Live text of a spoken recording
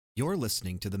You're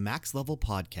listening to the Max Level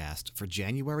Podcast for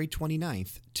January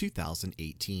 29th,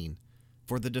 2018.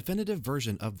 For the definitive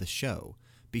version of the show,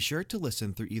 be sure to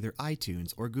listen through either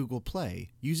iTunes or Google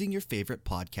Play using your favorite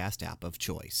podcast app of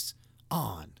choice.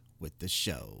 On with the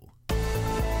show.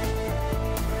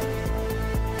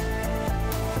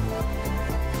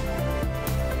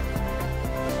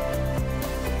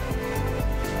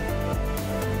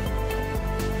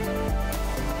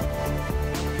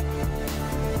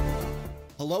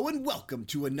 Hello and welcome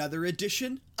to another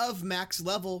edition of Max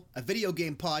Level, a video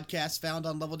game podcast found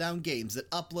on Level Down Games that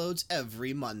uploads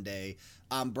every Monday.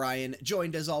 I'm Brian,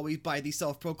 joined as always by the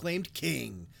self-proclaimed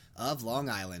king of Long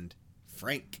Island,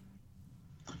 Frank.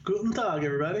 Guten Tag,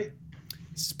 everybody.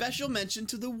 Special mention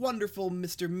to the wonderful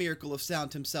Mr. Miracle of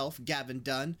Sound himself, Gavin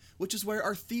Dunn, which is where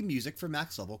our theme music for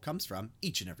Max Level comes from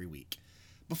each and every week.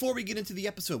 Before we get into the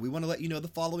episode, we want to let you know the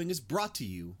following is brought to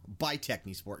you by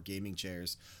Technisport Gaming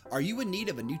Chairs. Are you in need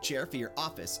of a new chair for your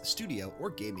office, studio, or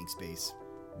gaming space?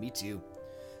 Me too.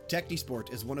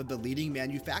 Technisport is one of the leading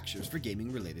manufacturers for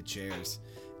gaming-related chairs.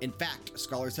 In fact,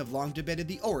 scholars have long debated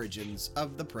the origins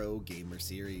of the Pro Gamer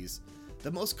series.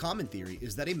 The most common theory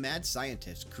is that a mad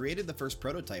scientist created the first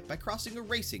prototype by crossing a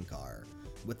racing car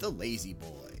with the Lazy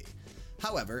Boy.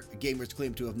 However, gamers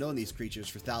claim to have known these creatures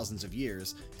for thousands of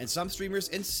years, and some streamers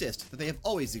insist that they have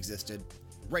always existed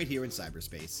right here in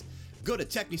cyberspace. Go to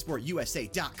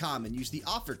TechnisportUSA.com and use the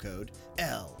offer code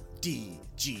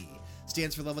LDG.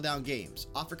 Stands for Level Down Games.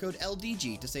 Offer code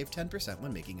LDG to save 10%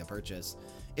 when making a purchase.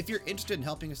 If you're interested in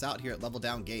helping us out here at Level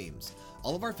Down Games,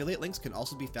 all of our affiliate links can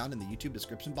also be found in the YouTube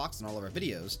description box in all of our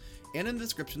videos, and in the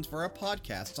descriptions for our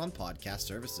podcasts on podcast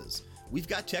services. We've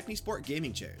got Technisport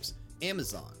Gaming Chairs,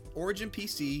 Amazon, Origin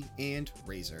PC, and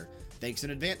Razer. Thanks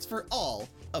in advance for all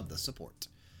of the support.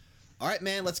 Alright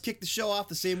man, let's kick the show off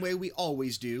the same way we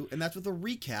always do, and that's with a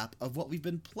recap of what we've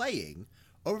been playing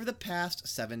over the past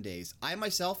 7 days. I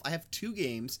have 2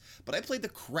 games, but I played the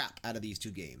crap out of these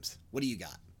 2 games. What do you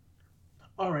got?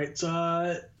 Alright, so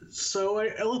I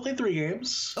only played 3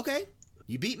 games. Okay,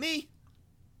 you beat me.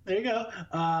 There you go.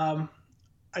 I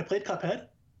played Cuphead.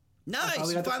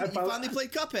 Nice, you finally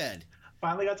played Cuphead.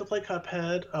 Finally got to play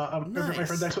Cuphead.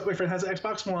 Nice. My friend has an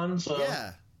Xbox One, so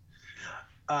yeah.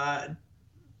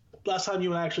 Last time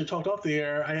you and I actually talked off the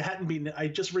air, I hadn't beaten it. I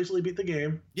just recently beat the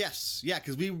game. Yes, yeah,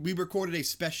 because we recorded a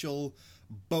special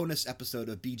bonus episode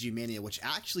of BG Mania, which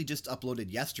actually just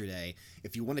uploaded yesterday.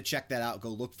 If you want to check that out, go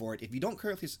look for it. If you don't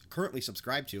currently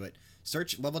subscribe to it,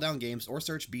 search Level Down Games or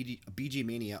search BG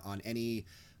Mania on any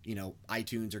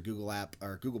iTunes or Google app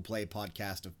or Google Play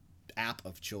podcast app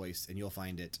of choice, and you'll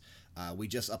find it. We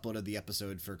just uploaded the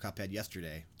episode for Cuphead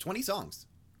yesterday. 20 songs.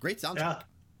 Great soundtrack. Yeah,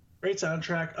 great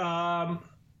soundtrack.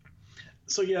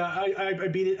 So yeah, I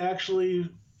beat it. Actually,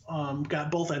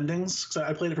 got both endings because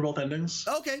I played it for both endings.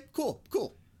 Okay, cool.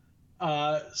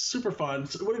 Super fun.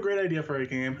 What a great idea for a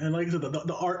game. And like I said,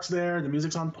 the art's there, the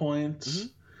music's on point. Mm-hmm.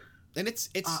 And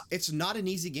it's not an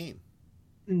easy game.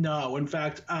 No, in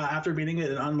fact, after beating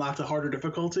it, it unlocked a harder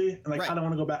difficulty, and I kind of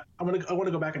want to go back. I want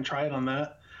to go back and try it on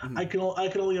that. Mm-hmm. I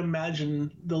can only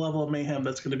imagine the level of mayhem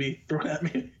that's going to be thrown at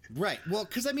me. Right. Well,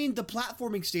 because I mean, the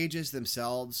platforming stages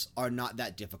themselves are not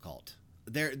that difficult.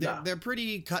 They're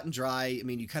pretty cut and dry. I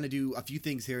mean, you kind of do a few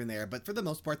things here and there, but for the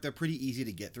most part, they're pretty easy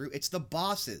to get through. It's the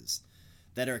bosses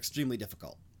that are extremely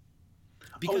difficult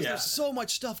because there's so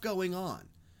much stuff going on.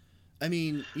 I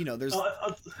mean, there's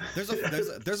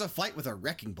a fight with a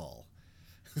wrecking ball.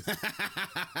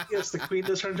 Yes, the queen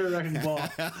does turn into a wrecking ball.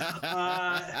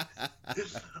 But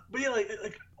yeah,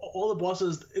 like all the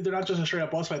bosses, they're not just a straight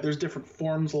up boss fight. There's different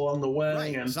forms along the way,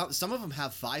 right. And some of them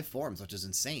have 5 forms, which is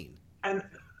insane. And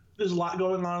there's a lot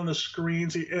going on the screen,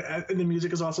 so and the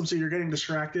music is awesome. So you're getting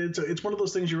distracted. So it's one of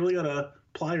those things you really gotta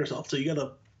apply yourself. So you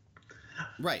gotta.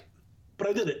 Right. But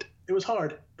I did it. It was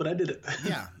hard, but I did it.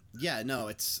 Yeah, no,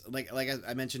 it's like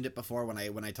I mentioned it before when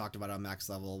I talked about it on Max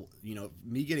Level.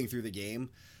 Me getting through the game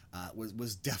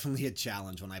was definitely a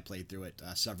challenge when I played through it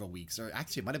several weeks, or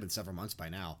actually it might have been several months by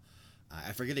now.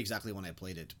 I forget exactly when I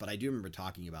played it, but I do remember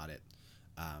talking about it.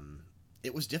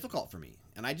 It was difficult for me,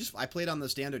 and I played on the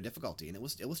standard difficulty, and it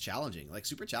was challenging, like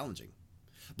super challenging.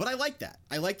 But I like that.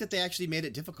 I like that they actually made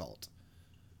it difficult.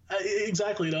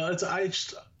 Exactly. No, I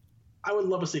would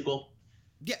love a sequel.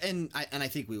 Yeah, and I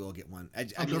think we will get one. I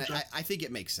think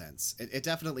it makes sense. It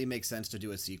definitely makes sense to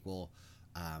do a sequel.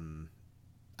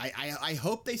 I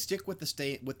hope they stick with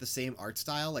the same art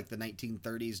style, like the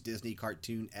 1930s Disney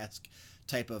cartoon-esque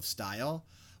type of style.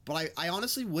 But I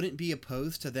honestly wouldn't be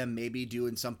opposed to them maybe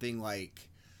doing something like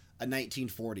a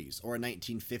 1940s or a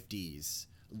 1950s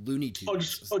Looney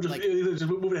Tunes. Just move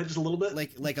it ahead just a little bit?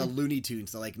 Like a Looney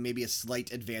Tunes, so like maybe a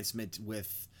slight advancement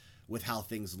with with how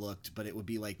things looked, but it would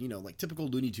be like, you know, like typical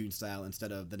Looney Tunes style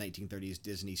instead of the 1930s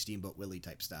Disney Steamboat Willie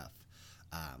type stuff.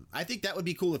 I think that would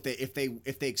be cool if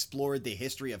they explored the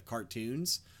history of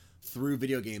cartoons through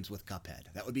video games with Cuphead.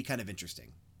 That would be kind of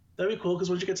interesting. That'd be cool, because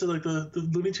once you get to like the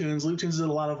Looney Tunes did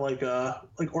a lot of like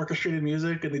orchestrated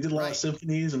music, and they did a lot of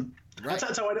symphonies, and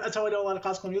that's how I know a lot of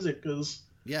classical music, because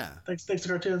thanks to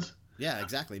cartoons. Yeah,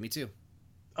 exactly. Me too.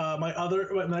 My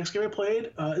next game I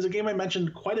played is a game I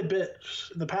mentioned quite a bit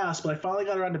in the past, but I finally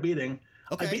got around to beating.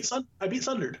 Okay. I beat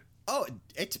Sundered. Oh,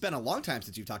 it's been a long time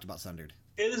since you've talked about Sundered.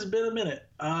 It has been a minute.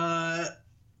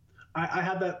 I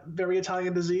have that very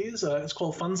Italian disease. It's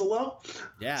called Funzolo.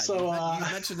 Yeah, so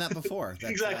you mentioned that before.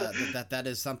 Exactly. That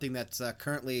is something that's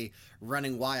currently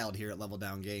running wild here at Level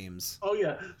Down Games. Oh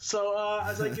yeah. So I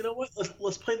was like, you know what?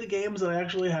 Let's play the games that I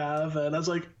actually have. And I was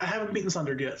like, I haven't beaten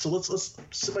Sundered yet, so let's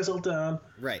sit myself down.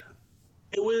 Right.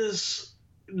 It was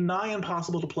nigh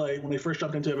impossible to play when I first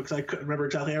jumped into it, because I couldn't remember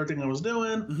exactly everything I was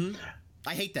doing. Mm-hmm.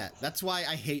 I hate that. That's why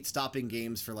I hate stopping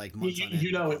games for like months on end.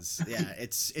 You know it. Yeah,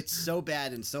 it's so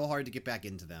bad and so hard to get back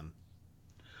into them.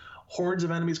 Hordes of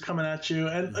enemies coming at you,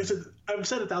 and like I said, I've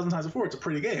said 1,000 times before, it's a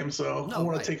pretty game, so I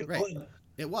want to take it. Right.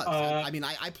 It was. I mean,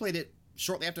 I played it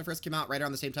shortly after it first came out, right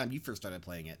around the same time you first started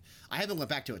playing it. I haven't went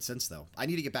back to it since, though. I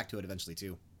need to get back to it eventually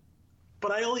too.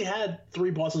 But I only had 3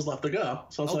 bosses left to go,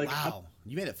 so I was like, wow,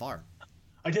 you made it far.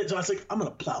 I did. So I was like, I'm gonna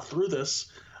plow through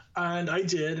this, and I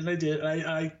did, and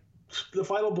I the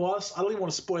final boss, I don't even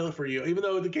want to spoil it for you, even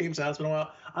though the game's out, it's been a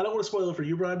while. I don't want to spoil it for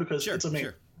you, Brian, because it's amazing.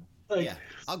 Sure. Like, yeah,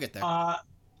 I'll get there.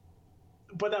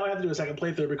 But now I have to do a second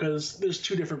playthrough, because there's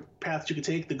 2 different paths you can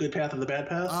take, the good path and the bad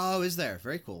path. Oh, is there?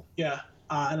 Very cool. Yeah,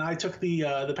 and I took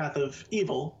the path of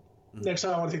evil. Mm-hmm. Next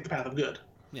time I want to take the path of good.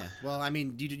 Yeah, well, I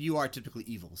mean, you are typically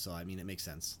evil, so I mean, it makes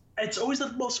sense. It's always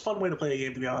the most fun way to play a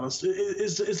game, to be honest,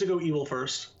 is to go evil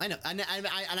first. I know, and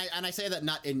I say that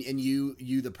not in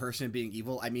you the person being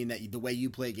evil. I mean that the way you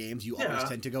play games, you always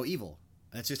tend to go evil.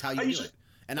 That's just how you do it.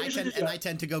 And I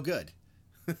tend to go good.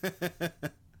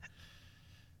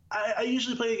 I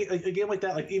usually play a game like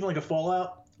that, like even like a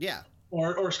Fallout. Yeah.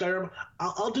 Or Skyrim.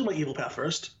 I'll do my evil path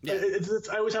first. Yeah.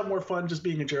 I always have more fun just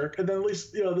being a jerk, and then at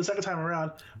least the second time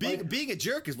around. Being a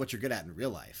jerk is what you're good at in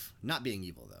real life, not being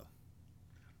evil though.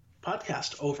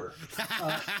 Podcast over.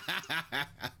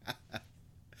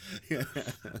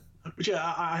 But yeah,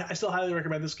 I still highly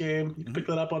recommend this game. You can pick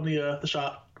that up on the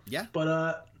shop. Yeah.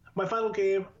 But my final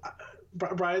game,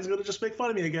 Brian's going to just make fun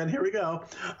of me again. Here we go.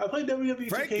 I played WWE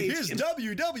Frank, 2K. Here's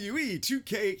WWE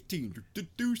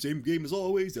 2K18. Same game as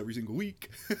always, every single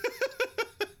week.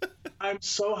 I'm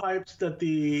so hyped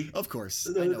that Of course.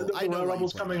 I know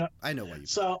Rumble's coming up. I know why you.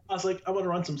 So I was like, I'm going to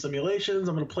run some simulations.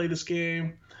 I'm going to play this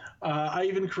game. I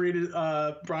even created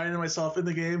Brian and myself in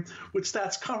the game with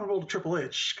stats comparable to Triple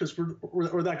H, because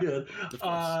we're that good.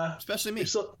 Especially me.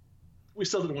 We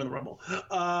still didn't win the Rumble.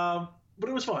 But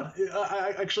it was fun.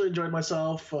 I actually enjoyed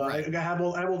myself. Right. I have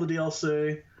all the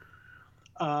DLC.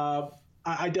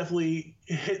 I definitely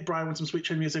hit Brian with some Sweet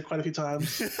Chin music quite a few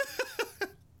times.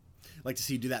 Like to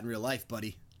see you do that in real life,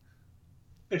 buddy.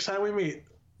 Next time we meet,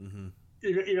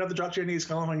 you're going to have to drop to your knees,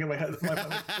 Colin, and get my head.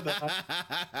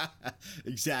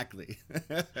 Exactly.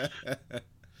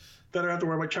 Then I have to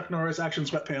wear my Chuck Norris action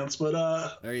sweatpants.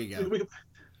 But there you go.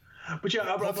 But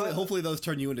yeah, hopefully those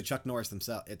turn you into Chuck Norris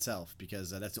itself,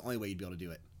 because that's the only way you'd be able to do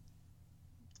it.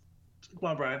 Come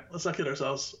on, Brian. Let's not kid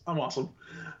ourselves. I'm awesome.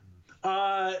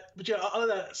 But yeah, other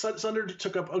than that, Sundered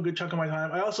took up a good chunk of my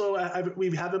time. I also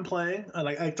we have been playing, and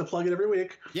I like to plug it every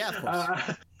week. Yeah, of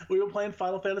course. We've been playing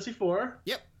Final Fantasy IV.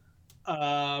 Yep.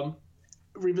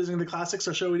 Revisiting the classics.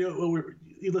 So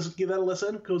give that a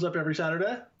listen. Goes up every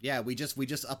Saturday. Yeah, we just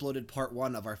uploaded part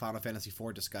 1 of our Final Fantasy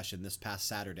IV discussion this past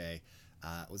Saturday.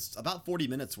 It was about 40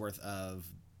 minutes worth of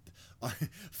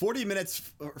 40 minutes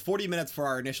for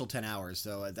our initial 10 hours.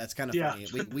 So that's kind of funny.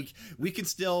 We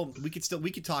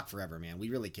could talk forever, man. We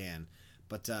really can.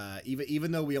 But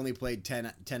even though we only played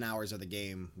 10 hours of the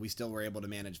game, we still were able to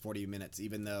manage 40 minutes,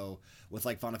 even though with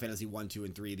like Final Fantasy 1, 2,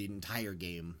 and 3, the entire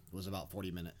game was about 40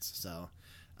 minutes. So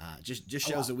just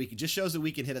shows that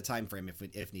we can hit a time frame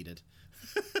if needed.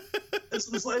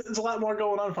 It's a lot more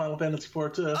going on in Final Fantasy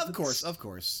IV too. Of course. But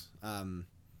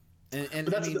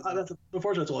that's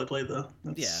unfortunately that's all I played though.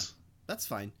 That's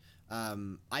fine.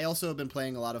 I also have been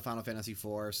playing a lot of Final Fantasy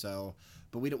IV,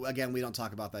 but we don't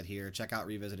talk about that here. Check out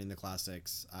Revisiting the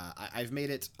Classics. I've made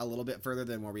it a little bit further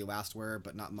than where we last were,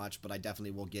 but not much. But I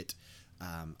definitely will get.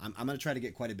 I'm going to try to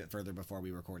get quite a bit further before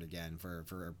we record again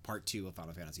for part 2 of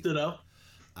Final Fantasy IV. Ditto.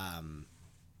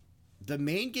 The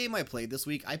main game I played this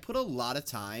week, I put a lot of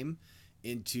time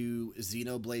into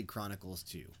Xenoblade Chronicles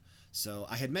 2. So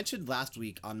I had mentioned last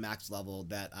week on Max Level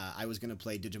that I was going to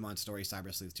play Digimon Story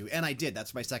Cyber Sleuth 2, and I did.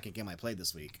 That's my second game I played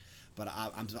this week. But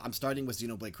I'm starting with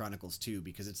Xenoblade Chronicles 2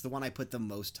 because it's the one I put the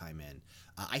most time in.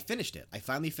 I finished it. I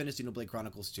finally finished Xenoblade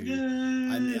Chronicles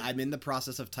 2. I'm in the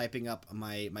process of typing up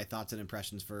my thoughts and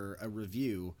impressions for a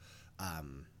review.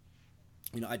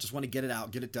 I just want to get it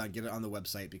out, get it done, get it on the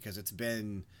website because it's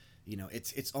been...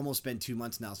 it's almost been 2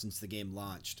 months now since the game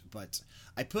launched, but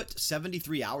I put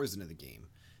 73 hours into the game.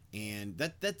 And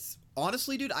that's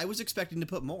honestly, dude, I was expecting to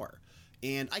put more.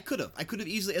 And I could have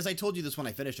easily, as I told you this when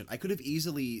I finished it, I could have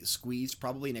easily squeezed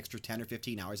probably an extra 10 or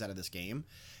 15 hours out of this game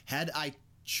had I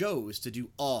chose to do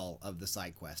all of the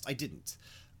side quests. I didn't.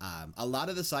 A lot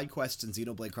of the side quests in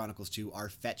Xenoblade Chronicles 2 are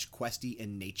fetch questy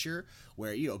in nature,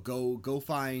 where, go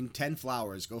find 10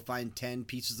 flowers, go find 10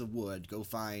 pieces of wood, go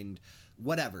find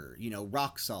whatever,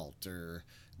 rock salt, or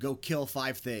go kill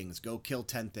 5 things, go kill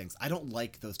 10 things. I don't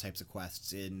like those types of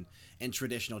quests in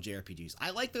traditional JRPGs. I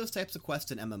like those types of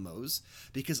quests in MMOs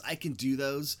because I can do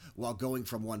those while going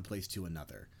from one place to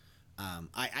another.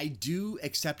 I do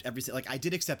accept I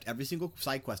did accept every single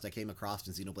side quest I came across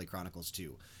in Xenoblade Chronicles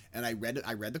 2. And I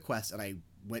read the quest and I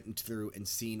went through and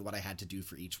seen what I had to do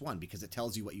for each one because it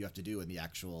tells you what you have to do in the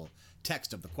actual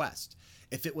text of the quest.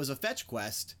 If it was a fetch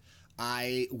quest,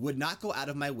 I would not go out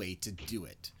of my way to do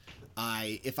it.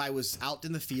 If I was out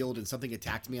in the field and something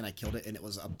attacked me and I killed it and it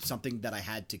was something that I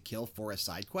had to kill for a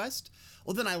side quest,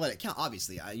 well, then I let it count.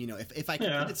 Obviously, if I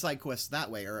completed side quests that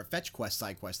way or a fetch quest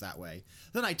side quest that way,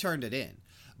 then I turned it in.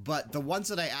 But the ones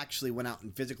that I actually went out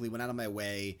and physically went out of my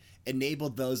way,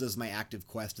 enabled those as my active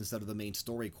quest instead of the main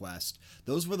story quest,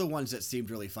 those were the ones that seemed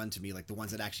really fun to me, like the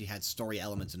ones that actually had story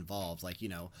elements involved, like,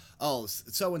 oh,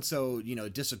 so-and-so,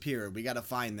 disappeared, we got to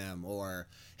find them, or,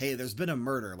 hey, there's been a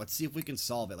murder, let's see if we can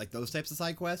solve it. Like those types of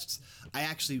side quests, I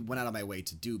actually went out of my way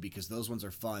to do because those ones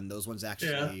are fun. Those ones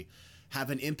actually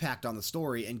have an impact on the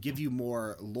story and give you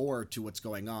more lore to what's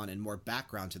going on and more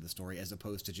background to the story as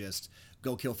opposed to just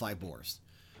go kill 5 boars.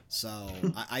 So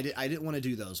I didn't want to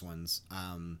do those ones.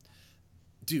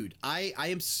 Dude, I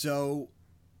am so...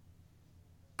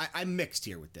 I'm mixed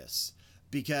here with this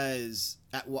because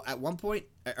at one point,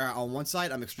 on one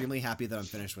side, I'm extremely happy that I'm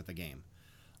finished with the game.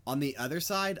 On the other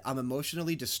side, I'm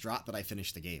emotionally distraught that I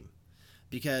finished the game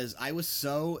because I was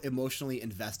so emotionally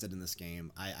invested in this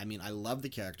game. I mean, I love the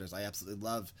characters. I absolutely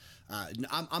love...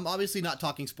 I'm obviously not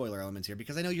talking spoiler elements here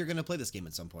because I know you're going to play this game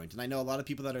at some point, and I know a lot of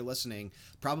people that are listening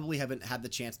probably haven't had the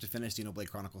chance to finish Xenoblade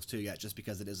Chronicles 2 yet just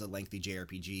because it is a lengthy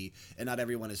JRPG, and not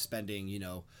everyone is spending,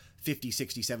 50,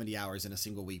 60, 70 hours in a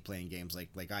single week playing games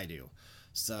like I do.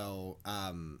 So...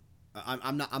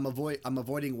 I'm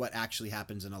avoiding what actually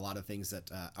happens in a lot of things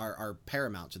that are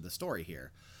paramount to the story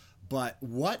here. But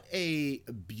what a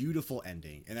beautiful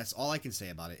ending. And that's all I can say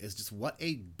about it is just what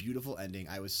a beautiful ending.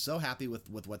 I was so happy with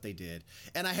what they did.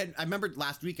 And I remember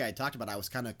last week I had talked about I was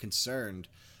kind of concerned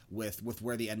with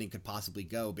where the ending could possibly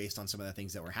go based on some of the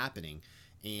things that were happening.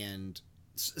 And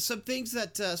some things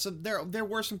that there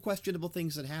were some questionable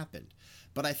things that happened.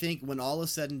 But I think when all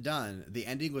is said and done, the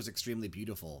ending was extremely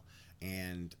beautiful.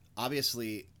 And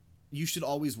obviously, you should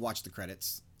always watch the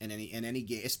credits in any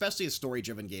game, especially a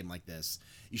story-driven game like this.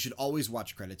 You should always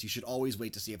watch credits. You should always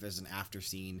wait to see if there's an after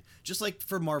scene, just like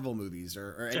for Marvel movies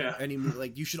or any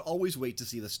like. You should always wait to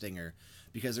see the stinger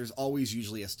because there's always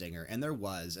usually a stinger, and there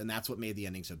was, and that's what made the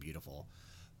ending so beautiful.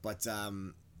 But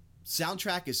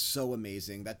soundtrack is so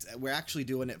amazing. We're actually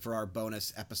doing it for our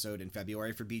bonus episode in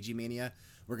February for BG Mania.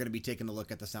 We're going to be taking a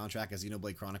look at the soundtrack as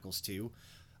Xenoblade Chronicles 2.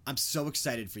 I'm so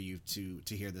excited for you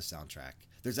to hear this soundtrack.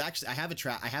 There's actually I have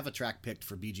a track picked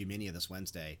for BG Mania this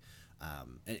Wednesday,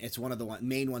 and it's one of the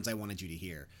main ones I wanted you to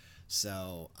hear.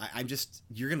 So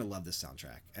you're gonna love this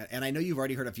soundtrack, and I know you've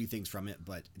already heard a few things from it,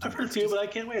 but I've heard a few, but I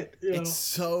can't wait. It's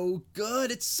so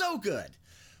good. It's so good.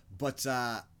 But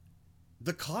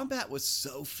the combat was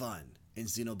so fun in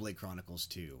Xenoblade Chronicles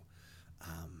 2.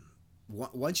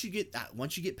 Once you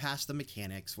get past the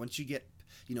mechanics, once you get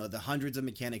the hundreds of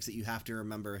mechanics that you have to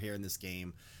remember here in this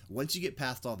game, once you get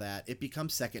past all that, it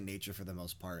becomes second nature for the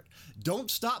most part.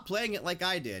 Don't stop playing it like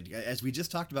I did. As we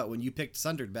just talked about when you picked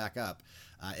Sundered back up,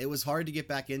 it was hard to get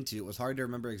back into. It was hard to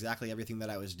remember exactly everything that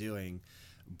I was doing.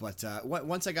 But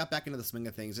once I got back into the swing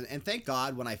of things, and thank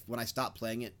God when I stopped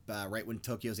playing it right when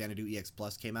Tokyo Xanadu EX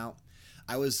Plus came out,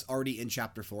 I was already in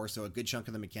Chapter 4, so a good chunk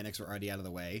of the mechanics were already out of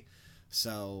the way.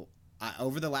 So...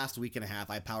 over the last week and a half,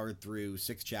 I powered through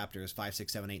 6 chapters, 5,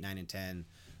 6, 7, 8, 9, and 10.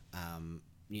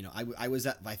 I was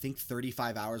at, I think,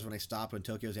 35 hours when I stopped when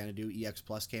Tokyo Xanadu EX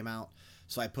Plus came out.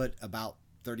 So I put about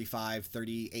 35,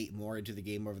 38 more into the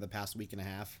game over the past week and a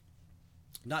half.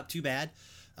 Not too bad.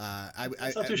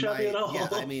 It's not too shabby at all. Yeah,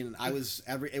 I mean,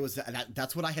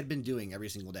 that's what I had been doing every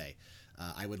single day.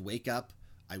 I would wake up,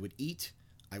 I would eat,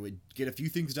 I would get a few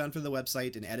things done for the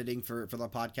website and editing for the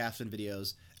podcasts and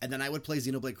videos, and then I would play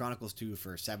Xenoblade Chronicles 2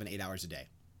 for 7-8 hours a day.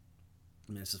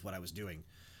 I mean, this is what I was doing,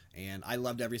 and I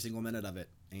loved every single minute of it.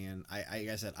 And like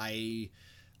I said, I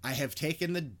have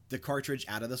taken the cartridge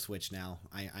out of the Switch now.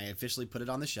 I officially put it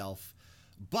on the shelf.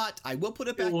 But I will put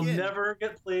it back in. It will never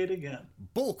get played again.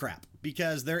 Bullcrap,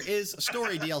 because there is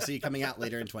story DLC coming out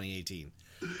later in 2018.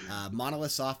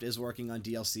 Monolith Soft is working on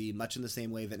DLC, much in the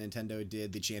same way that Nintendo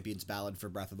did the Champion's Ballad for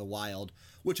Breath of the Wild,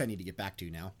 which I need to get back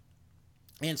to now,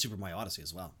 and Super Mario Odyssey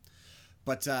as well.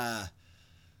 But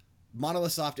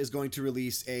Monolith Soft is going to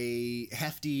release a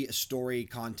hefty story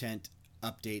content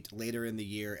update later in the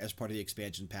year as part of the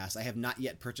expansion pass. I have not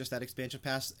yet purchased that expansion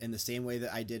pass. In the same way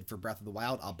that I did for Breath of the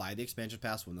Wild, I'll buy the expansion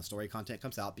pass when the story content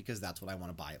comes out, because that's what I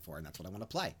want to buy it for, and that's what I want to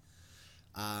play.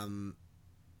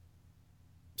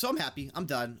 So I'm happy. I'm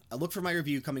done. I look for my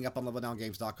review coming up on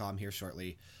leveldowngames.com here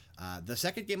shortly. The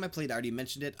second game I played, I already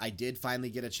mentioned it. I did finally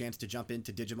get a chance to jump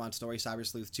into Digimon Story Cyber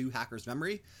Sleuth 2 Hacker's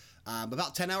Memory.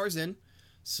 About 10 hours in.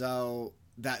 So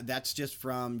that's just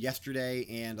from yesterday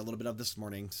and a little bit of this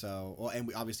morning. So, well, and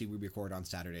we record on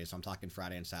Saturday, so I'm talking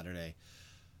Friday and Saturday.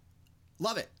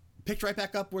 Love it. Picked right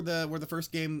back up where the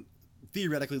first game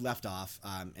theoretically left off.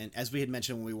 And as we had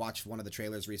mentioned when we watched one of the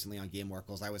trailers recently on Game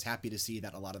Oracles, I was happy to see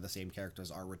that a lot of the same characters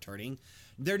are returning.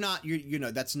 They're not, you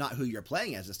know, that's not who you're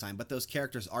playing as this time, but those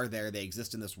characters are there. They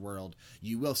exist in this world.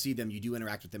 You will see them. You do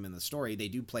interact with them in the story. They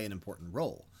do play an important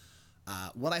role.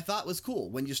 What I thought was cool,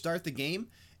 when you start the game,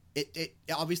 it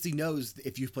obviously knows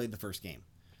if you've played the first game.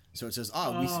 So it says,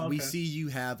 we see you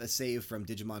have a save from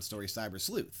Digimon Story Cyber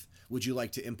Sleuth. Would you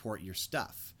like to import your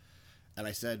stuff? And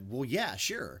I said, well, yeah,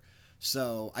 sure.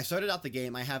 So I started out the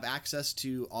game. I have access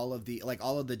to all of the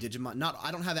Digimon.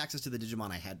 I don't have access to the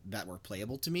Digimon I had that were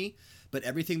playable to me, but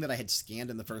everything that I had scanned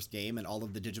in the first game and all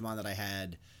of the Digimon that I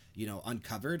had, you know,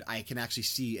 uncovered, I can actually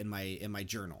see in my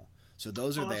journal. So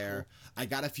those are there. Cool. I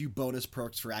got a few bonus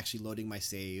perks for actually loading my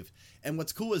save. And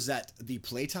what's cool is that the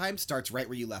playtime starts right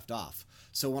where you left off.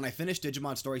 So when I finished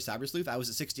Digimon Story Cyber Sleuth, I was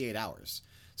at 68 hours.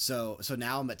 So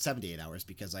now I'm at 78 hours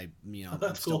because I'm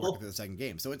still working for the second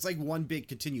game. So it's like one big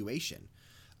continuation.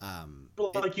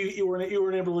 Like you weren't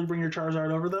able to bring your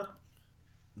Charizard over though?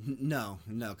 No,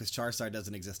 because Charizard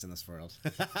doesn't exist in this world.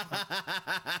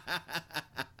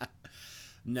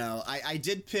 No, I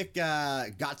did pick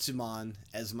Gatsumon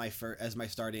as my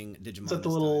starting Digimon. Is that the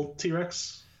little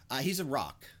T-Rex? He's a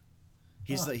rock.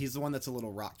 He's the one that's a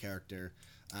little rock character.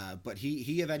 But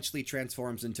he eventually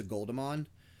transforms into Goldemon,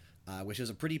 which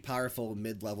is a pretty powerful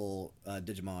mid-level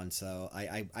Digimon. So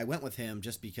I went with him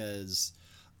just because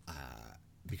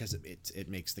it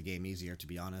makes the game easier, to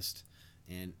be honest.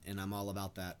 And I'm all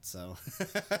about that. So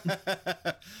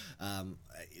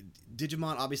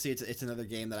Digimon, obviously it's another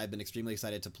game that I've been extremely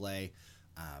excited to play.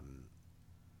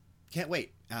 Can't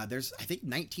wait. There's, I think,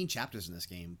 19 chapters in this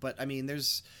game, but I mean,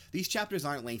 these chapters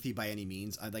aren't lengthy by any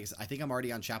means. I think I'm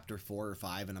already on chapter 4 or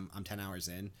 5 and I'm 10 hours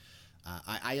in.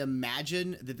 I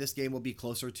imagine that this game will be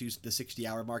closer to the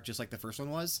 60-hour mark, just like the first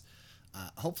one was.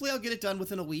 Hopefully I'll get it done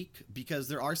within a week, because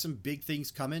there are some big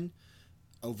things coming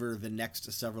over the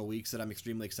next several weeks that I'm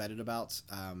extremely excited about.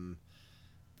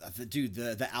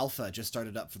 The alpha just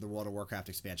started up for the World of Warcraft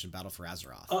expansion, Battle for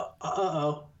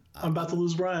Azeroth. I'm about to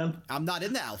lose Brian. I'm not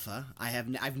in the alpha.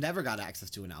 I've never got access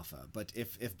to an alpha, but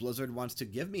if Blizzard wants to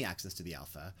give me access to the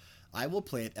alpha, I will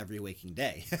play it every waking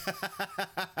day.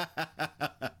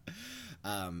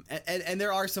 And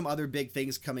there are some other big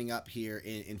things coming up here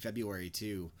in February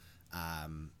too.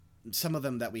 Some of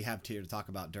them that we have here to talk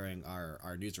about during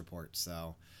our news report.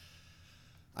 So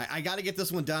I got to get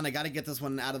this one done. I got to get this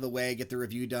one out of the way, get the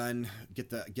review done,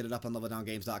 get it up on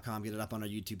leveldowngames.com, get it up on our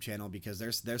YouTube channel, because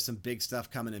there's some big stuff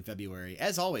coming in February,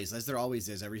 as always, as there always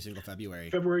is every single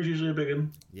February. February's usually a big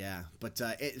one. Yeah, but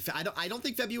I don't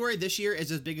think February this year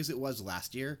is as big as it was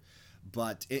last year.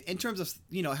 But in terms of,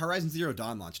 Horizon Zero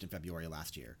Dawn launched in February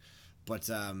last year. But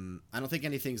I don't think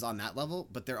anything's on that level,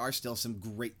 but there are still some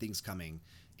great things coming.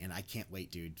 And I can't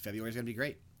wait, dude. February's going to be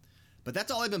great. But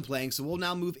that's all I've been playing, so we'll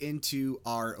now move into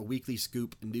our weekly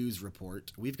scoop news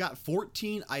report. We've got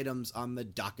 14 items on the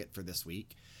docket for this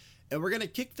week, and we're going to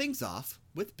kick things off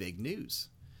with big news.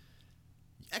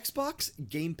 Xbox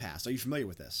Game Pass. Are you familiar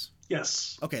with this?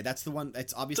 Yes. Okay, that's the one.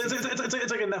 It's obviously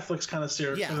it's like a Netflix kind of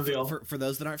series. Yeah. Kind of deal. For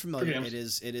those that aren't familiar, it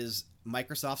is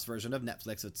Microsoft's version of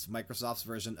Netflix. It's Microsoft's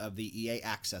version of the EA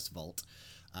Access Vault.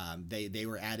 They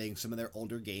were adding some of their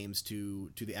older games to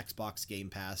the Xbox Game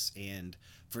Pass, and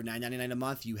for $9.99 a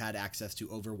month, you had access to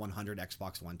over 100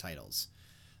 Xbox One titles.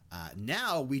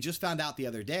 Now, we just found out the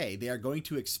other day, they are going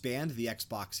to expand the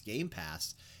Xbox Game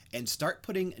Pass and start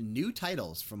putting new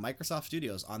titles from Microsoft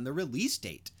Studios on the release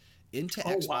date into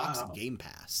Xbox Game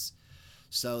Pass.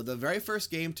 So the very first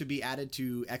game to be added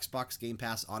to Xbox Game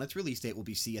Pass on its release date will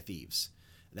be Sea of Thieves.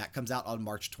 That comes out on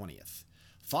March 20th.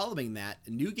 Following that,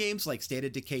 new games like State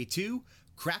of Decay 2,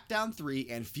 Crackdown 3,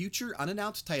 and future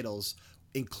unannounced titles,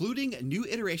 including new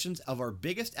iterations of our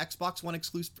biggest Xbox One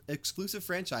exclusive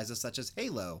franchises such as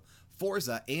Halo,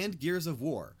 Forza, and Gears of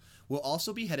War, will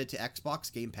also be headed to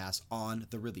Xbox Game Pass on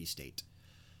the release date.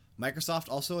 Microsoft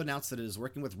also announced that it is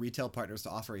working with retail partners to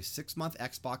offer a 6-month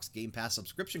Xbox Game Pass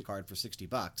subscription card for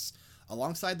 $60,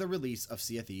 alongside the release of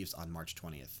Sea of Thieves on March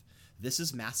 20th. This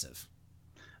is massive.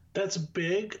 That's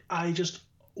big. I just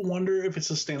wonder if it's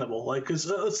sustainable. Like, cause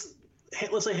let's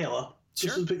say Halo.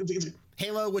 Sure.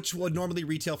 Halo, which would normally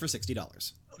retail for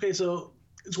 $60. Okay, so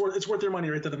it's worth their money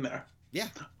right then and there. Yeah.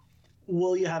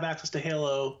 Will you have access to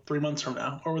Halo 3 months from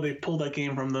now, or will they pull that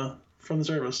game from the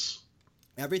service?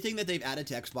 Everything that they've added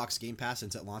to Xbox Game Pass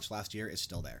since it launched last year is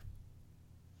still there.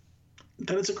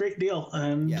 That is a great deal,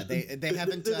 and yeah,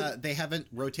 they haven't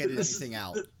rotated anything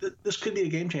out. This could be a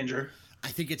game changer. I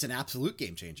think it's an absolute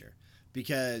game changer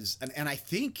because, and I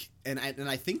think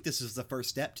this is the first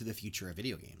step to the future of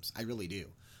video games. I really do.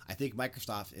 I think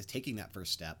Microsoft is taking that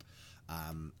first step.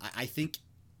 I think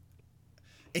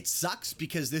it sucks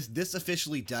because this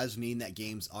officially does mean that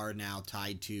games are now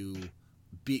tied to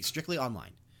be strictly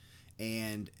online.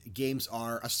 And games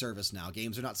are a service now.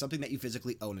 Games are not something that you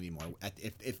physically own anymore.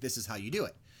 If this is how you do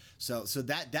it, so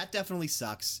that definitely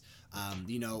sucks.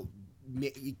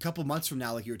 A couple months from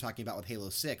now, like you were talking about with Halo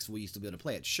 6, we used to be able to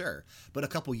play it, sure. But a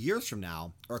couple years from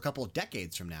now, or a couple of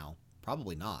decades from now,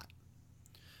 probably not.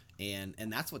 And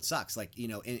that's what sucks. Like,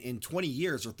 in 20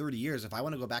 years or 30 years, if I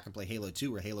want to go back and play Halo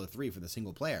 2 or Halo 3 for the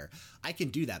single player, I can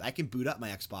do that. I can boot up my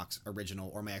Xbox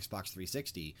original or my Xbox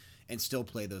 360 and still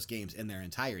play those games in their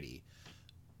entirety.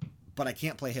 But I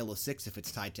can't play Halo 6 if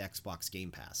it's tied to Xbox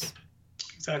Game Pass.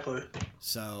 Exactly.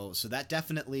 So that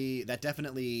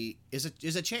definitely is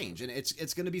a change, and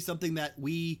it's going to be something that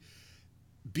we,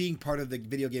 being part of the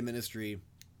video game industry,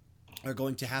 are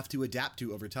going to have to adapt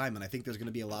to over time. And I think there's going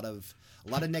to be a lot of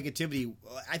negativity.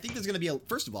 I think there's going to be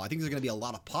there's going to be a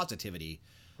lot of positivity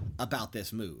about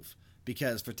this move,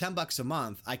 because for $10 a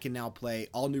month, I can now play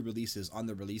all new releases on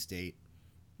the release date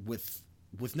with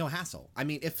no hassle. I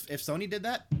mean, if Sony did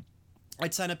that,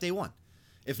 I'd sign up day one.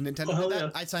 If Nintendo did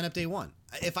that, I'd sign up day one.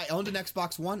 If I owned an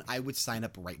Xbox One, I would sign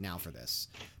up right now for this.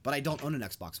 But I don't own an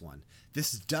Xbox One.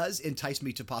 This does entice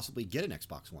me to possibly get an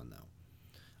Xbox One,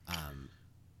 though.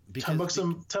 Because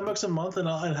 $10 a month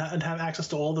and have access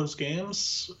to all those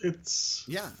games. It's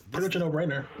pretty much a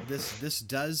no-brainer. This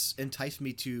does entice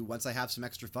me to, once I have some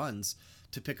extra funds,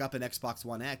 to pick up an Xbox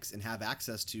One X and have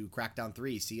access to Crackdown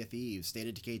 3, Sea of Thieves, State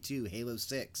of Decay 2, Halo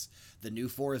 6, the new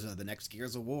Forza, the next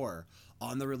Gears of War,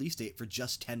 on the release date for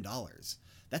just $10.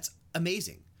 That's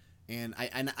amazing. And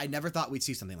I never thought we'd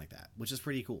see something like that, which is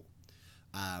pretty cool.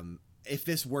 If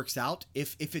this works out,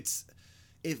 if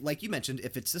like you mentioned,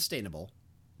 if it's sustainable,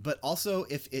 but also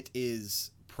if it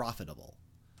is profitable,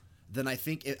 then I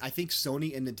think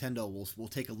Sony and Nintendo will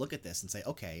take a look at this and say,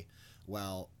 okay,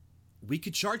 well, we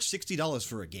could charge $60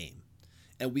 for a game,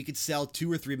 and we could sell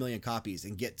 2 or 3 million copies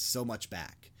and get so much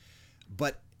back.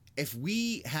 But if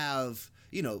we have,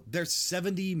 there's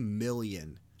 70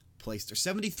 million placed, or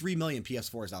 73 million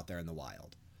PS4s out there in the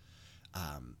wild.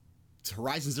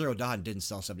 Horizon Zero Dawn didn't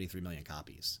sell 73 million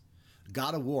copies.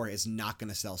 God of War is not going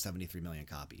to sell 73 million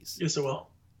copies. Yes, it will.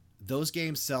 Those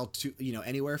games sell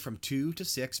anywhere from 2 to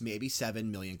 6, maybe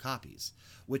 7 million copies,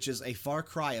 which is a far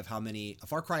cry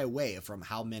away from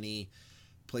how many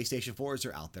PlayStation 4s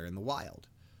are out there in the wild.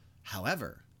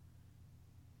 However,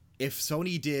 if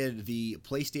Sony did the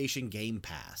PlayStation Game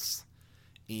Pass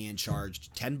and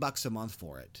charged $10 a month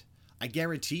for it, I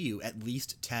guarantee you at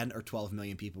least 10 or 12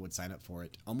 million people would sign up for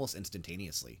it almost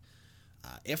instantaneously.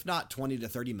 If not 20 to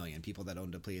 30 million people that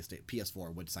owned a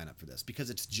PS4 would sign up for this, because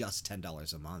it's just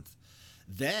 $10 a month.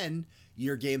 Then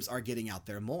your games are getting out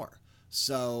there more.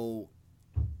 So,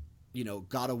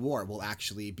 God of War will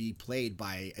actually be played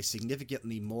by a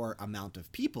significantly more amount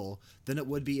of people than it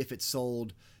would be if it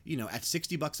sold, at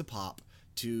 $60 a pop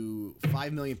to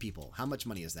 5 million people. How much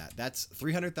money is that? That's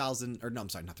 300,000, or no, I'm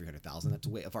sorry, not 300,000. That's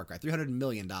way a far cry. $300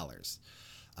 million.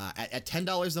 At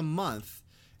 $10 a month,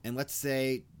 and let's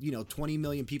say, 20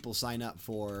 million people sign up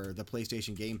for the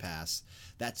PlayStation Game Pass,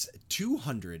 that's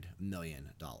 $200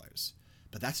 million.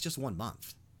 But that's just 1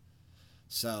 month.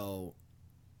 So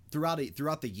throughout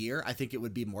the year, I think it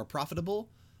would be more profitable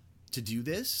to do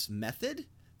this method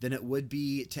than it would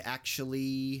be to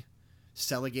actually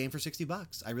sell a game for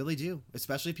 $60. I really do,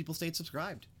 especially if people stayed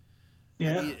subscribed.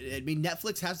 Yeah. I mean,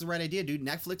 Netflix has the right idea, dude.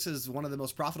 Netflix is one of the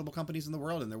most profitable companies in the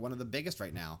world, and they're one of the biggest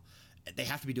right now. They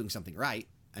have to be doing something right.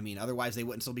 I mean, otherwise they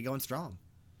wouldn't still be going strong.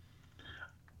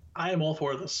 I am all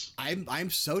for this. I'm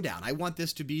so down. I want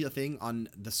this to be a thing on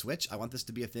the Switch. I want this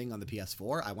to be a thing on the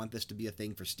PS4. I want this to be a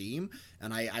thing for Steam.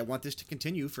 And I want this to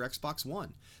continue for Xbox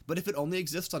One. But if it only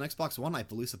exists on Xbox One, I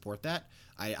fully support that.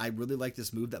 I really like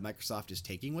this move that Microsoft is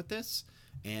taking with this.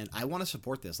 And I want to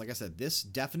support this. Like I said, this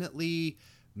definitely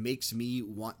makes me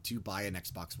want to buy an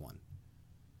Xbox One.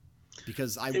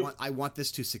 Because I want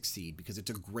this to succeed, because it's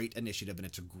a great initiative and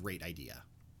it's a great idea.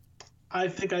 I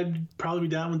think I'd probably be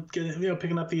down with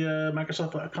picking up the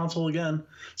Microsoft console again.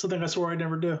 Something I swore I'd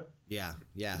never do.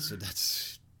 Yeah. So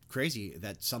that's crazy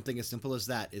that something as simple as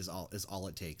that is all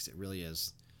it takes. It really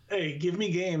is. Hey, give me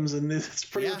games, and it's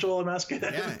pretty much all I'm asking.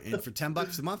 Yeah, and for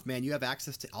 $10 a month, man, you have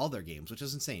access to all their games, which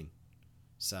is insane.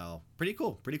 So pretty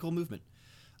cool movement.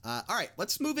 All right,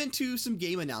 let's move into some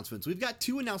game announcements. We've got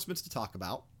 2 announcements to talk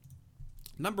about.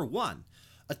 Number 1.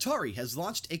 Atari has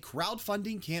launched a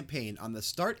crowdfunding campaign on the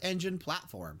Start Engine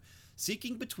platform,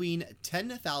 seeking between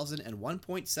 $10,000 and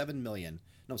 $1.7 million.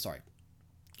 No, sorry,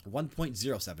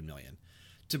 $1.07 million,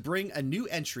 to bring a new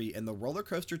entry in the Roller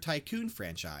Coaster Tycoon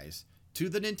franchise to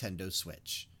the Nintendo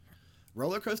Switch.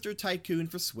 Roller Coaster Tycoon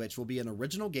for Switch will be an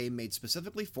original game made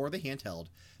specifically for the handheld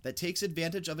that takes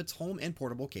advantage of its home and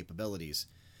portable capabilities.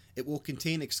 It will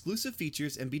contain exclusive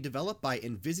features and be developed by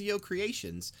Invisio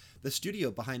Creations, the studio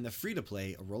behind the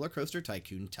free-to-play Roller Coaster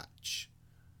Tycoon Touch.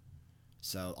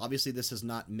 So, obviously this has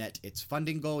not met its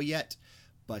funding goal yet,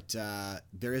 but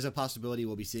there is a possibility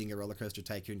we'll be seeing a Roller Coaster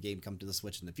Tycoon game come to the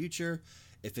Switch in the future.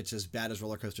 If it's as bad as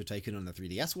Roller Coaster Tycoon on the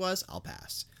 3DS was, I'll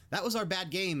pass. That was our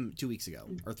bad game 2 weeks ago,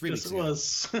 or 3 weeks ago.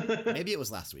 Yes, it was. Maybe it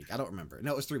was last week. I don't remember.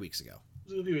 No, it was 3 weeks ago.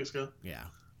 It was a few weeks ago. Yeah.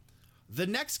 The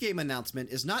next game announcement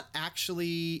is not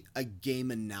actually a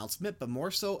game announcement, but more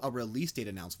so a release date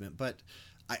announcement. But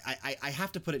I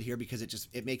have to put it here because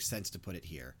it makes sense to put it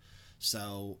here.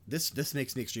 So this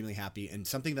makes me extremely happy, and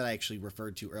something that I actually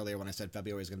referred to earlier when I said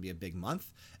February is going to be a big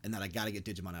month, and that I got to get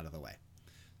Digimon out of the way.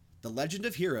 The Legend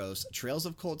of Heroes Trails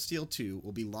of Cold Steel 2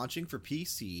 will be launching for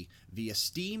PC via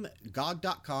Steam,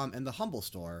 GOG.com, and the Humble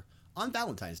Store on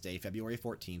Valentine's Day, February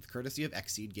 14th, courtesy of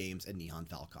Xseed Games and Nihon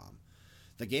Falcom.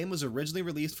 The game was originally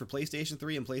released for PlayStation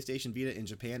 3 and PlayStation Vita in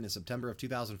Japan in September of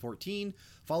 2014,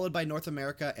 followed by North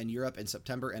America and Europe in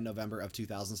September and November of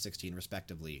 2016,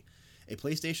 respectively. A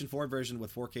PlayStation 4 version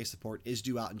with 4K support is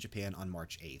due out in Japan on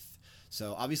March 8th.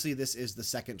 So obviously this is the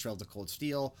second Trails of Cold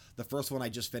Steel. The first one I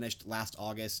just finished last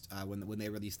August when they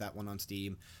released that one on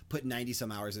Steam. Put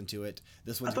 90-some hours into it.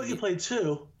 This one's I thought you played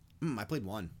 2. I played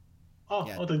 1. Oh,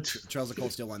 yeah, well, Trails of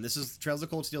Cold Steel 1. This is Trails of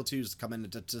Cold Steel 2 is coming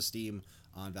to Steam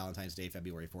on Valentine's Day,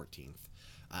 February 14th.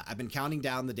 I've been counting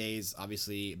down the days,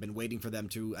 obviously. Been waiting for them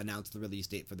to announce the release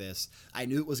date for this. I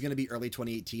knew it was going to be early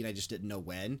 2018. I just didn't know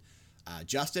when.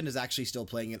 Justin is actually still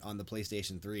playing it on the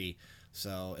PlayStation 3,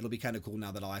 so it'll be kind of cool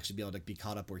now that I'll actually be able to be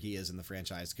caught up where he is in the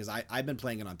franchise, because I've been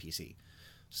playing it on PC.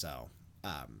 So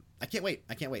I can't wait.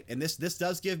 And this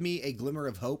does give me a glimmer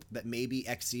of hope that maybe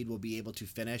Xseed will be able to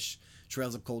finish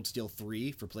Trails of Cold Steel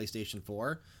 3 for PlayStation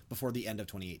 4 before the end of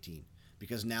 2018.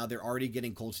 Because now they're already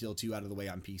getting Cold Steel 2 out of the way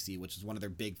on PC, which is one of their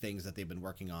big things that they've been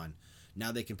working on.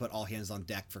 Now they can put all hands on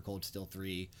deck for Cold Steel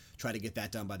 3, try to get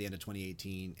that done by the end of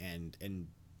 2018, and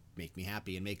make me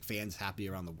happy and make fans happy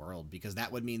around the world, because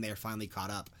that would mean they're finally caught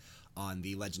up on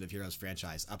the Legend of Heroes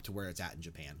franchise up to where it's at in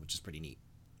Japan, which is pretty neat.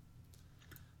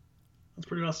 That's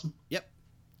pretty awesome. Yep.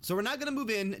 So we're now going to move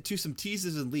in to some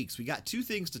teases and leaks. We got 2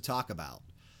 things to talk about.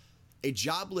 A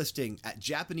job listing at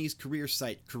Japanese career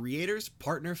site Creators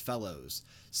Partner Fellows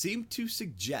seemed to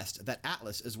suggest that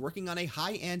Atlus is working on a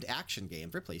high-end action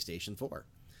game for PlayStation 4.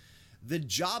 The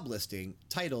job listing,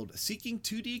 titled Seeking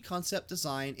 2D Concept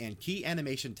Design and Key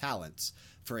Animation Talents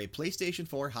for a PlayStation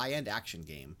 4 high-end action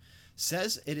game,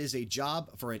 says it is a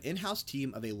job for an in-house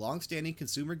team of a long-standing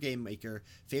consumer game maker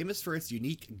famous for its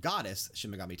unique Goddess,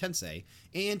 Shin Megami Tensei,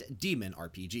 and Demon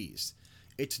RPGs.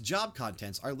 Its job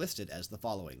contents are listed as the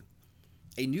following.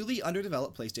 A newly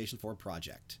underdeveloped PlayStation 4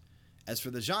 project. As for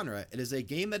the genre, it is a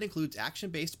game that includes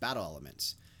action-based battle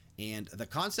elements, and the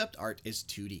concept art is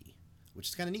 2D, which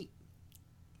is kind of neat.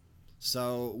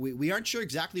 So we aren't sure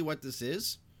exactly what this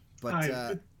is,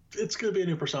 but it's going to be a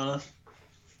new Persona.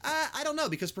 I don't know,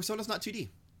 because Persona's not 2D.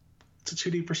 It's a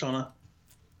 2D Persona.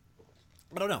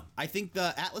 I don't know. I think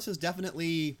the Atlus has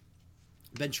definitely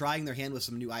been trying their hand with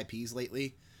some new IPs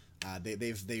lately.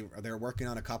 They're working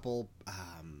on a couple.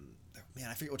 Man,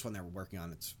 I forget which one they're working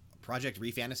on. It's Project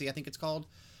Refantasy, I think it's called.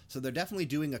 So they're definitely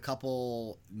doing a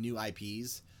couple new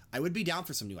IPs. I would be down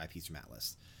for some new IPs from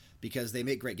Atlus because they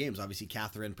make great games. Obviously,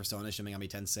 Catherine, Persona, Shin Megami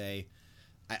Tensei.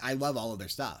 I love all of their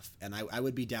stuff, and I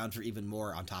would be down for even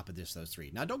more on top of just those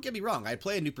three. Now, don't get me wrong. I'd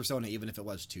play a new Persona even if it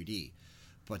was 2D,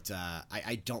 but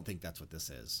I don't think that's what this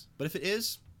is. But if it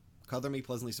is, color me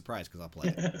pleasantly surprised because I'll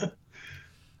play it.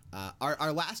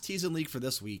 Our last tease and leak for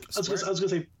this week. I was going to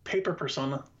say Paper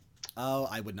Persona. Oh,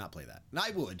 I would not play that. No,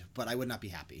 I would, but I would not be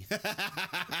happy.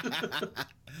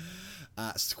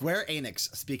 Square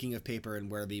Enix, speaking of paper and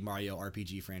where the Mario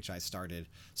RPG franchise started,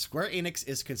 Square Enix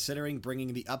is considering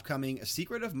bringing the upcoming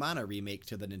Secret of Mana remake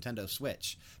to the Nintendo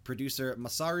Switch. Producer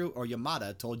Masaru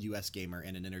Oyamada told US Gamer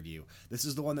in an interview. This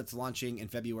is the one that's launching in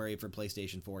February for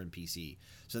PlayStation 4 and PC.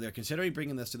 So they're considering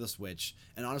bringing this to the Switch,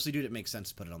 and honestly, dude, it makes sense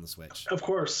to put it on the Switch. Of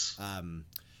course.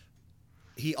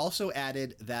 He also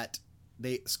added that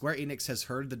Square Enix has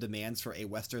heard the demands for a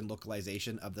Western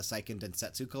localization of the Seiken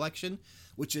Densetsu collection,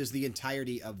 which is the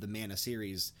entirety of the Mana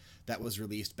series that was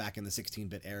released back in the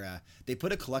 16-bit era. They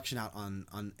put a collection out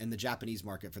in the Japanese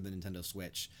market for the Nintendo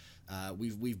Switch.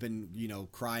 We've been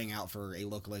crying out for a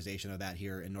localization of that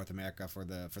here in North America for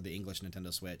the English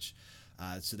Nintendo Switch.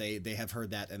 So they have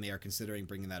heard that and they are considering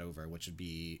bringing that over, which would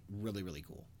be really, really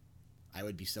cool. I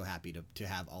would be so happy to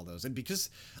have all those. And because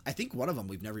I think one of them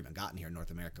we've never even gotten here in North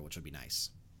America, which would be nice.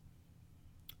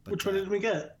 But, which one did we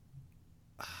get?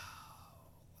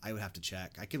 I would have to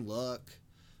check. I can look.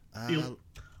 We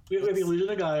have the Illusion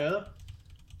of Gaia.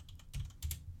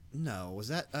 No, was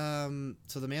that...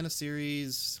 so the Mana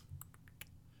series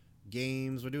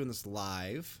games, we're doing this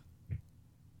live.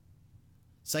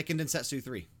 Seiken Densetsu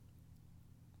 3.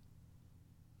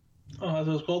 Oh, that's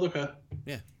what it's called? Okay.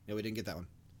 Yeah, we didn't get that one.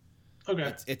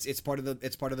 Okay. It's part of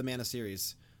the Mana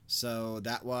series. So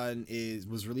that one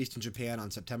was released in Japan on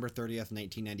September 30th,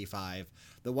 1995.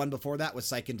 The one before that was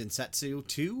Seiken Densetsu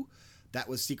 2. That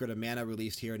was Secret of Mana,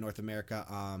 released here in North America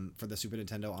for the Super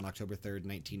Nintendo on October 3rd,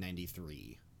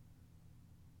 1993.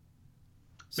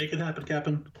 Make it happen,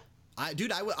 Captain. I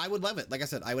would love it. Like I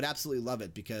said, I would absolutely love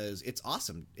it because it's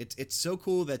awesome. It's so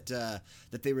cool that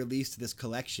they released this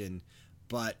collection,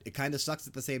 but it kind of sucks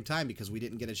at the same time because we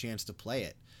didn't get a chance to play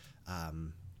it.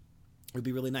 It would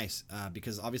be really nice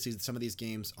because obviously some of these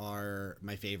games are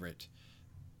my favorite,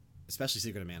 especially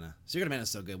Secret of Mana. Secret of Mana is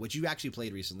so good, which you actually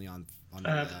played recently on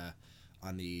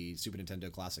the Super Nintendo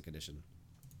Classic Edition.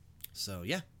 So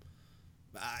yeah,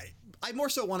 I more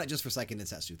so want it just for Seiken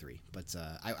Densetsu 3, but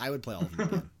I would play all of them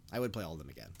again. I would play all of them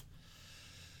again.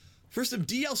 For some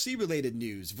DLC-related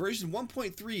news, version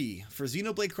 1.3 for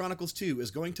Xenoblade Chronicles 2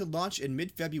 is going to launch in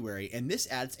mid-February, and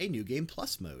this adds a New Game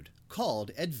Plus mode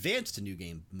called Advanced New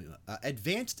Game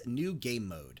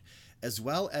Mode, as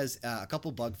well as a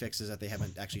couple bug fixes that they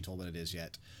haven't actually told what it is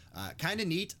yet. Kind of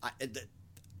neat.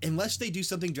 Unless they do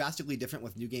something drastically different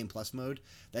with New Game Plus mode,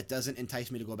 that doesn't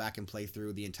entice me to go back and play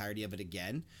through the entirety of it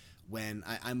again, when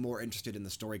I'm more interested in the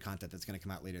story content that's going to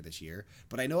come out later this year.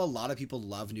 But I know a lot of people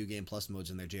love New Game Plus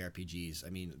modes in their JRPGs. I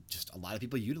mean, just a lot of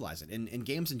people utilize it in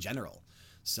games in general.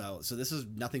 So this is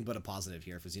nothing but a positive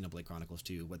here for Xenoblade Chronicles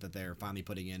 2, that they're finally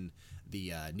putting in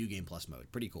the New Game Plus mode.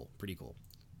 Pretty cool.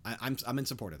 I'm in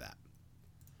support of that.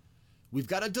 We've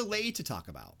got a delay to talk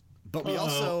about, but we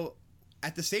also,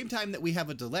 at the same time that we have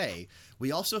a delay,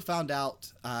 we also found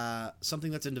out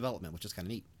something that's in development, which is kind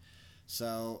of neat.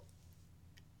 So...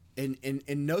 In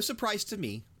no surprise to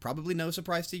me, probably no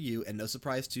surprise to you, and no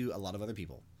surprise to a lot of other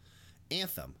people,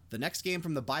 Anthem, the next game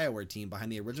from the BioWare team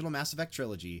behind the original Mass Effect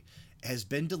trilogy, has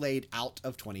been delayed out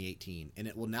of 2018, and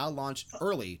it will now launch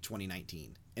early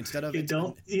 2019 instead of you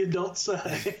don't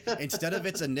say. Instead of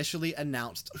its initially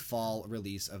announced fall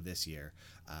release of this year.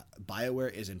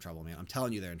 BioWare is in trouble, man. I'm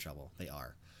telling you, they're in trouble. They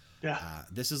are. Yeah.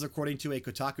 This is according to a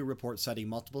Kotaku report citing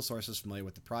multiple sources familiar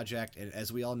with the project, and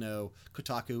as we all know,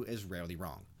 Kotaku is rarely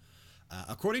wrong.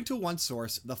 According to one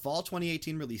source, the fall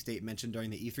 2018 release date mentioned during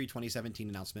the E3 2017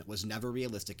 announcement was never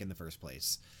realistic in the first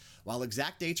place. While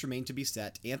exact dates remain to be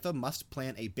set, Anthem must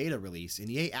plan a beta release, an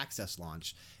EA Access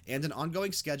launch, and an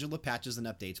ongoing schedule of patches and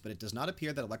updates, but it does not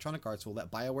appear that Electronic Arts will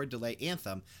let BioWare delay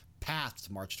Anthem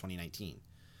past March 2019.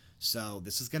 So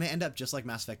this is going to end up just like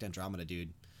Mass Effect Andromeda,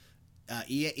 dude.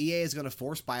 EA is going to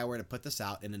force BioWare to put this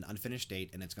out in an unfinished date,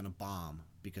 and it's going to bomb,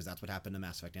 because that's what happened to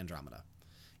Mass Effect Andromeda.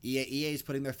 EA is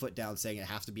putting their foot down, saying it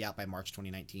has to be out by March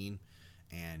 2019,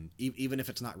 and even if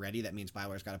it's not ready, that means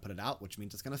BioWare's got to put it out, which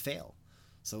means it's going to fail.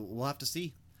 So we'll have to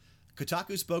see.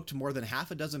 Kotaku spoke to more than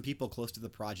half a dozen people close to the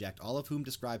project, all of whom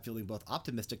described feeling both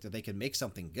optimistic that they can make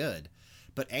something good,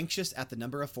 but anxious at the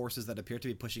number of forces that appear to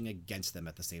be pushing against them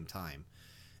at the same time.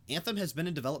 Anthem has been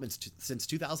in development since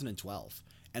 2012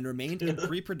 and remained in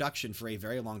pre-production for a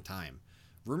very long time.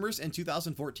 Rumors in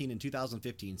 2014 and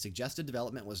 2015 suggested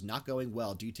development was not going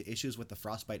well due to issues with the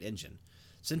Frostbite engine.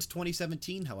 Since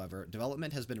 2017, however,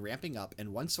 development has been ramping up,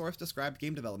 and one source described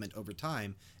game development over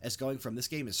time as going from "this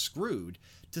game is screwed"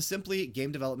 to simply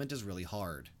 "game development is really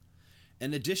hard."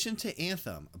 In addition to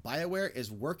Anthem, BioWare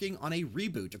is working on a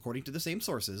reboot, according to the same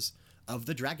sources, of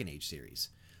the Dragon Age series,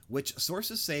 which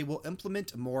sources say will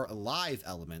implement more live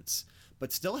elements,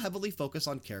 but still heavily focus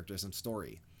on characters and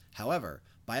story. However,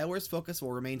 BioWare's focus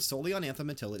will remain solely on Anthem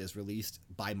until it is released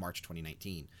by March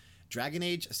 2019. Dragon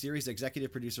Age series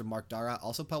executive producer Mark Dara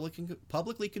also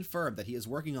publicly confirmed that he is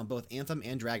working on both Anthem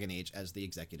and Dragon Age as the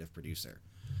executive producer.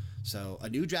 So, a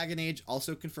new Dragon Age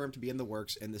also confirmed to be in the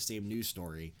works in the same news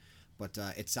story, but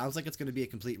it sounds like it's going to be a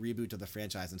complete reboot of the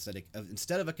franchise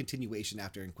instead of a continuation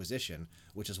after Inquisition,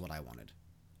 which is what I wanted.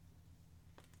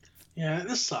 Yeah,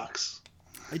 this sucks.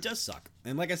 It does suck.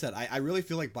 And like I said, I really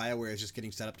feel like BioWare is just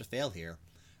getting set up to fail here.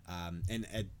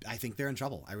 And I think they're in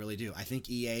trouble. I really do. I think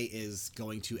EA is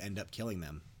going to end up killing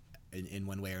them in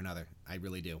one way or another. I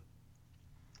really do.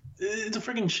 It's a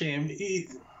freaking shame.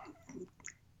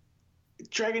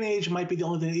 Dragon Age might be the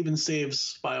only thing that even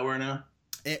saves BioWare now.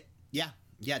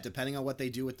 Yeah, depending on what they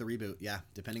do with the reboot. Yeah,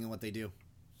 depending on what they do.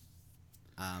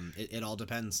 It all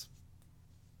depends.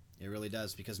 It really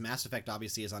does, because Mass Effect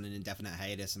obviously is on an indefinite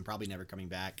hiatus and probably never coming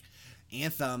back.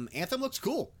 Anthem looks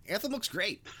cool. Anthem looks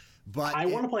great. But I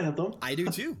want to play Anthem. I do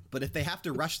too. But if they have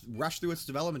to rush through its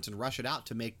development and rush it out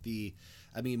to make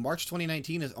March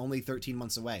 2019 is only 13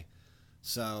 months away.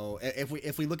 So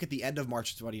if we look at the end of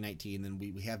March 2019, then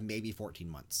we have maybe 14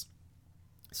 months.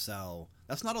 So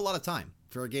that's not a lot of time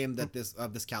for a game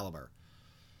of this caliber.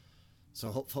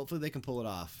 So hopefully they can pull it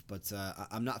off. But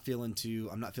I'm not feeling too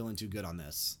good on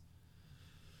this.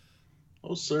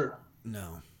 Oh, sir.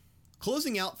 No.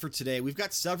 Closing out for today, we've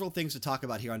got several things to talk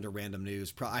about here under Random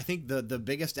News. I think the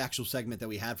biggest actual segment that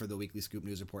we had for the Weekly Scoop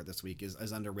News Report this week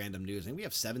is under Random News. And we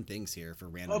have 7 things here for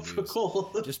Random News.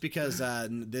 Cool. Just because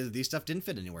these stuff didn't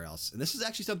fit anywhere else. And this is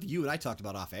actually something you and I talked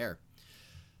about off air.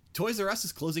 Toys R Us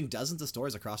is closing dozens of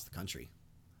stores across the country.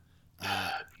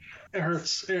 It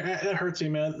hurts. It hurts me,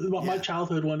 man. My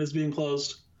childhood one is being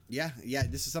closed. Yeah,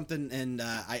 this is something, and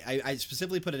I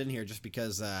specifically put it in here just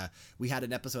because we had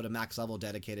an episode of Max Level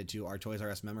dedicated to our Toys R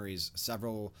Us memories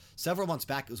several months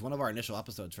back. It was one of our initial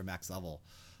episodes for Max Level,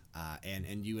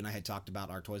 and you and I had talked about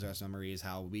our Toys R Us memories,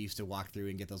 how we used to walk through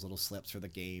and get those little slips for the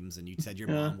games, and you said your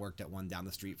mom worked at one down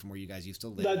the street from where you guys used to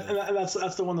live.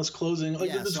 That's the one that's closing.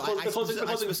 Like, yeah, so I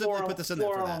specifically put this in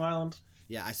there for that. Island.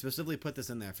 Yeah, I specifically put this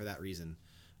in there for that reason,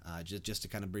 just to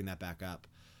kind of bring that back up,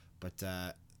 but.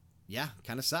 Yeah,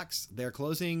 kind of sucks. They're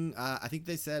closing, I think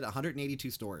they said 182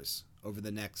 stores over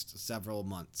the next several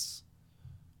months,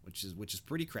 which is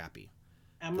pretty crappy.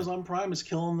 Amazon Prime is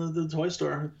killing the toy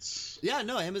store. Yeah,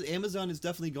 no, Amazon is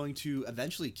definitely going to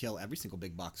eventually kill every single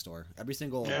big box store, every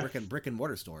single brick and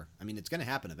mortar store. I mean, it's going to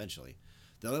happen eventually.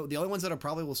 The only ones that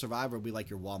probably will survive will be like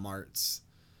your Walmarts,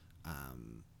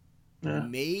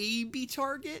 maybe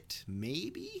Target,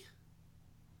 maybe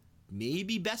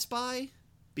Best Buy,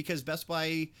 because Best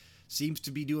Buy seems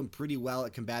to be doing pretty well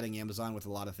at combating Amazon with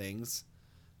a lot of things,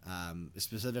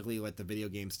 specifically with the video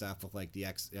game stuff, with like the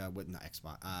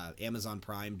Amazon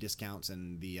Prime discounts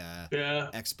and the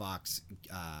Xbox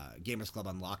Gamers Club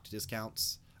Unlocked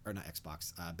discounts, or not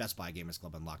Xbox, Best Buy Gamers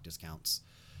Club Unlocked discounts.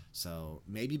 So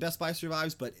maybe Best Buy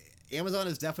survives, but Amazon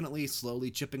is definitely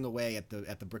slowly chipping away at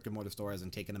the brick and mortar stores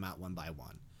and taking them out one by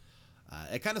one.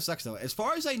 It kind of sucks though. As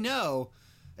far as I know,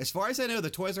 the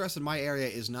Toys R Us in my area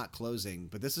is not closing,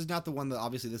 but this is not the one that,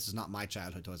 obviously, this is not my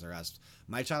childhood Toys R Us.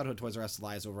 My childhood Toys R Us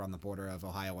lies over on the border of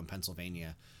Ohio and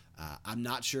Pennsylvania. I'm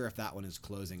not sure if that one is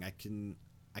closing. I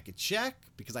could check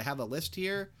because I have a list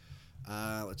here.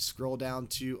 Let's scroll down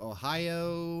to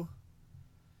Ohio.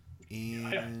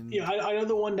 And I know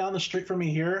the one down the street from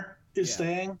me here is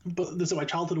staying, but this is my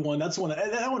childhood one. That's the one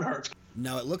that one hurts.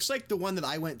 No, it looks like the one that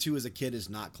I went to as a kid is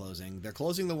not closing. They're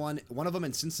closing one of them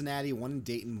in Cincinnati, one in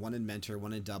Dayton, one in Mentor,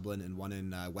 one in Dublin, and one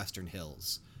in Western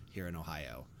Hills here in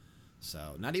Ohio.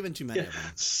 So not even too many of them.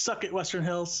 Suck it, Western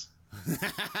Hills.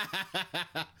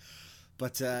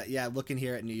 But looking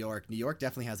here at New York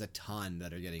definitely has a ton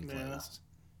that are getting closed.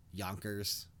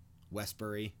 Yonkers,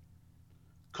 Westbury.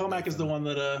 Comac is the one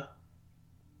that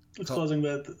it's closing.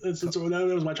 That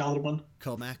was my childhood one.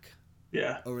 Comac.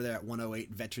 Yeah. Over there at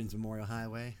 108 Veterans Memorial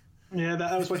Highway. Yeah,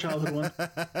 that was my childhood one.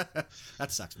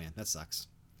 That sucks, man. That sucks.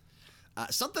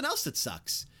 Something else that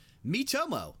sucks.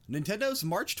 Miitomo, Nintendo's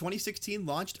March 2016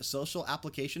 launched social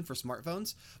application for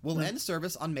smartphones, will end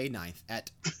service on May 9th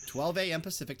at 12 a.m.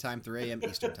 Pacific Time, 3 a.m.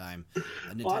 Eastern Time.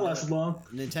 That lasted long.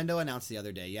 Nintendo announced the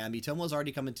other day. Yeah, Miitomo is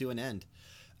already coming to an end.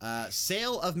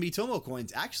 Sale of Miitomo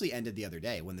coins actually ended the other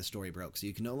day when the story broke, so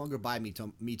you can no longer buy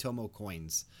Miitomo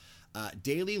coins.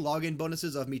 Daily login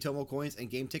bonuses of Miitomo coins and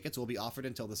game tickets will be offered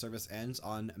until the service ends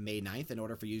on May 9th in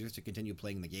order for users to continue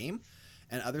playing the game,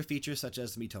 and other features such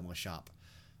as the Miitomo shop.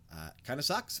 Kind of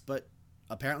sucks, but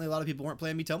apparently a lot of people weren't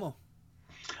playing Miitomo.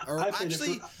 Or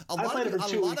actually, a lot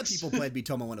of people played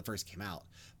Miitomo when it first came out,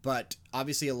 but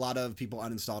obviously a lot of people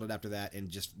uninstalled it after that, and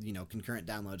just, concurrent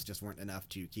downloads just weren't enough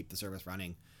to keep the service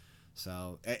running.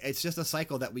 So it's just a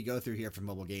cycle that we go through here for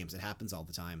mobile games. It happens all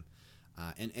the time.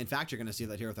 And in fact, you're going to see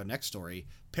that here with our next story.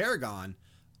 Paragon,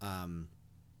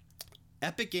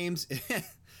 Epic Games.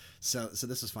 So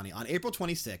this is funny. On April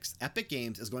 26th, Epic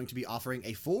Games is going to be offering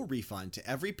a full refund to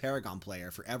every Paragon player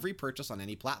for every purchase on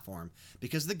any platform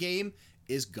because the game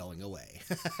is going away.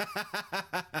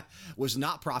 Was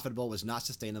not profitable, was not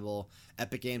sustainable.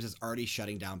 Epic Games is already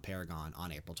shutting down Paragon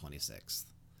on April 26th.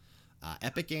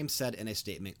 Epic Games said in a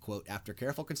statement, quote, "After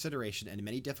careful consideration and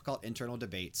many difficult internal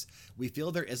debates, we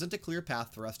feel there isn't a clear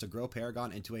path for us to grow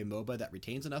Paragon into a MOBA that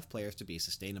retains enough players to be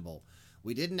sustainable.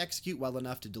 We didn't execute well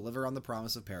enough to deliver on the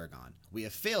promise of Paragon. We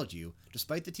have failed you,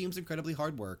 despite the team's incredibly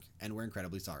hard work, and we're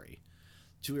incredibly sorry."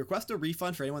 To request a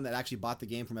refund for anyone that actually bought the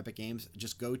game from Epic Games,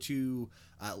 just go to,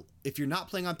 if you're not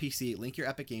playing on PC, link your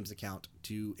Epic Games account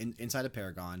to inside of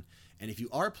Paragon. And if you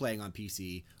are playing on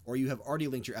PC, or you have already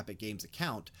linked your Epic Games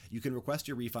account, you can request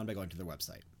your refund by going to their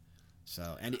website.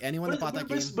 So anyone that bought that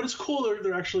game... But it's cool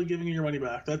they're actually giving you your money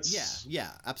back. That's... Yeah,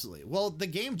 absolutely. Well, the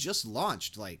game just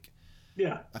launched, a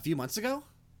few months ago?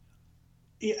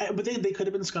 Yeah, but they could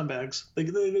have been scumbags. They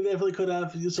definitely could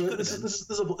have. So this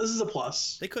is a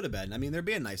plus. They could have been. I mean, they're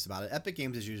being nice about it. Epic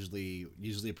Games is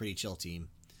usually a pretty chill team,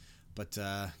 but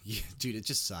dude, it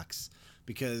just sucks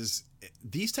because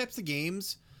these types of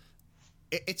games,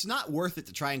 it's not worth it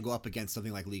to try and go up against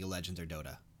something like League of Legends or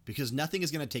Dota because nothing is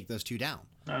going to take those two down.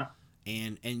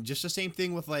 And just the same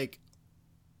thing with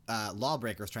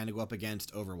Lawbreakers trying to go up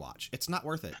against Overwatch. It's not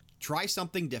worth it. Try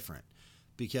something different.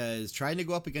 Because trying to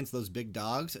go up against those big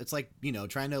dogs, it's like,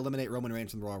 trying to eliminate Roman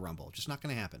Reigns from the Royal Rumble. Just not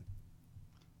going to happen.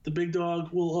 The big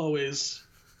dog will always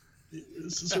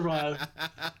survive.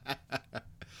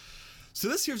 So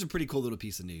this here's a pretty cool little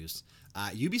piece of news.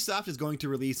 Ubisoft is going to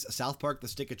release South Park: The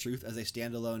Stick of Truth as a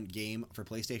standalone game for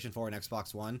PlayStation 4 and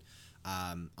Xbox One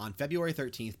on February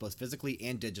 13th, both physically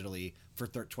and digitally, for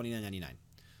 $29.99.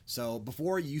 So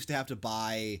before, you used to have to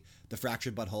buy the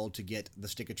Fractured But Whole to get the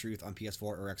Stick of Truth on PS4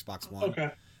 or Xbox One.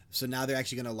 Okay. So now they're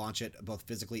actually going to launch it both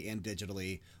physically and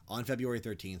digitally on February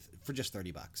 13th for just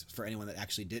 $30 for anyone that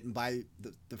actually didn't buy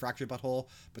the Fractured But Whole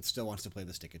but still wants to play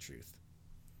the Stick of Truth.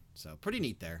 So pretty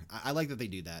neat there. I like that they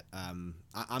do that. I'm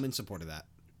in support of that.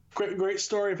 Great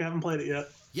story if you haven't played it yet.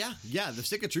 Yeah. The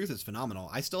Stick of Truth is phenomenal.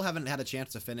 I still haven't had a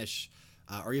chance to finish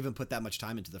or even put that much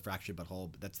time into the Fractured But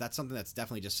Whole. But that's something that's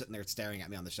definitely just sitting there staring at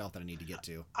me on the shelf that I need to get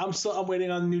to. I'm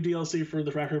waiting on new DLC for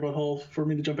the Fractured But Whole for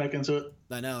me to jump back into it.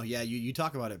 I know. Yeah, you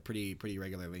talk about it pretty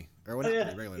regularly, or well,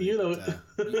 not pretty regularly.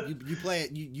 You play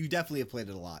it. You definitely have played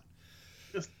it a lot.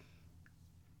 Yes.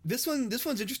 This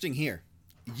one's interesting here.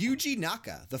 Yuji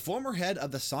Naka, the former head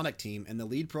of the Sonic team and the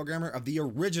lead programmer of the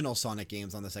original Sonic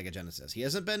games on the Sega Genesis. He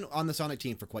hasn't been on the Sonic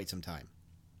team for quite some time.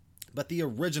 But the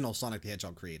original Sonic the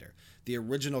Hedgehog creator, the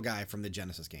original guy from the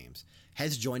Genesis games,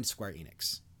 has joined Square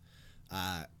Enix.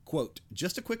 Quote,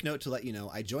 "Just a quick note to let you know,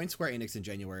 I joined Square Enix in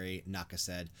January," Naka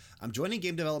said. "I'm joining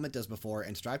game development as before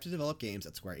and strive to develop games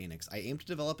at Square Enix. I aim to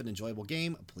develop an enjoyable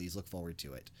game. Please look forward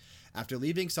to it." After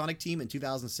leaving Sonic Team in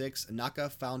 2006, Naka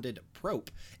founded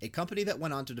Prope, a company that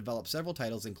went on to develop several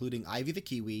titles including Ivy the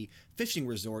Kiwi, Fishing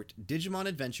Resort, Digimon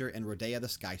Adventure, and Rodea the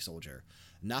Sky Soldier.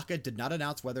 Naka did not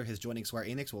announce whether his joining Square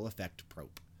Enix will affect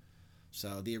Prope.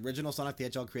 So the original Sonic the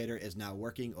Hedgehog creator is now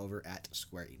working over at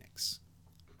Square Enix.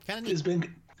 Kind of neat.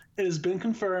 It has been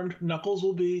confirmed Knuckles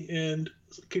will be in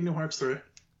Kingdom Hearts 3.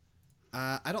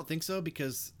 I don't think so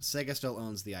because Sega still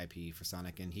owns the IP for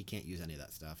Sonic and he can't use any of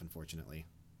that stuff, unfortunately.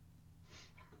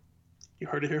 You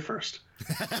heard it here first.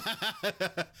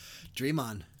 Dream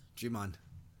on.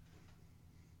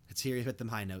 Let's hear you hit them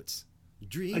high notes.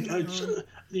 Dream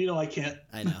on. I can't.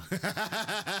 I know.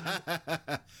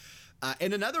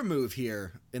 In another move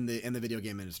here in the video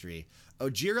game industry,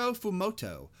 Ojiro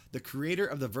Fumoto, the creator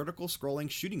of the vertical scrolling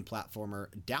shooting platformer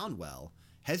Downwell,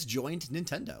 has joined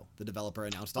Nintendo, the developer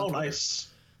announced on Twitter. Nice.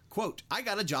 Quote, "I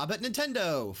got a job at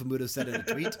Nintendo," Fumoto said in a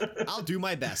tweet. "I'll do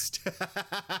my best."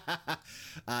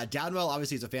 Downwell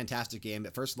obviously is a fantastic game.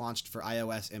 It first launched for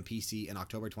iOS and PC in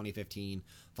October 2015,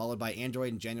 followed by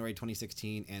Android in January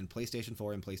 2016, and PlayStation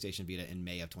 4 and PlayStation Vita in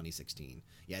May of 2016.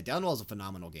 Yeah, Downwell is a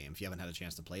phenomenal game if you haven't had a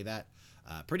chance to play that.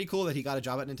 Pretty cool that he got a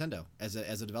job at Nintendo as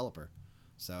a developer.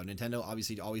 So Nintendo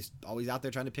obviously always out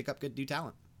there trying to pick up good new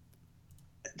talent.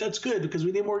 That's good because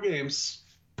we need more games.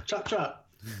 Chop chop.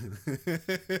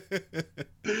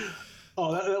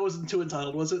 Oh, that wasn't too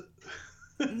entitled, was it?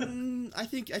 I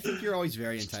think you're always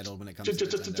very entitled when it comes to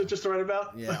Nintendo. Just the right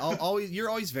about. Yeah, you're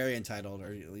always very entitled,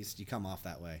 or at least you come off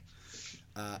that way.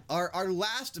 Our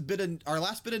last bit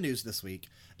of news this week: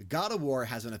 God of War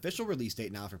has an official release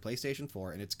date now for PlayStation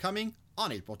 4, and it's coming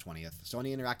on April 20th.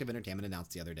 Sony Interactive Entertainment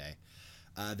announced the other day.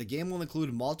 The game will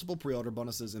include multiple pre-order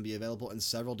bonuses and be available in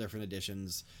several different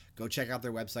editions. Go check out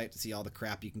their website to see all the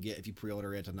crap you can get if you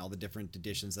pre-order it and all the different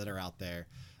editions that are out there.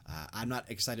 I'm not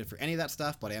excited for any of that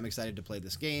stuff, but I am excited to play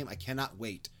this game. I cannot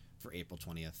wait for April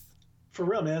 20th. For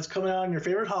real, man. It's coming out on your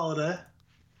favorite holiday.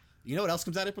 You know what else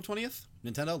comes out April 20th?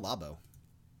 Nintendo Labo.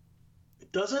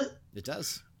 Does it? It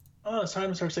does. Oh, it's time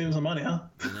to start saving some money, huh?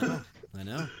 I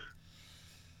know.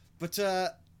 But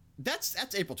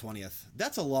that's April 20th.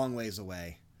 That's a long ways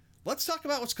away. Let's talk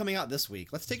about what's coming out this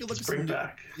week. Let's take a look at some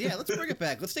let's bring it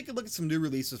back. Let's take a look at some new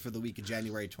releases for the week of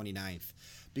January 29th.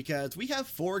 Because we have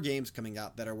 4 games coming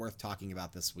out that are worth talking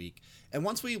about this week. And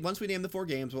once we name the 4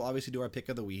 games, we'll obviously do our pick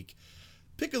of the week.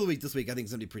 Pick of the week this week I think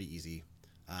is going to be pretty easy.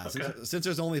 Since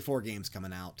there's only 4 games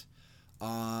coming out.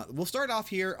 We'll start off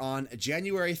here on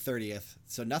January 30th.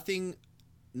 So nothing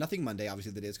Monday,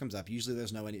 obviously the day this comes up. Usually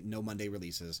there's no Monday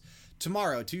releases.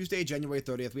 Tomorrow, Tuesday, January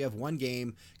 30th, we have 1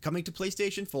 game coming to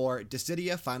PlayStation 4,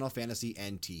 Dissidia Final Fantasy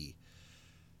NT.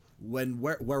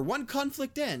 Where one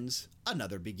conflict ends,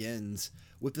 another begins.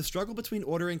 With the struggle between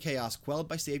order and chaos quelled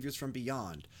by saviors from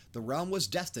beyond, the realm was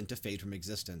destined to fade from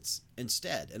existence.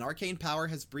 Instead, an arcane power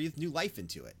has breathed new life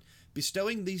into it,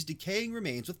 bestowing these decaying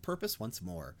remains with purpose once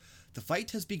more. The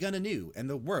fight has begun anew, and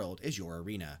the world is your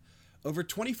arena. Over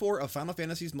 24 of Final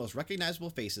Fantasy's most recognizable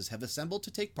faces have assembled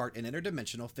to take part in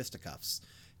interdimensional fisticuffs.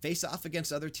 Face off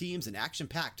against other teams in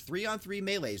action-packed 3-on-3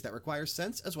 melees that require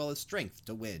sense as well as strength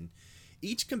to win.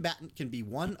 Each combatant can be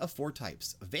one of 4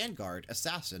 types: Vanguard,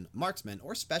 Assassin, Marksman,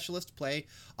 or Specialist. Play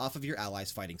off of your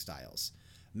allies' fighting styles.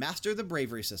 Master the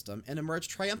bravery system and emerge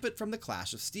triumphant from the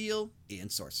clash of steel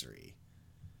and sorcery.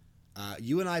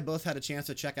 You and I both had a chance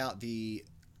to check out the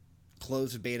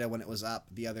closed beta when it was up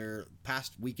the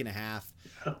past week and a half.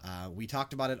 We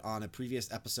talked about it on a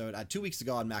previous episode 2 weeks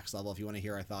ago on Max Level. If you want to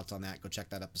hear our thoughts on that, go check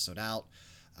that episode out.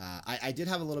 I did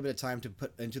have a little bit of time to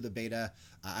put into the beta.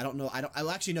 I don't know. I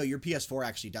actually know your PS4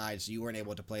 actually died, so you weren't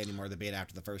able to play any more of the beta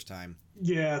after the first time.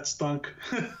 Yeah, it stunk.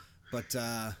 But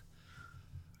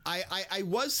I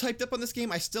was hyped up on this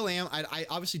game. I still am. I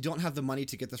obviously don't have the money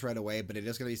to get this right away, but it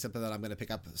is going to be something that I'm going to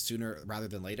pick up sooner rather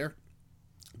than later,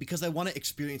 because I want to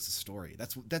experience the story.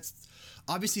 That's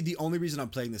obviously the only reason I'm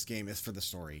playing this game is for the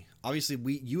story. Obviously,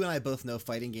 you and I both know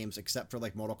fighting games, except for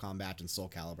like Mortal Kombat and Soul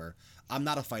Calibur. I'm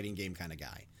not a fighting game kind of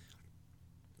guy.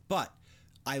 But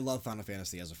I love Final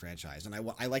Fantasy as a franchise, and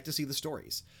I like to see the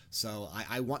stories. So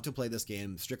I want to play this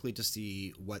game strictly to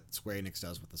see what Square Enix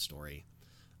does with the story.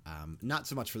 Not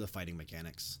so much for the fighting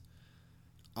mechanics.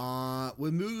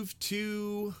 We move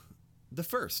to the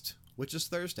 1st, which is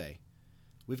Thursday.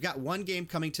 We've got 1 game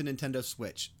coming to Nintendo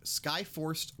Switch,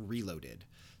 Skyforce Reloaded.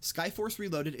 Skyforce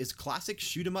Reloaded is classic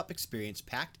shoot-'em-up experience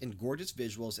packed in gorgeous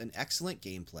visuals and excellent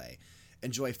gameplay.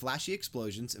 Enjoy flashy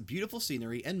explosions, beautiful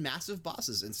scenery, and massive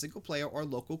bosses in single-player or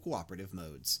local cooperative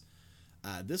modes.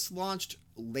 This launched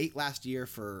late last year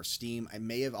for Steam. It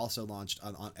may have also launched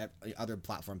on other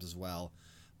platforms as well.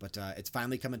 But it's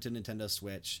finally coming to Nintendo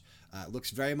Switch.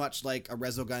 Looks very much like a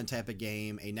Resogun type of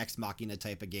game, a Nex Machina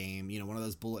type of game. You know, one of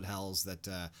those bullet hells that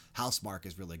Housemarque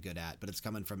is really good at. But it's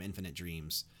coming from Infinite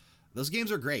Dreams. Those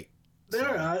games are great.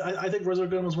 I think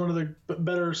Resogun was one of the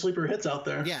better sleeper hits out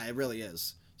there. Yeah, it really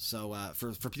is. So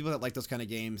for people that like those kind of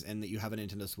games and that you have a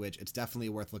Nintendo Switch, it's definitely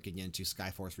worth looking into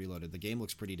Skyforce Reloaded. The game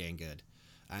looks pretty dang good,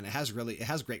 and it has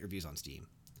great reviews on Steam.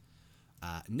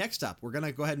 Next up, we're going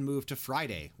to go ahead and move to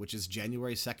Friday, which is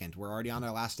January 2nd. We're already on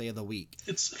our last day of the week.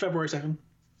 It's February 2nd.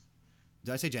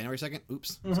 Did I say January 2nd?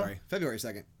 Oops. Sorry. February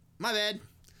 2nd. My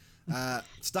bad.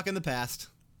 Stuck in the past.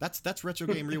 That's Retro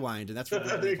Game Rewind, and that's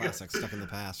Retro Classics Stuck in the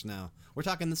Past now. We're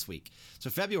talking this week.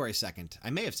 So February 2nd. I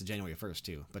may have said January 1st,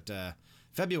 too. But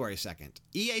February 2nd.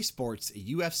 EA Sports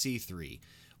UFC 3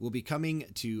 will be coming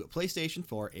to PlayStation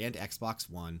 4 and Xbox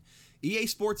One. EA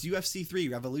Sports UFC 3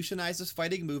 revolutionizes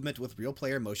fighting movement with real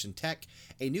player motion tech,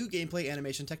 a new gameplay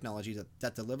animation technology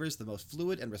that delivers the most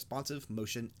fluid and responsive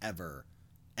motion ever.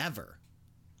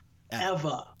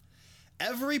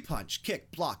 Every punch,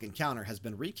 kick, block, and counter has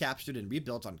been recaptured and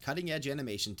rebuilt on cutting-edge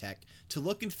animation tech to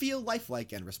look and feel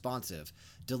lifelike and responsive,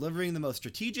 delivering the most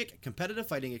strategic, competitive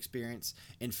fighting experience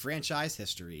in franchise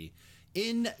history.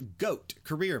 In GOAT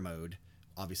Career Mode,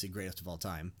 obviously greatest of all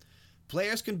time,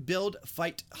 Players can build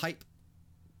fight hype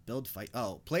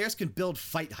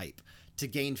to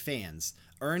gain fans,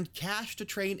 earn cash to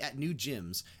train at new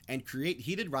gyms, and create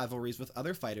heated rivalries with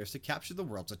other fighters to capture the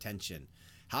world's attention.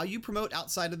 How you promote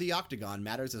outside of the octagon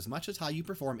matters as much as how you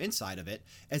perform inside of it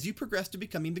as you progress to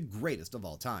becoming the greatest of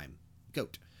all time.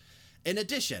 GOAT. In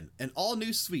addition, an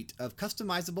all-new suite of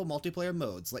customizable multiplayer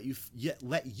modes let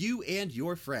you and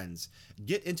your friends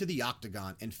get into the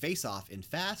octagon and face off in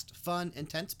fast, fun,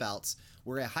 intense bouts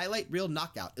where a highlight reel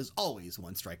knockout is always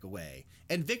one strike away,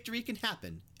 and victory can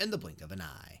happen in the blink of an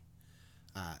eye.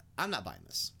 I'm not buying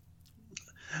this.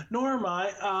 Nor am I.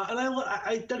 And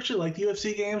I actually like the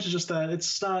UFC games. It's just that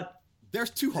it's not. They're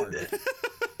too hard.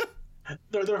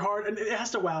 They're hard, and it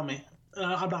has to wow me.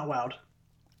 I'm not wowed.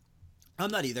 I'm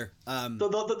not either.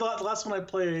 The last one I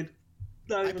played,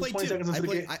 not even 20 seconds into the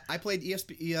game. I played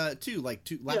ESP 2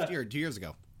 last year, 2 years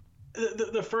ago.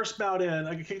 The first bout in,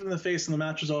 I got kicked in the face and the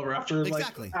match was over after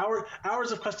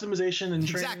hours of customization and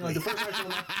training. Exactly. Like the first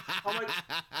match, I'm like,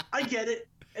 I get it.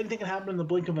 Anything can happen in the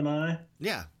blink of an eye.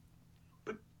 Yeah.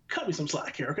 But cut me some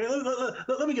slack here, okay?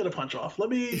 Let me get a punch off. Let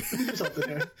me do something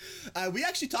here. We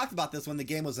actually talked about this when the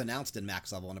game was announced in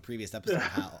Max Level in a previous episode.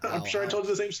 I'm sure I told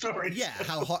you the same story. Yeah,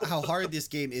 how hard this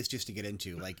game is just to get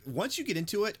into. Like, once you get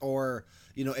into it, or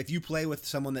if you play with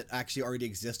someone that actually already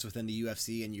exists within the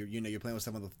UFC, and you're playing with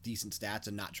someone with decent stats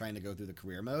and not trying to go through the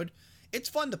career mode, it's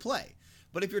fun to play.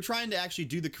 But if you're trying to actually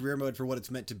do the career mode for what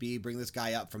it's meant to be, bring this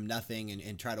guy up from nothing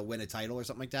and try to win a title or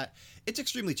something like that, it's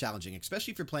extremely challenging,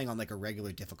 especially if you're playing on like a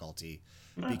regular difficulty,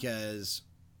 because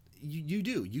you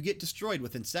get destroyed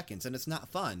within seconds, and it's not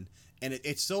fun. And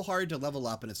it's so hard to level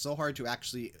up, and it's so hard to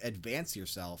actually advance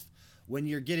yourself when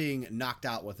you're getting knocked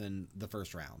out within the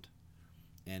first round.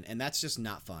 And that's just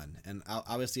not fun. And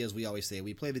obviously, as we always say,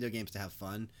 we play video games to have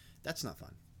fun. That's not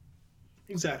fun.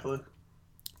 Exactly.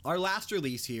 Our last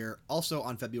release here, also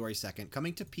on February 2nd,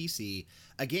 coming to PC,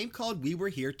 a game called We Were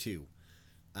Here Too.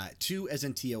 2 as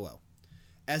in TOO.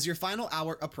 As your final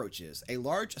hour approaches, a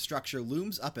large structure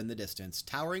looms up in the distance,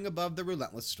 towering above the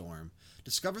relentless storm.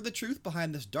 Discover the truth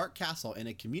behind this dark castle in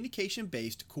a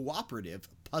communication-based, cooperative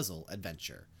puzzle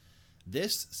adventure.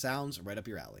 This sounds right up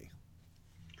your alley.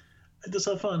 It does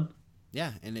have fun.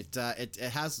 Yeah, and it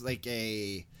has like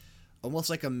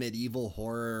almost like a medieval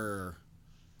horror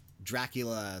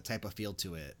Dracula type of feel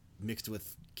to it, mixed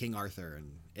with King Arthur,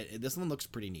 and this one looks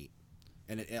pretty neat.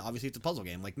 And obviously it's a puzzle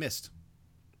game like Myst.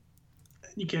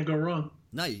 You can't go wrong.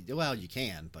 No, you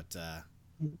can, but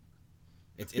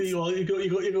it's you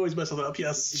always mess it up.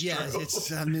 Yes. Yeah,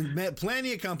 it's I mean,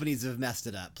 plenty of companies have messed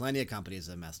it up.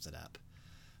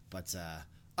 But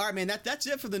all right, man, that's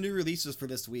it for the new releases for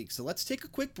this week. So let's take a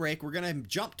quick break. We're gonna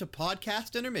jump to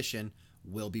podcast intermission.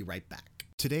 We'll be right back.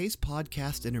 Today's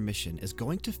podcast intermission is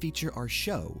going to feature our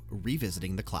show,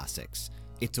 Revisiting the Classics.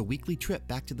 It's a weekly trip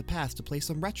back to the past to play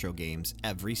some retro games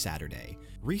every Saturday.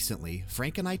 Recently,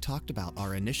 Frank and I talked about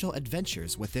our initial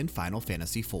adventures within Final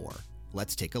Fantasy IV.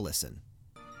 Let's take a listen.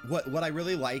 What I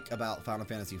really like about Final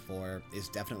Fantasy IV is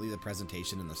definitely the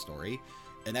presentation and the story,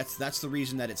 and that's the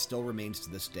reason that it still remains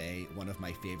to this day one of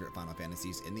my favorite Final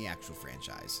Fantasies in the actual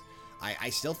franchise.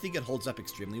 I still think it holds up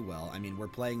extremely well. I mean, we're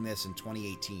playing this in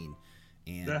 2018,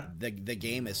 and the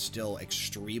game is still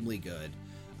extremely good.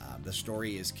 The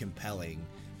story is compelling.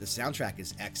 The soundtrack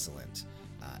is excellent.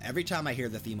 Every time I hear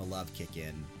the theme of love kick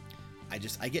in, I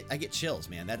get chills,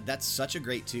 man. That's such a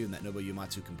great tune that Nobuo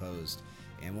Uematsu composed.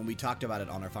 And when we talked about it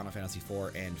on our Final Fantasy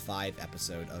IV and V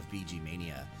episode of BG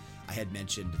Mania, I had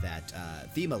mentioned that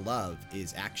theme of love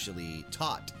is actually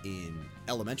taught in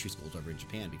elementary schools over in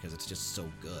Japan because it's just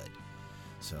so good.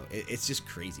 So it's just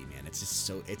crazy, man. It's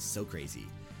so crazy.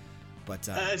 But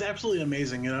it's absolutely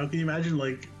amazing. Can you imagine,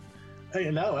 like, hey,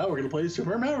 now we're gonna play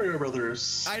Super Mario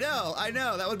Brothers? I know.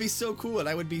 That would be so cool, and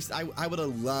I would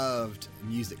have loved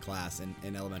music class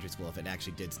in elementary school if it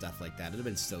actually did stuff like that. It'd have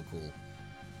been so cool.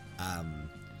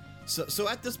 So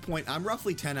at this point, I'm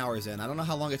roughly 10 hours in. I don't know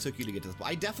how long it took you to get to this point.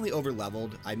 I definitely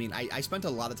over-leveled. I mean, I spent a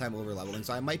lot of time over-leveling,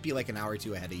 so I might be like an hour or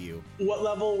two ahead of you. What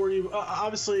level were you?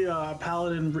 Obviously,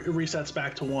 Paladin resets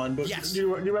back to 1, but yes. Do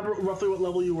you remember roughly what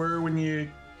level you were when you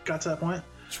got to that point?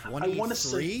 23? I want to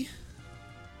say...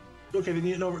 Okay,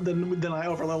 then I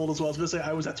over-leveled as well. I was going to say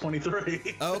I was at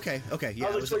 23. Oh, okay. Yeah,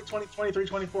 I was like 23,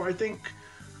 24. I think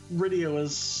Rydia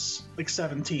was like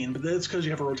 17, but that's because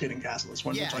you have a rotating cast in this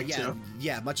one.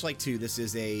 Yeah, much like 2, this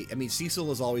is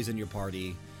Cecil is always in your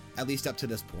party, at least up to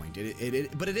this point.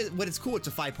 But it's cool, it's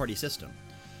a 5-party system.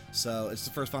 So it's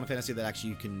the first Final Fantasy that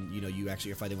actually you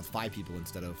actually are fighting with 5 people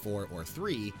instead of 4 or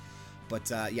 3. But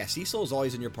Cecil is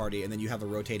always in your party, and then you have a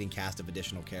rotating cast of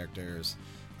additional characters.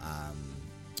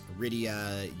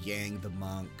 Rydia, Yang the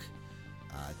monk,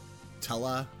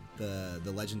 Tulla,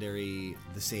 the legendary,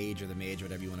 the sage or the mage,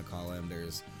 whatever you want to call him.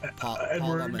 There's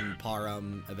Edward. Palom and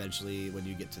Param eventually when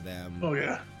you get to them. Oh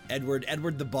yeah.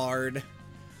 Edward the Bard,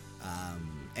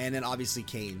 and then obviously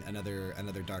Kain, another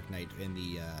Dark Knight in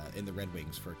the Red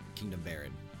Wings for Kingdom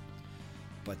Baron.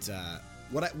 But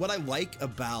what I like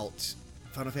about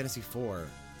Final Fantasy IV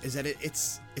is that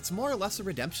it's more or less a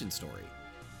redemption story,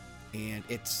 and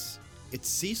it's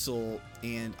Cecil,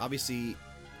 and obviously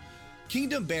the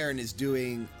Kingdom of Baron is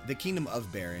doing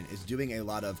a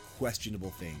lot of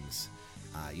questionable things.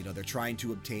 They're trying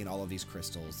to obtain all of these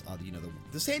crystals,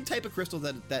 the same type of crystal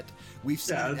that we've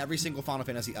seen in every single Final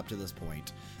Fantasy up to this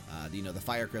point. The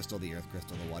fire crystal, the earth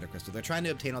crystal, the water crystal. They're trying to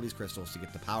obtain all these crystals to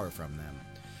get the power from them.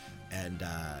 And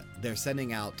they're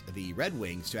sending out the Red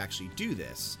Wings to actually do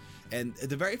this. And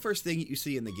the very first thing you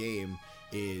see in the game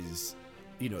is,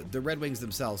 the Red Wings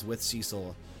themselves with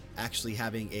Cecil actually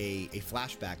having a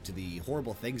flashback to the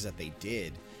horrible things that they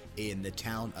did in the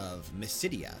town of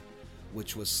Mysidia,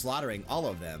 which was slaughtering all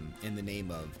of them in the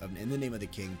name of the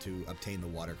king to obtain the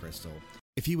water crystal.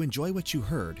 If you enjoy what you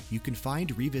heard, you can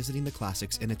find Revisiting the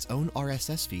Classics in its own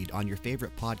RSS feed on your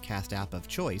favorite podcast app of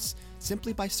choice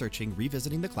simply by searching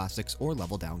Revisiting the Classics or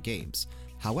Level Down Games.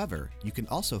 However, you can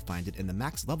also find it in the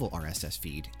Max Level RSS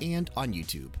feed and on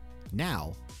YouTube.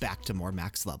 Now, back to more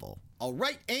Max Level. All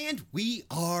right, and we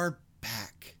are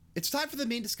back. It's time for the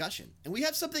main discussion, and we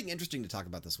have something interesting to talk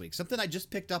about this week. Something I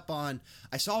just picked up on.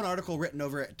 I saw an article written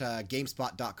over at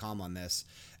GameSpot.com on this,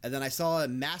 and then I saw a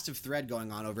massive thread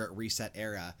going on over at Reset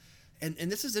Era. And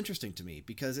this is interesting to me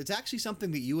because it's actually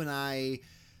something that you and I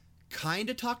kind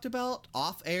of talked about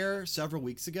off air several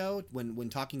weeks ago when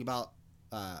talking about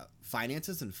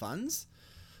finances and funds.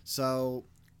 So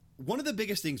one of the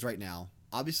biggest things right now,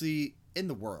 obviously in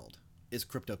the world, is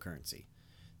cryptocurrency.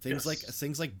 Things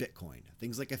like Bitcoin,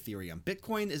 things like Ethereum.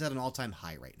 Bitcoin is at an all-time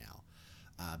high right now.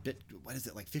 What is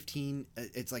it, like 15?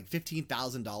 It's like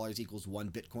 $15,000 equals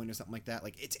one Bitcoin or something like that.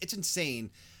 Like it's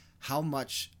insane how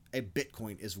much a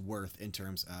Bitcoin is worth in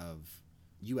terms of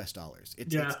US dollars.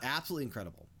 It's absolutely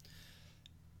incredible.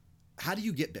 How do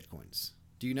you get Bitcoins?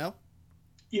 Do you know?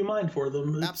 You mine for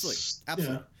them.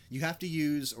 Absolutely. Yeah. You have to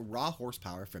use raw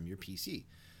horsepower from your PC.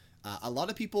 A lot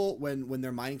of people, when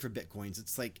they're mining for Bitcoins,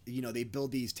 it's like, they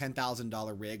build these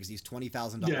 $10,000 rigs, these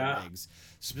 $20,000 rigs,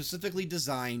 specifically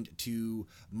designed to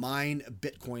mine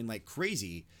Bitcoin like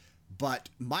crazy. But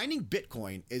mining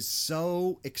Bitcoin is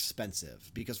so expensive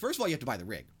because, first of all, you have to buy the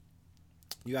rig.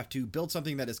 You have to build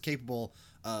something that is capable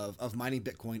of mining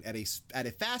Bitcoin at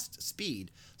a fast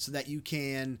speed so that you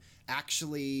can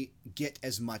actually get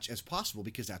as much as possible,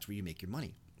 because that's where you make your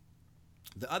money.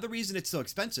 The other reason it's so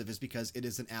expensive is because it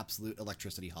is an absolute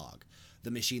electricity hog,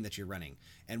 the machine that you're running.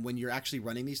 And when you're actually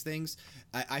running these things,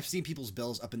 I've seen people's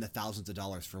bills up in the thousands of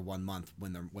dollars for 1 month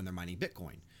when they're mining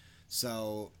Bitcoin.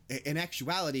 So in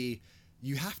actuality,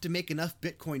 you have to make enough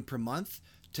Bitcoin per month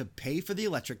to pay for the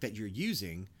electric that you're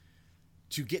using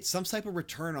to get some type of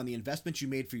return on the investment you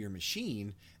made for your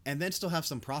machine, and then still have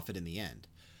some profit in the end.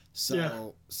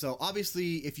 So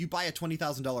obviously, if you buy a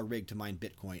 $20,000 rig to mine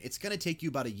Bitcoin, it's going to take you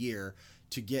about a year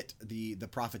to get the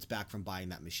profits back from buying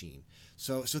that machine.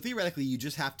 So theoretically, you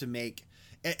just have to make,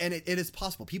 and it is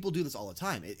possible. People do this all the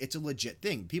time. It's a legit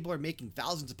thing. People are making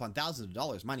thousands upon thousands of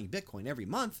dollars mining Bitcoin every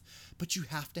month, but you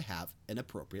have to have an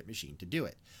appropriate machine to do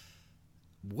it.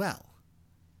 Well,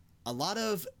 a lot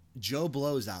of Joe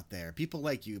Blows out there, people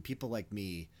like you, people like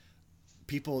me,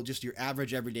 people, just your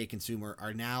average everyday consumer,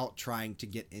 are now trying to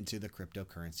get into the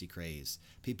cryptocurrency craze.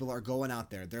 People are going out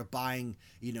there. They're buying,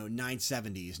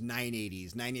 970s,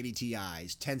 980s, 980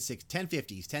 Ti's,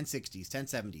 1050s, 1060s,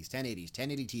 1070s, 1080s,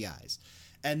 1080 Ti's,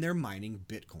 and they're mining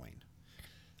Bitcoin.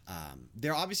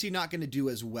 They're obviously not going to do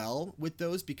as well with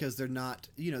those because they're not,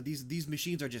 these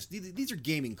machines are just, these are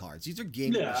gaming cards. These are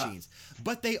gaming machines,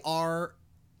 but they are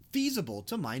feasible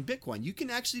to mine Bitcoin. You can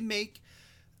actually make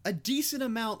a decent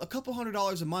amount, a couple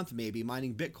 $100 a month maybe,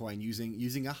 mining Bitcoin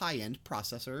using a high-end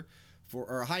processor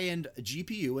or a high-end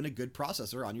GPU and a good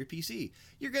processor on your PC.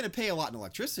 You're going to pay a lot in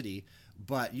electricity,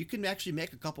 but you can actually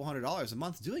make a couple $100 a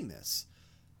month doing this.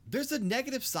 There's a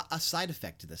negative side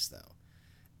effect to this,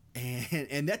 though.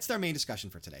 And that's our main discussion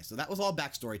for today. So that was all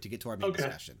backstory to get to our main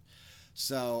discussion.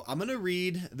 So I'm going to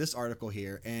read this article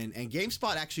here, and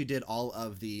GameSpot actually did all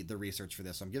of the research for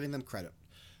this, so I'm giving them credit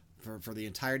for the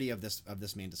entirety of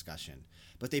this main discussion.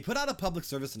 But they put out a public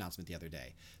service announcement the other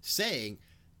day saying,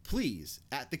 please,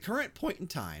 at the current point in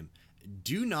time,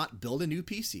 do not build a new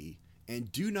PC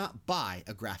and do not buy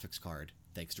a graphics card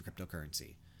thanks to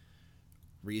cryptocurrency.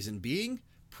 Reason being,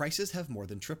 prices have more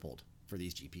than tripled for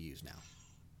these GPUs now.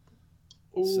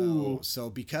 Ooh. So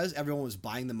because everyone was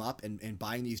buying them up and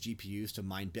buying these GPUs to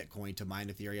mine Bitcoin, to mine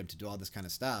Ethereum, to do all this kind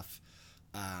of stuff,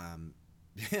 a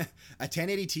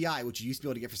 1080 Ti, which you used to be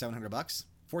able to get for $700,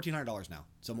 $1,400 now.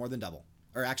 So more than double,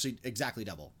 or actually exactly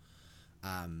double.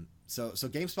 So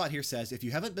GameSpot here says, if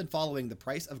you haven't been following the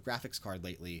price of graphics card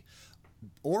lately,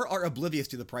 or are oblivious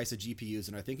to the price of GPUs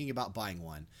and are thinking about buying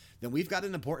one, then we've got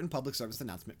an important public service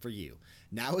announcement for you.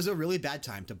 Now is a really bad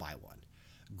time to buy one.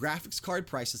 Graphics card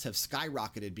prices have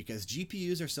skyrocketed because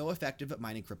GPUs are so effective at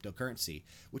mining cryptocurrency,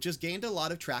 which has gained a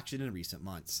lot of traction in recent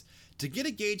months. To get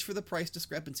a gauge for the price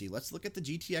discrepancy, let's look at the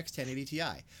GTX 1080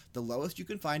 Ti, the lowest you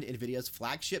can find NVIDIA's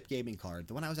flagship gaming card,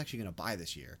 the one I was actually going to buy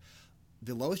this year.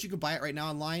 The lowest you can buy it right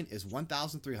now online is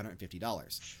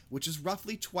 $1,350, which is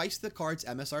roughly twice the card's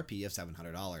MSRP of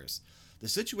 $700. The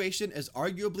situation is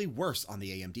arguably worse on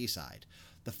the AMD side.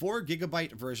 The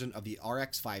 4GB version of the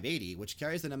RX 580, which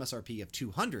carries an MSRP of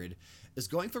 $200, is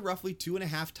going for roughly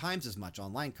 2.5 times as much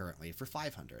online currently for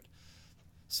 $500.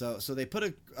 So they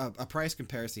put a price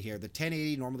comparison here. The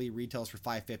 1080 normally retails for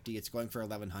 $550. It's going for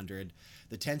 $1,100.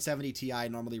 The 1070 Ti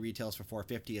normally retails for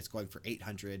 $450. It's going for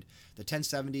 $800. The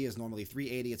 1070 is normally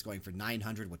 $380. It's going for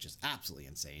 $900, which is absolutely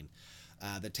insane.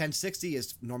 The 1060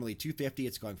 is normally $250.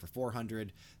 It's going for $400.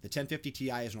 The 1050 Ti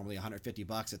is normally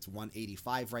 $150. It's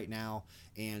 $185 right now.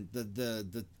 And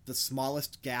the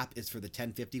smallest gap is for the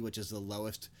 1050, which is the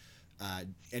lowest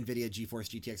NVIDIA GeForce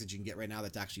GTX that you can get right now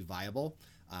that's actually viable.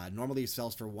 Normally it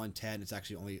sells for $110. It's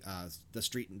actually only the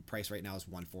street price right now is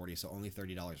 $140, so only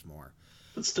 $30 more.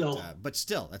 But still,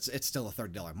 it's still a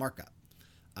 $30 markup.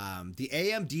 The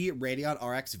AMD Radeon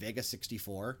RX Vega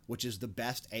 64, which is the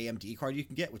best AMD card you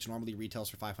can get, which normally retails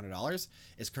for $500,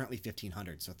 is currently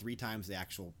 $1,500, so 3 times the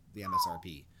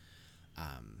MSRP.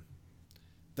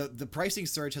 The pricing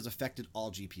surge has affected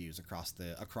all GPUs across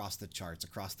the charts,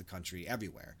 across the country,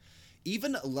 everywhere.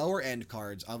 Even lower end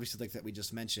cards, obviously like that we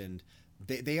just mentioned,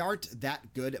 they aren't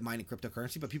that good at mining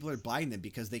cryptocurrency, but people are buying them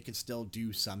because they can still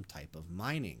do some type of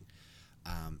mining.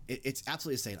 It's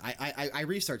absolutely insane. I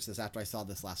researched this after I saw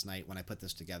this last night when I put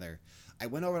this together. I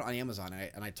went over on Amazon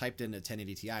and I typed in a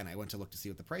 1080 Ti and I went to look to see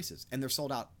what the price is. And they're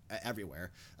sold out everywhere.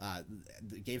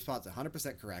 The GameSpot's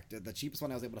 100% correct. The cheapest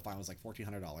one I was able to find was like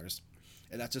 $1,400.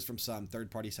 And that's just from some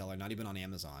third-party seller, not even on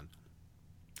Amazon.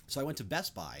 So I went to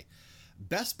Best Buy.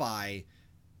 Best Buy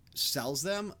sells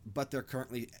them, but they're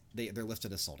currently they're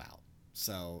listed as sold out.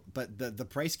 So, but the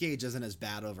price gauge isn't as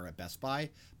bad over at Best Buy,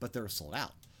 but they're sold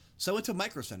out. So I went to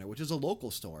Micro Center, which is a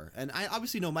local store, and I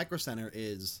obviously know Micro Center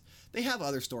they have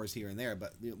other stores here and there,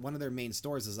 but one of their main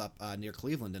stores is up near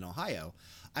Cleveland in Ohio.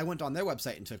 I went on their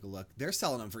website and took a look. They're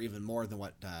selling them for even more than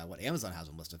what Amazon has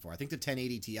them listed for. I think the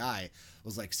 1080 Ti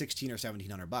was like $1,600 or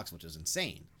 $1,700, which is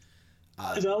insane.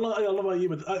 I don't know about you,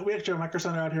 but we actually have a Micro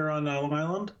Center out here on Long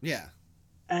Island. Yeah.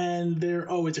 And they're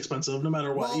always expensive, no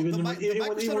matter what. Well, even the when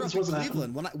Micro Center up in wasn't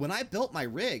Cleveland, when I built my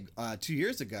rig 2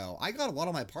 years ago, I got a lot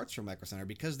of my parts from Micro Center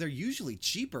because they're usually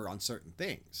cheaper on certain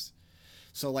things.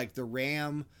 So like the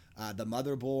RAM, the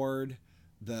motherboard,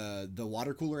 the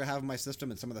water cooler I have in my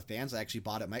system, and some of the fans I actually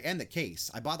bought and the case.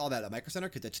 I bought all that at Micro Center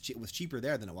because it was cheaper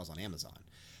there than it was on Amazon.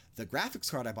 The graphics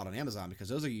card I bought on Amazon because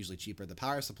those are usually cheaper. The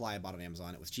power supply I bought on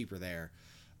Amazon, it was cheaper there.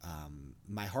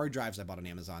 My hard drives I bought on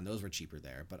Amazon, those were cheaper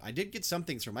there. But I did get some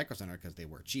things from Micro Center because they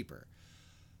were cheaper.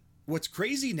 What's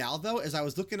crazy now, though, is I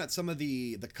was looking at some of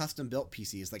the custom-built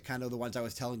PCs, like kind of the ones I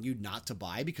was telling you not to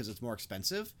buy because it's more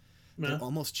expensive. Yeah. They're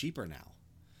almost cheaper now.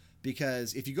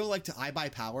 Because if you go like to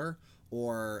iBuyPower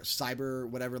or Cyber,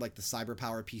 whatever, like the Cyber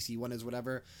Power PC one is,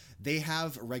 whatever, they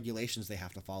have regulations they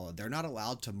have to follow. They're not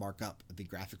allowed to mark up the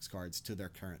graphics cards to their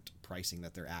current pricing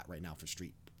that they're at right now for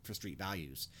street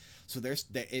values. So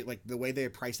like the way they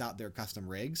price out their custom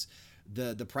rigs,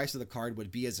 the price of the card would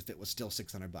be as if it was still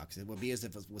 $600. It would be as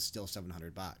if it was still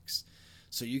 $700.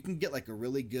 So you can get like a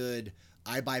really good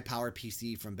iBuyPower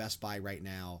PC from Best Buy right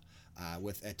now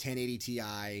with a 1080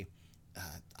 Ti,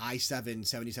 i7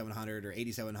 7700 or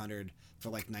 8700 for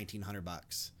like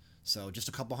 $1,900. So just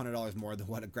a couple $100 more than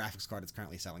what a graphics card is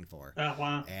currently selling for. Oh,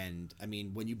 wow. And I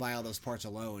mean, when you buy all those parts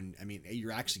alone, I mean,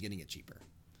 you're actually getting it cheaper.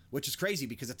 Which is crazy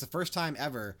because it's the first time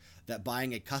ever that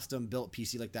buying a custom built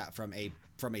PC like that from a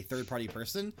third party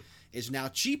person is now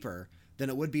cheaper than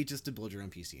it would be just to build your own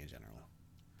PC in general.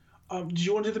 Do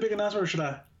you want to do the big announcement or should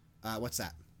I? What's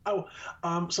that? Oh,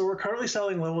 so we're currently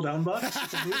selling Level Down Bucks.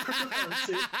 It's a new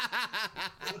cryptocurrency.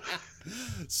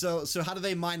 So how do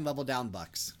they mine Level Down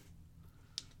Bucks?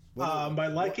 By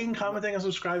liking, commenting, and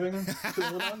subscribing to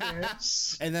Level Down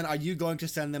Games. And then are you going to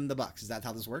send them the bucks? Is that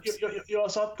how this works? You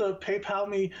also have to PayPal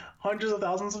me hundreds of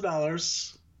thousands of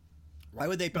dollars. Why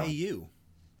would they pay you?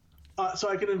 So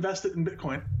I can invest it in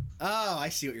Bitcoin. Oh, I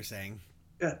see what you're saying.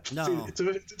 Yeah, No. see, it's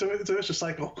a vicious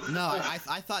cycle. No, I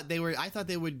thought they were. I thought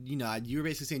they would. You know, you were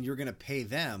basically saying you were going to pay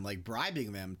them, like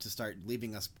bribing them to start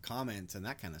leaving us comments and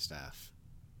that kind of stuff.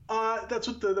 That's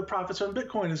what the profits from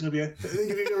Bitcoin is going to be. You're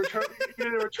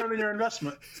going to return on your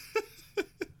investment.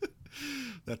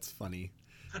 That's funny.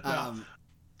 No,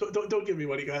 don't give me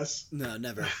money, guys. No,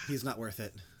 never. He's not worth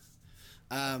it.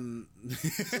 They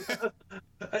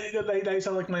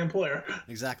sound like my employer.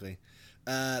 Exactly.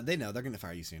 They know they're going to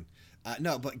fire you soon.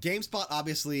 No, but GameSpot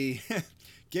obviously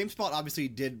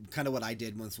did kind of what I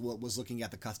did was looking at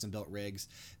the custom built rigs.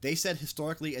 They said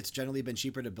historically it's generally been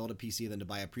cheaper to build a PC than to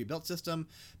buy a pre-built system,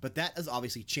 but that has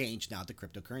obviously changed now to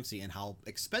cryptocurrency and how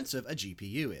expensive a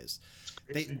GPU is.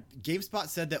 GameSpot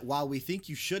said that while we think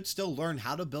you should still learn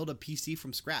how to build a PC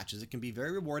from scratch, as it can be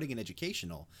very rewarding and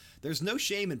educational, there's no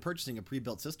shame in purchasing a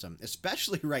pre-built system,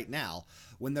 especially right now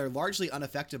when they're largely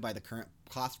unaffected by the current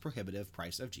cost-prohibitive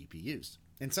price of GPUs,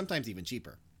 and sometimes even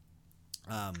cheaper.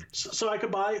 So I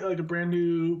could buy like a brand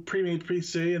new pre-made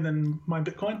PC and then mine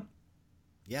Bitcoin?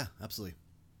 Yeah, absolutely.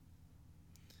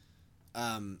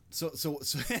 So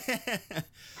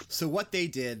what they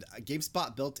did,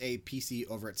 GameSpot built a PC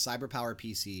over at CyberPower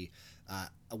PC,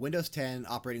 a Windows 10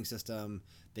 operating system.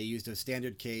 They used a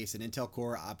standard case, an Intel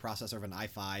Core processor of an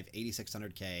i5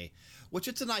 8600K, which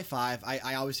it's an i5.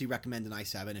 I obviously recommend an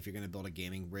i7 if you're going to build a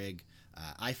gaming rig.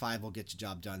 i5 will get your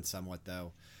job done somewhat,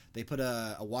 though. They put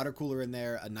a water cooler in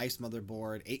there, a nice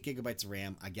motherboard, 8 gigabytes of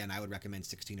RAM. Again, I would recommend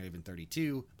 16 or even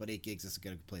 32, but 8 gigs is a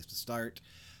good place to start.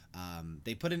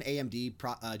 They put an AMD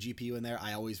GPU in there.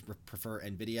 I always prefer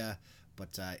NVIDIA,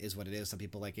 but is what it is. Some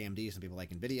people like AMD, some people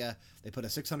like NVIDIA. They put a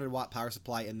 600-watt power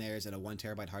supply in theirs and a 1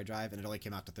 terabyte hard drive, and it only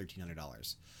came out to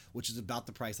 $1,300, which is about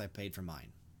the price I paid for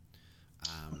mine.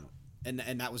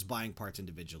 And that was buying parts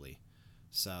individually.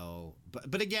 So,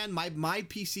 but again, my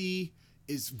PC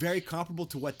is very comparable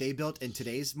to what they built in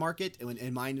today's market,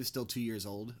 and mine is still 2 years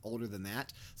older than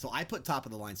that. So I put top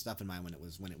of the line stuff in mine when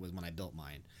I built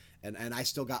mine, and I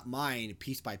still got mine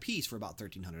piece by piece for about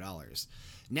 $1,300.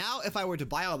 Now, if I were to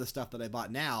buy all the stuff that I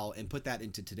bought now and put that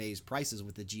into today's prices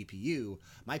with the GPU,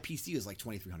 my PC is like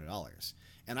 $2,300,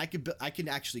 and I can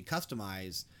actually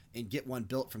customize and get one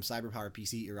built from CyberPower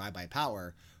PC or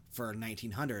iBuyPower for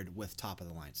 $1,900 with top of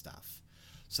the line stuff.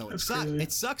 So it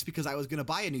sucks because I was going to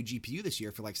buy a new GPU this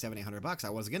year for like $700-800.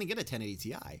 I was going to get a 1080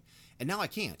 Ti, and now I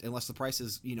can't unless the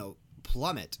prices,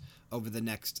 plummet over the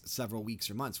next several weeks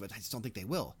or months. But I just don't think they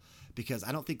will, because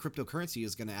I don't think cryptocurrency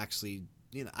is going to actually,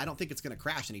 I don't think it's going to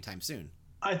crash anytime soon.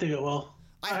 I think it will.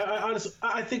 I honestly,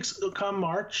 I think come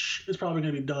March, it's probably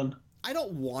going to be done. I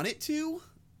don't want it to,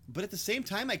 but at the same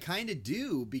time, I kind of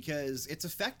do, because it's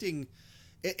affecting.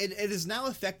 It is now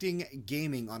affecting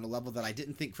gaming on a level that I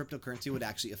didn't think cryptocurrency would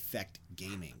actually affect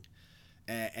gaming,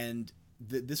 and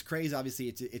this craze, obviously,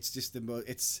 it's just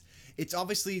it's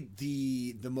obviously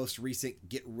the most recent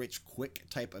get rich quick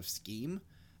type of scheme.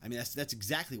 I mean, that's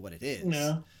exactly what it is.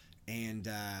 Yeah. And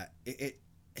it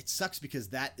sucks because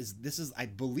this is I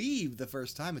believe the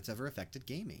first time it's ever affected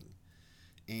gaming.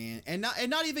 And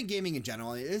not even gaming in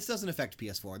general. This doesn't affect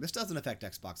PS4. This doesn't affect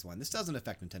Xbox One. This doesn't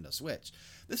affect Nintendo Switch.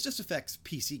 This just affects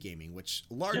PC gaming, which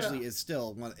largely is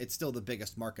still it's still the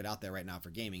biggest market out there right now for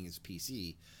gaming is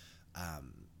PC.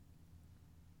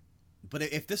 But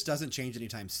if this doesn't change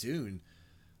anytime soon,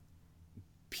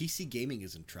 PC gaming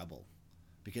is in trouble,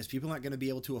 because people aren't going to be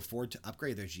able to afford to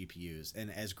upgrade their GPUs.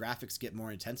 And as graphics get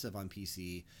more intensive on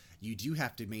PC, you do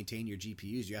have to maintain your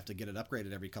GPUs. You have to get it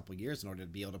upgraded every couple of years in order to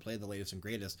be able to play the latest and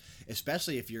greatest,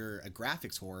 especially if you're a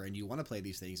graphics whore and you want to play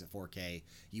these things at 4K.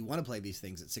 You want to play these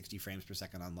things at 60 frames per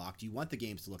second unlocked. You want the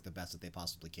games to look the best that they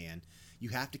possibly can. You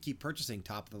have to keep purchasing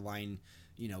top-of-the-line,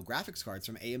 graphics cards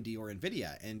from AMD or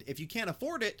NVIDIA. And if you can't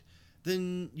afford it,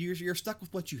 then you're stuck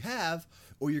with what you have,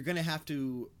 or you're going to have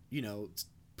to,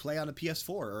 play on a PS4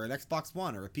 or an Xbox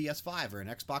One or a PS5 or an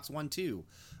Xbox One 2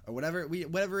 or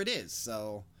whatever it is.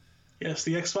 So yes,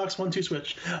 the Xbox One 2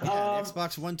 Switch. Yeah,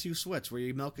 Xbox One 2 Switch where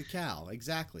you milk a cow.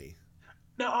 Exactly.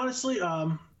 Now, honestly,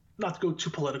 not to go too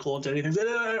political into anything, it's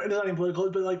not even political,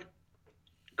 but like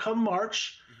come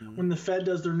March, when the Fed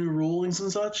does their new rulings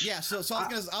and such. Yeah, so I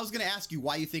was gonna ask you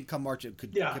why you think come March it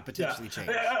could potentially change.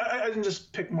 I didn't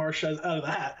just pick March out of the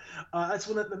hat. That's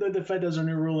when the Fed does their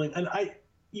new ruling, and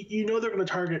they're going to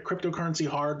target cryptocurrency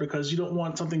hard because you don't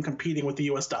want something competing with the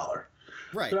U.S. dollar.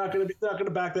 Right. They're not going to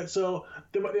back that, so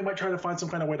they might try to find some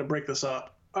kind of way to break this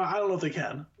up. I don't know if they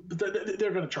can, but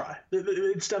they're going to try.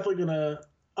 It's definitely going to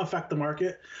affect the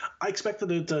market. I expect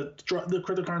the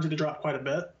cryptocurrency to drop quite a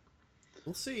bit.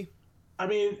 We'll see. I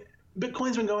mean,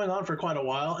 Bitcoin's been going on for quite a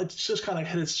while. It's just kind of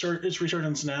hit its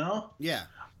resurgence now. Yeah.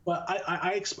 But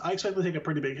I expect to take a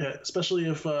pretty big hit, especially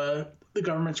if the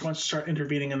government wants to start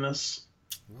intervening in this.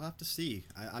 We'll have to see.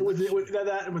 I'm With, not sure. with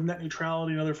that and with net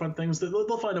neutrality and other fun things,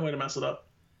 they'll find a way to mess it up.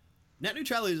 Net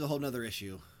neutrality is a whole nother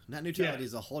issue. Net neutrality Yeah.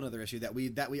 is a whole other issue that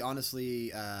we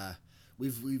honestly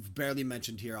we've barely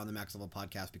mentioned here on the Max Level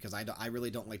podcast because I really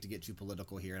don't like to get too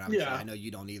political here, and obviously Yeah. I know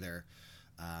you don't either.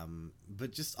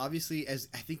 But just obviously, as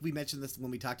I think we mentioned this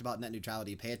when we talked about net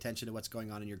neutrality, pay attention to what's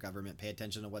going on in your government. Pay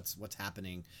attention to what's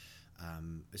happening,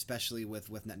 especially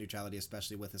with net neutrality,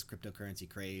 especially with this cryptocurrency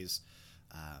craze,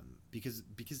 because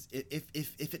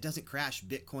if it doesn't crash,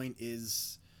 Bitcoin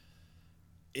is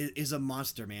a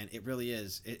monster, man. It really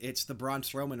is. It's the Braun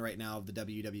Strowman right now of the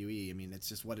WWE. I mean, it's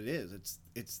just what it is.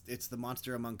 It's the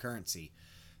monster among currency,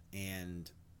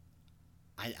 and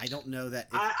I don't know that.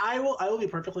 I will be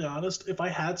perfectly honest. If I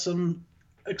had some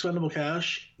expendable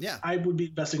cash, Yeah. I would be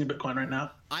investing in Bitcoin right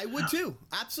now. I would too.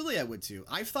 Absolutely, I would too.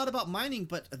 I've thought about mining,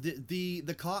 but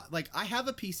like I have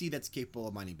a PC that's capable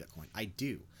of mining Bitcoin. I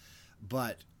do,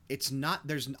 but it's not.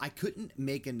 I couldn't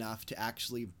make enough to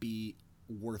actually be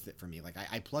worth it for me. Like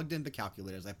I plugged in the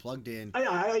calculators. I plugged in.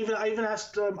 I even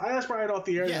asked I asked Brian off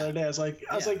the air Yeah. the other day. I was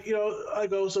Yeah. like, I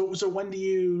go, so when do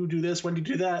you do this? When do you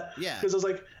do that? Yeah. Because I was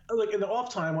like in the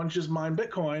off time, why don't you just mine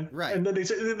Bitcoin? Right. And then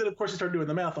then of course they started doing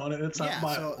the math on it, and it's not Yeah,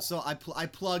 viable. so I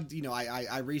plugged,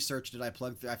 I researched it.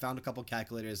 I found a couple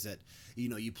calculators that,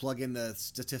 you plug in the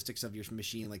statistics of your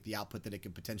machine, like the output that it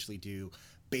could potentially do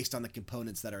based on the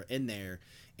components that are in there.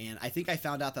 And I think I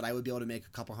found out that I would be able to make a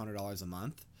couple $100 a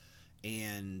month.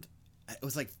 And it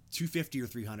was like 250 or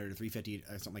 300 or 350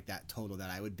 or something like that total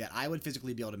that I would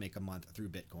physically be able to make a month through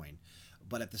Bitcoin.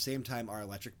 But at the same time, our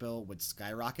electric bill would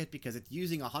skyrocket because it's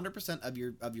using 100% of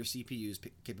your CPU's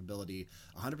capability,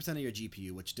 100% of your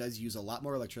GPU, which does use a lot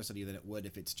more electricity than it would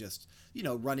if it's just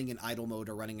running in idle mode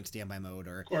or running in standby mode,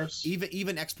 or Of course.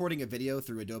 even exporting a video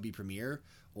through Adobe Premiere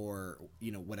or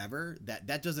whatever.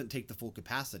 That doesn't take the full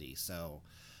capacity. So,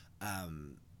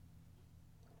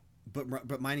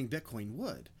 but mining Bitcoin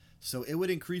would. So it would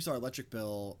increase our electric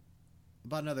bill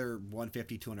about another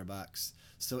 $150, $200.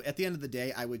 So at the end of the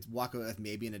day, I would walk away with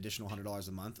maybe an additional $100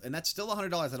 a month, and that's still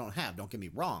 $100 I don't have. Don't get me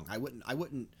wrong. I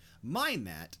wouldn't mind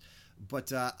that,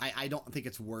 but I don't think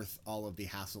it's worth all of the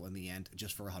hassle in the end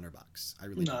just for $100. I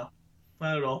really No,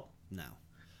 not at all. don't. No.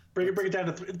 Break it down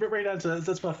to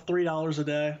that's about $3 a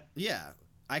day. Yeah,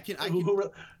 I can.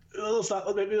 Let's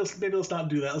not maybe let's not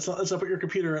do that. Let's not put your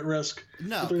computer at risk.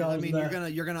 No, for $3 I a mean day.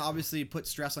 you're gonna obviously put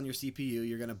stress on your CPU.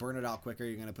 You're gonna burn it out quicker.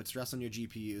 You're gonna put stress on your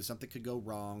GPU. Something could go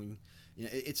wrong.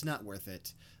 It's not worth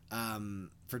it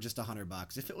for just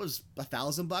 $100. If it was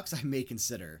 $1,000, I may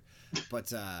consider, but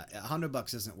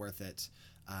 $100 isn't worth it,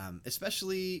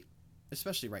 especially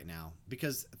right now,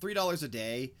 because $3 a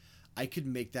day, I could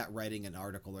make that writing an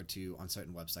article or two on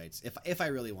certain websites if I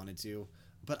really wanted to,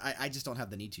 but I just don't have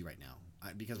the need to right now.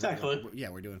 Because Exactly.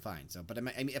 we're doing fine. So, but I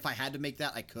mean, if I had to make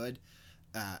that, I could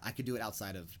do it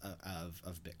outside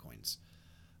of Bitcoins.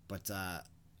 But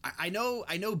I know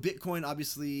Bitcoin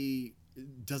obviously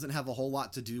doesn't have a whole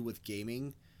lot to do with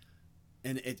gaming,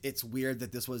 and it's weird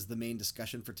that this was the main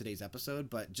discussion for today's episode.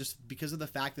 But just because of the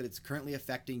fact that it's currently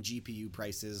affecting GPU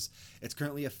prices, it's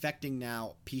currently affecting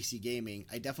now PC gaming.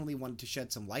 I definitely wanted to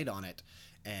shed some light on it,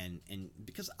 and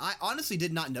because I honestly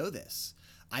did not know this.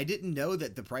 I didn't know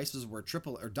that the prices were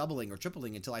doubling or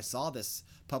tripling until I saw this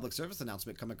public service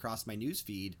announcement come across my news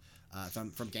feed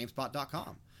from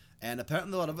GameSpot.com. And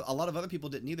apparently a lot of other people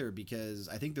didn't either, because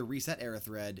I think the Reset Era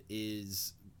thread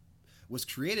was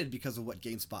created because of what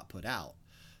GameSpot put out.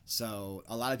 So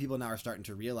a lot of people now are starting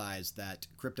to realize that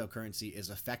cryptocurrency is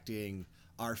affecting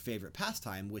our favorite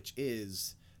pastime, which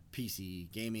is PC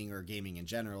gaming or gaming in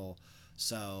general.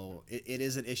 So it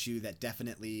is an issue that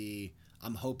definitely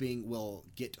I'm hoping will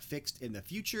get fixed in the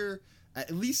future,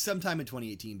 at least sometime in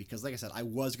 2018, because like I said, I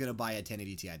was going to buy a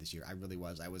 1080 Ti this year. I really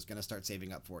was. I was going to start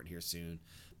saving up for it here soon,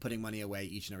 putting money away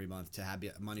each and every month to have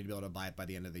money to be able to buy it by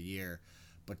the end of the year.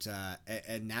 But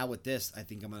and now with this, I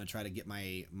think I'm going to try to get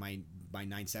my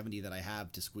 970 that I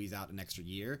have to squeeze out an extra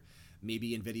year.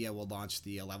 Maybe NVIDIA will launch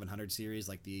the 1100 series,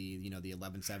 like the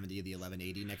 1170, the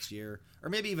 1180 next year, or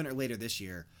maybe even later this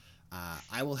year.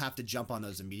 I will have to jump on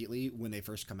those immediately when they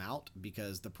first come out,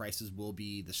 because the prices will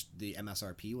be the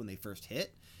MSRP when they first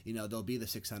hit. They'll be the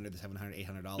 $600, the $700,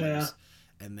 $800, Yeah.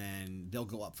 and then they'll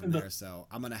go up from there. So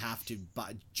I'm gonna have to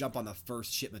jump on the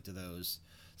first shipment of those.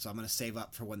 So I'm gonna save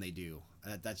up for when they do.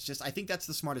 I think that's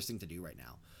the smartest thing to do right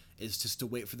now, is just to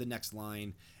wait for the next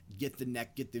line, get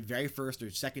the very first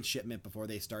or second shipment before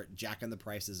they start jacking the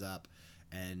prices up.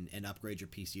 And upgrade your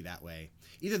PC that way.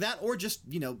 Either that, or just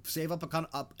save up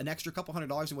an extra couple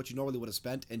 $100 in what you normally would have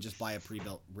spent and just buy a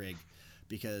pre-built rig,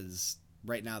 because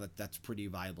right now that's pretty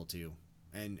viable too,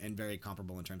 and very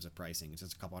comparable in terms of pricing. It's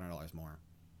just a couple $100 more.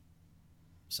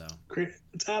 So Great.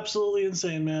 It's absolutely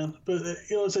insane, man. But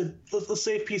let's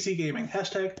save PC gaming.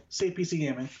 Hashtag save PC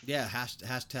gaming. yeah,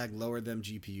 hashtag lower them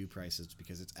GPU prices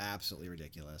because it's absolutely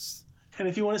ridiculous. And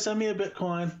if you want to send me a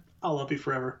Bitcoin, I'll love you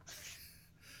forever.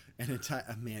 And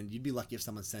man, you'd be lucky if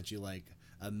someone sent you like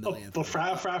a millionth,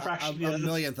 fraction, a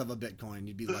millionth of a Bitcoin.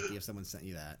 You'd be lucky if someone sent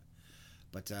you that.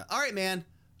 But all right, man,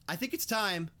 I think it's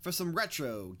time for some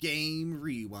retro game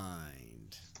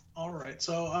rewind. All right.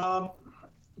 So,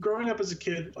 growing up as a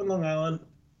kid on Long Island,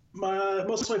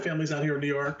 most of my family's out here in New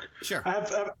York. Sure. I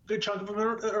have a good chunk of them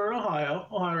are in Ohio.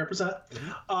 Ohio represent.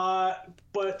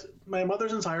 But my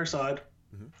mother's entire side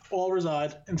all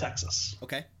reside in Texas.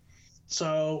 Okay.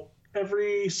 So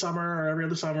every summer or every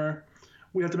other summer,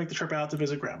 we have to make the trip out to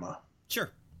visit grandma.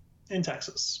 Sure. In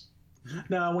Texas.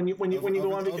 Now, when you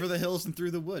go on over the hills and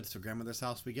through the woods to grandmother's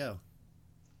house we go.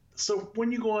 So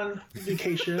when you go on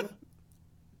vacation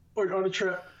or on a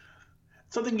trip,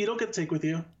 something you don't get to take with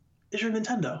you is your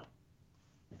Nintendo.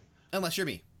 Unless you're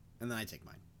me, and then I take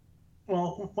mine.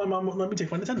 Well, my mom won't let me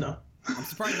take my Nintendo. I'm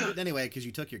surprised you did anyway because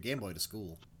you took your Game Boy to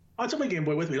school. I took my Game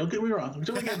Boy with me. Don't get me wrong. I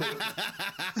took my Game Boy with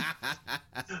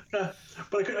me.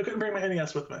 But I couldn't bring my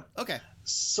NES with me. Okay.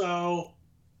 So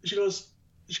she goes,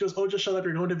 oh, just shut up.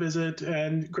 You're going to visit,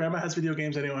 and Grandma has video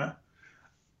games anyway.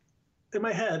 In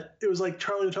my head, it was like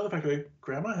Charlie the Chocolate Factory.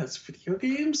 Grandma has video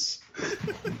games?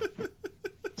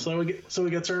 So we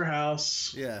get to her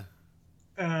house. Yeah.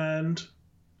 And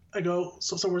I go,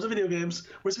 so where's the video games?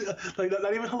 Like,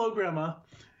 not even hello, Grandma.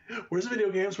 Where's the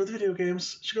video games? Where's the video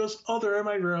games? She goes, oh, they're in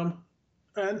my room.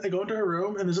 And I go into her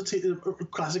room, and there's a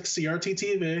classic CRT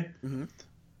TV and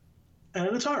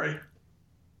an Atari.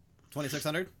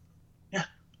 2600? Yeah.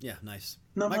 Yeah, nice.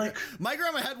 And my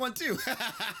grandma had one too.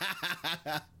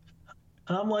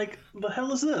 And I'm like, the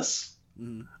hell is this?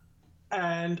 Mm-hmm.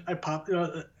 And I popped,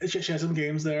 she had some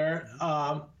games there.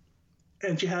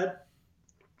 And she had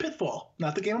Pitfall,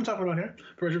 not the game I'm talking about here,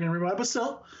 for retro game rewind, but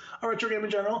still a retro game in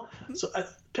general. So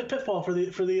Pitfall for the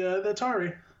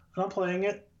Atari, and I'm playing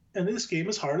it, and this game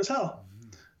is hard as hell.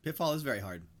 Pitfall is very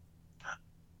hard,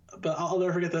 but I'll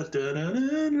never forget that.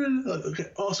 Okay.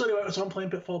 Oh, so anyway, so I'm playing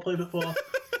Pitfall.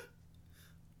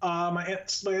 My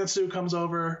aunt Sue comes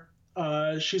over.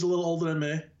 She's a little older than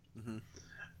me. Mm-hmm.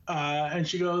 And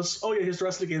she goes, oh yeah, here's the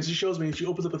rest of the games. She shows me, and she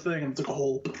opens up a thing, and it's like a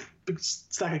whole big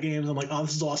stack of games. I'm like, oh,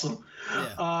 this is awesome.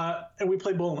 Yeah. And we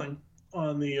play bowling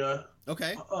on the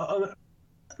okay.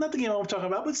 Not the game I'm talking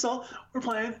about, but still, we're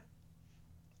playing.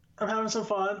 I'm having some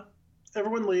fun.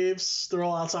 Everyone leaves. They're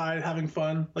all outside having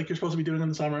fun, like you're supposed to be doing in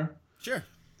the summer. Sure.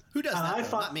 Who does that?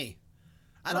 Not me.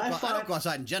 I don't go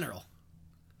outside in general.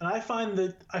 And I find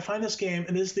this game,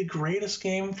 and it is the greatest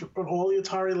game on all the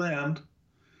Atari land.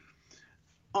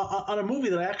 On a movie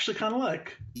that I actually kind of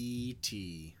like.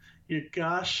 E.T. You're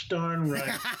gosh darn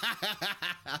right.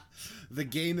 The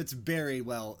game that's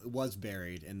was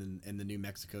buried in the New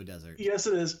Mexico desert. Yes,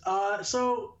 it is.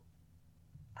 So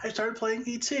I started playing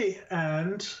E.T.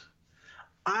 and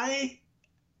I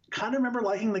kind of remember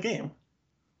liking the game.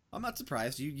 I'm not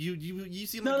surprised. You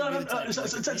seem no, like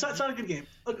it's not a good game.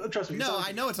 Trust me. No,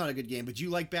 I know it's not a good game, but you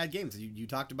like bad games. You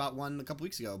talked about one a couple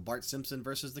weeks ago, Bart Simpson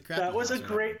versus the Krabby That was House,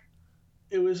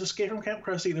 It was Escape from Camp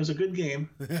Krusty, and it was a good game.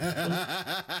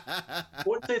 I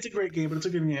wouldn't say it's a great game, but it's a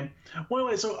good game. Well,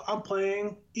 anyway, so I'm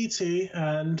playing E.T.,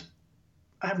 and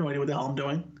I have no idea what the hell I'm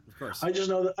doing. Of course. I just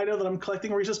know that I'm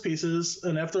collecting Reese's Pieces,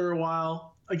 and after a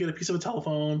while, I get a piece of a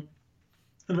telephone.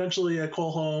 Eventually, I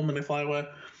call home, and I fly away.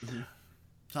 Mm-hmm.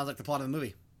 Sounds like the plot of the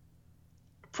movie.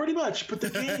 Pretty much, but the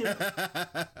game,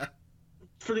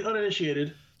 for the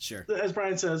uninitiated, sure, as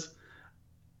Brian says,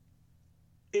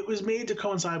 it was made to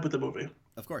coincide with the movie.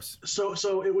 Of course.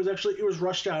 So it was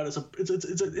rushed out as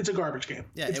it's a garbage game.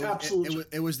 Yeah,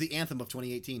 it was the anthem of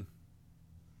 2018.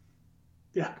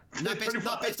 Yeah, not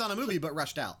based on a movie, but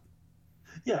rushed out.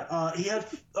 Yeah, he had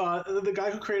the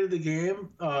guy who created the game,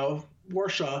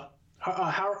 Warshaw,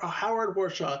 Howard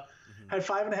Warshaw, had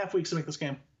 5.5 weeks to make this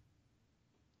game,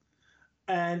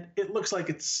 and it looks like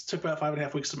it's took about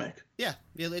 5.5 weeks to make. Yeah,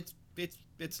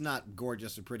 it's not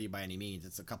gorgeous or pretty by any means.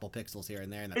 It's a couple pixels here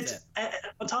and there, and that's it.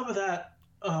 On top of that,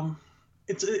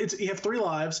 it's you have 3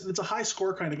 lives, and it's a high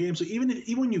score kind of game. So even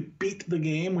when you beat the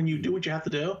game, when you do what you have to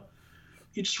do,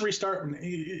 you just restart, and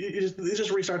it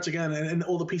just restarts again, and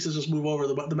all the pieces just move over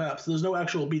the map. So there's no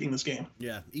actual beating this game.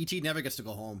 Yeah, E.T. never gets to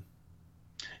go home.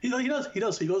 He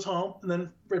does. He goes home and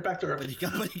then right back to Earth. But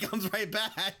he comes right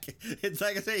back. It's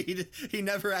like I say, he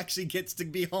never actually gets to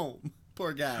be home.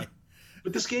 Poor guy.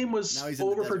 But this game was now he's in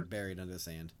the desert, buried under the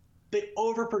sand. they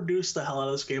overproduced the hell out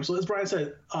of this game. So as Brian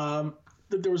said,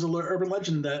 there was an urban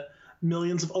legend that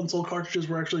millions of unsold cartridges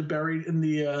were actually buried in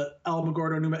the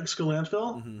Alamogordo, New Mexico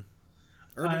landfill. Mm-hmm.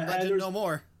 Urban legend no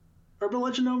more. Urban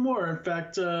legend no more. In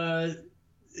fact, there's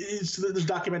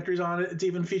documentaries on it. It's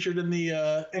even featured in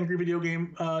the Angry Video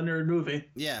Game Nerd movie.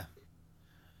 Yeah.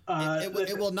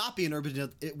 It will not be an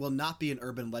urban. It will not be an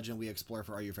urban legend we explore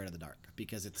for Are You Afraid of the Dark,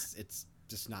 because it's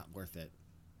just not worth it.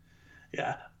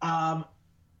 Yeah.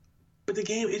 But the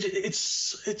game,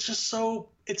 it's just so,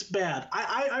 it's bad.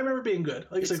 I remember being good.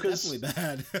 Like it's I said, definitely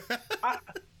bad.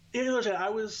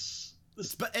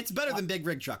 It's better than Big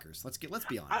Rig Truckers. Let's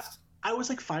be honest. I was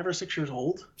like 5 or 6 years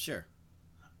old. Sure.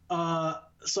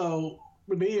 So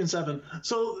maybe even 7.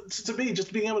 So to me,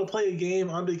 just being able to play a game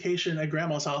on vacation at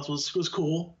grandma's house was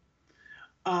cool.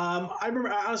 I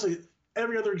remember, honestly,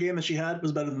 every other game that she had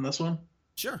was better than this one.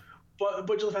 Sure. But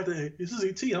just the fact that, hey, this is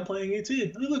ET, I'm playing ET.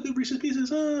 Hey, look at Reese's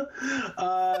Pieces.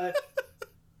 I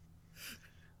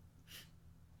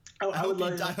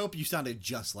hope you sounded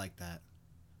just like that.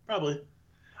 Probably.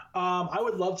 I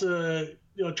would love to,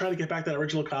 try to get back that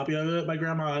original copy of it. My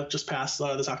grandma just passed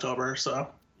this October, so.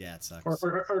 Yeah, it sucks.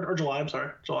 Or July. I'm sorry,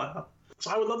 July.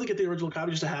 So I would love to get the original copy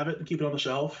just to have it and keep it on the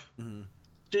shelf. Mm-hmm.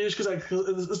 Just because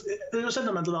there's a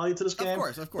sentimental value to this game.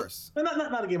 Of course. And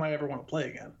not a game I ever want to play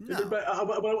again. No. But I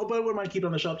wouldn't mind keeping it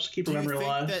on the shelf, just keep the memory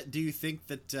alive. Do you think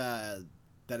that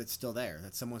it's still there?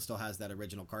 That someone still has that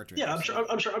original cartridge? Yeah,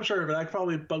 I'm sure of it. I could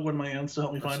probably bug one of my aunts to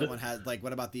help me find someone it. Has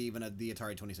what about the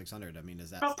Atari 2600? I mean,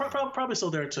 is that probably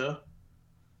still there too?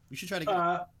 You should try to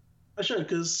get. I should,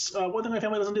 because one thing my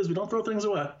family doesn't do is we don't throw things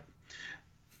away.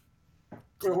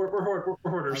 We're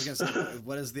hoarders. I was gonna say,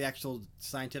 what is the actual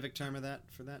scientific term of that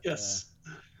for that? Yes.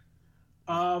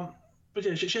 But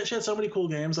yeah, she had so many cool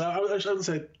games. I would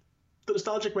say the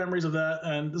nostalgic memories of that,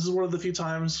 and this is one of the few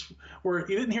times where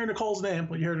you didn't hear Nicole's name,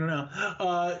 but you heard her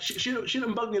now. She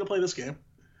didn't bug me to play this game.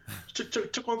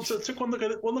 Took one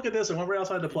look at this and went right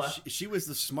outside to play. She was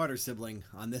the smarter sibling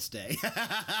on this day.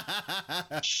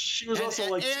 She was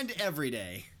also and every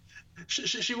day.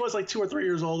 She was like 2 or 3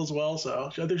 years old as well,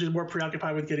 so I think she's more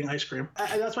preoccupied with getting ice cream.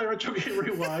 And that's my retro game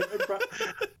rewind.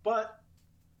 But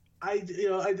I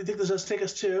think this does take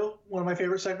us to one of my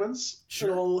favorite segments.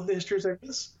 Sure. All the history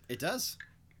segments. It does.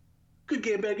 Good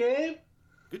game, bad game.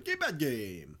 Good game, bad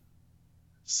game.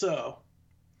 So,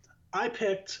 I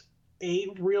picked a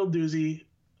real doozy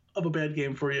of a bad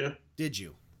game for you. Did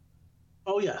you?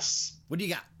 Oh yes. What do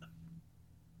you got?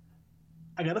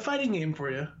 I got a fighting game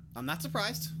for you. I'm not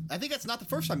surprised. I think that's not the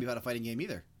first time you've had a fighting game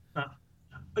either.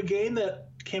 A game that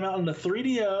came out on the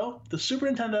 3DO, the Super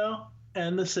Nintendo,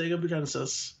 and the Sega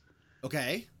Genesis.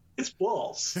 Okay. It's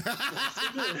Balls.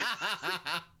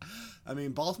 I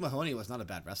mean, Balls Mahoney was not a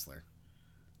bad wrestler.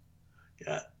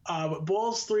 Yeah. But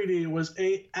Balls 3D was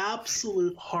a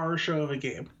absolute horror show of a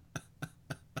game.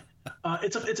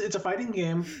 It's a fighting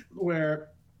game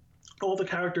where all the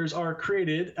characters are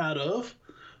created out of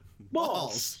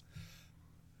balls.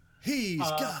 He's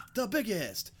got the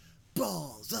biggest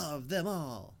balls of them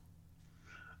all.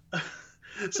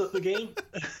 So the game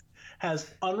has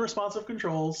unresponsive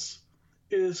controls.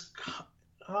 It is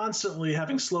constantly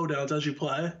having slowdowns as you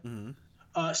play,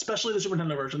 especially the Super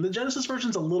Nintendo version. The Genesis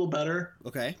version's a little better.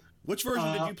 Okay. Which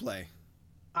version did you play?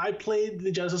 I played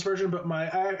the Genesis version, but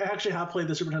I actually have played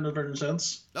the Super Nintendo version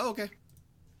since. Oh, okay.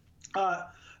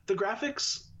 The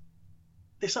graphics,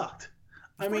 they sucked.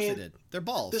 Of course they did. They're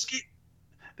balls.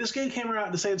 This game came around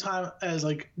at the same time as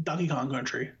like Donkey Kong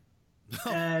Country.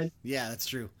 And yeah, that's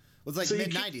true. It was like so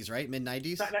mid-90s, right?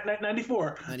 Mid-90s?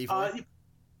 94. 94.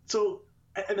 So,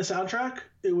 and the soundtrack,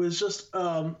 it was just,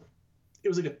 it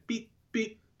was like a beep,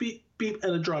 beep, beep, beep,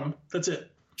 and a drum. That's it.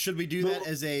 Should we do that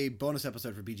as a bonus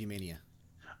episode for BG Mania?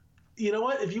 You know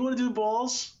what? If you want to do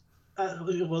balls,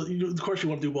 of course you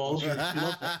want to do balls. You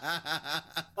love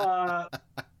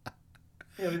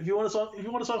if you want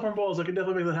to talk from balls, I can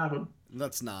definitely make that happen.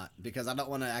 Let's not, because I don't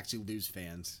want to actually lose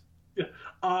fans. Yeah.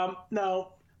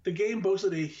 Now, the game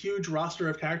boasted a huge roster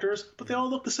of characters, but they all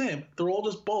look the same. They're all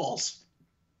just balls.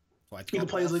 So you can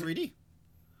play as 3D.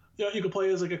 Yeah, you can play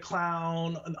as like a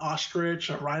clown, an ostrich,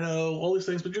 a rhino, all these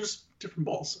things, but you're just different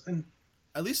balls. And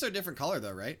at least they're a different color,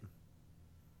 though, right?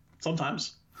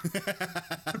 Sometimes.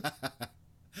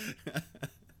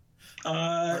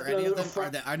 Are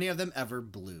any of them ever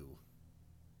blue?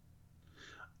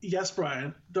 Yes,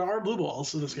 Brian. There are blue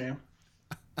balls in this game.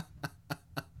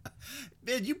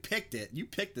 Man, you picked it. You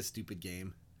picked the stupid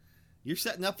game. You're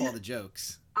setting up all the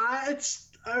jokes. I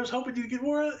was hoping you'd get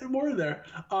more in there.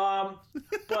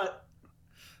 But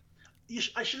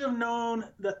I should have known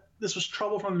that this was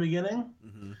trouble from the beginning,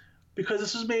 because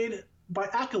this was made by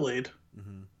Accolade.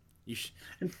 You sh-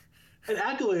 And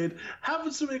Accolade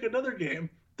happens to make another game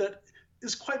that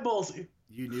is quite ballsy.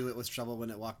 you knew it was trouble when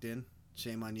it walked in.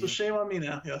 Shame on you. So shame on me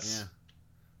now. Yes. Yeah.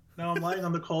 Now I'm lying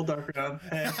on the cold dark ground.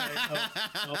 Hey,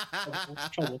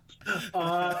 trouble.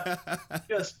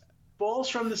 Yes, Balls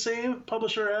from the same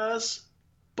publisher as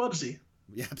Bubsy.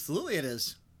 Yeah, absolutely it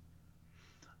is.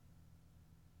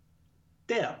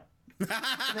 Damn.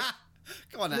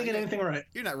 Come on now. Thinking anything right.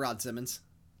 You're not Rod Simmons.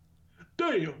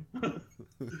 Damn.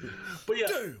 But yeah,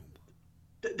 Damn.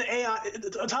 the AI,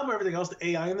 on top of everything else, the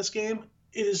AI in this game,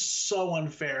 it is so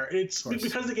unfair. It's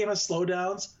because the game has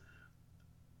slowdowns.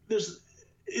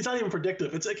 It's not even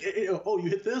predictive. It's like, oh, you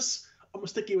hit this, I'm gonna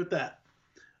stick you with that.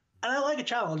 And I like a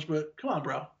challenge, but come on,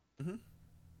 bro. Mm-hmm.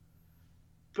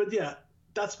 But yeah,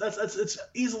 that's it's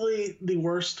easily the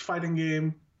worst fighting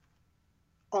game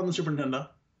on the Super Nintendo.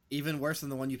 Even worse than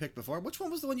the one you picked before? Which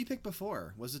one was the one you picked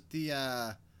before? Was it the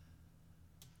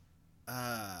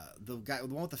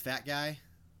one with the fat guy?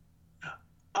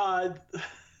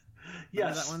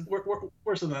 Yes. That one?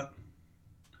 Worse than that.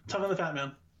 Tongue of the Fat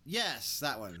Man. Yes,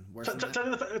 that one. Worse than that?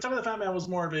 Tongue of the Fat Man was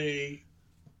more of it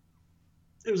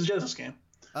was a Genesis game.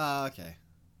 Okay.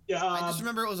 Yeah. I just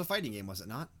remember it was a fighting game, was it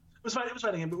not? It was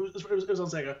fighting game, but it was on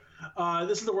Sega.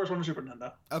 This is the worst one on Super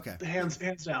Nintendo. Okay. Hands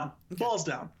down. Okay. Balls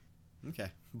down.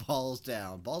 Okay. Balls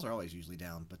down. Balls are always usually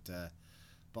down, but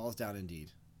balls down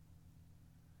indeed.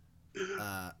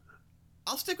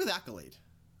 I'll stick with Accolade.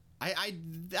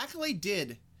 Accolade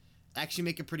did actually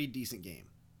make a pretty decent game.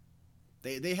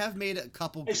 They have made a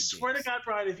couple. I swear to God,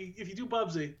 Brian, if you do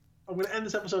Bubsy, I'm going to end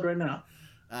this episode right now.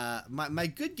 My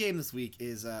good game this week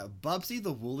is Bubsy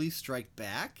the Woolies Strike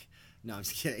Back. No, I'm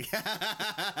just kidding.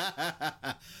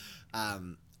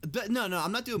 But no,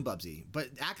 I'm not doing Bubsy. But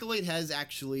Accolade has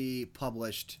actually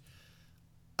published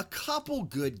a couple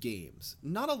good games.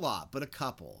 Not a lot, but a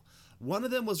couple. One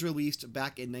of them was released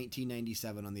back in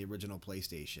 1997 on the original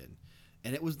PlayStation.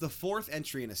 And it was the fourth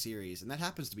entry in a series, and that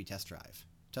happens to be Test Drive.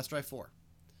 Test Drive 4.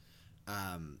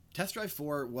 Test Drive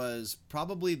 4 was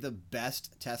probably the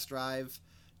best test drive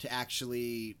to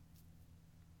actually...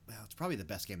 Well, it's probably the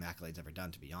best game Accolade's ever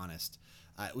done, to be honest.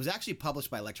 It was actually published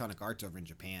by Electronic Arts over in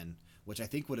Japan, which I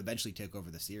think would eventually take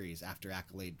over the series after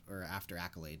Accolade.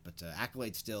 But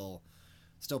Accolade still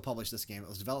published this game. It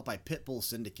was developed by Pitbull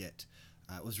Syndicate.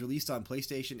 It was released on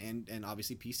PlayStation and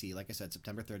obviously PC, like I said,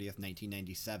 September 30th,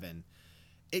 1997.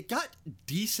 It got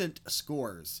decent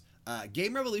scores.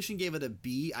 Game Revolution gave it a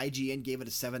B, IGN gave it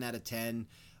a 7 out of 10,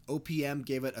 OPM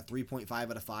gave it a 3.5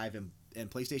 out of 5, and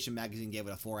PlayStation Magazine gave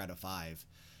it a 4 out of 5.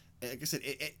 Like I said,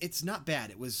 it's not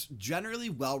bad. It was generally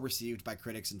well received by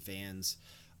critics and fans.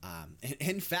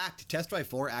 In fact, Test Drive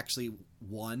 4 actually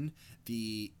won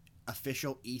the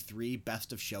official E3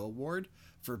 Best of Show Award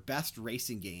for Best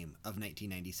Racing Game of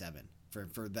 1997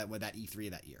 for that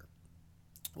E3 that year,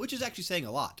 which is actually saying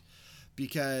a lot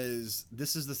because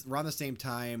we're on the same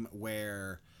time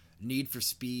where Need for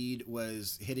Speed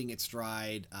was hitting its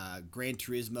stride, Gran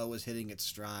Turismo was hitting its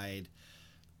stride.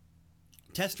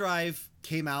 Test Drive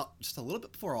came out just a little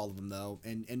bit before all of them, though,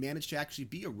 and managed to actually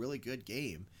be a really good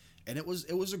game. And it was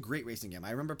a great racing game.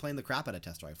 I remember playing the crap out of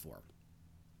Test Drive 4.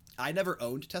 I never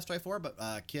owned Test Drive 4, but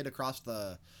a kid across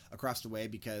the way,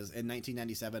 because in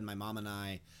 1997, my mom and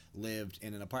I lived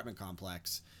in an apartment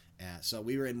complex. So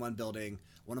we were in one building.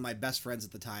 One of my best friends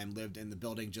at the time lived in the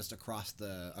building just across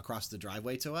the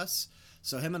driveway to us.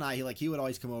 So him and he would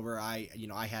always come over.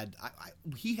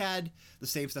 He had the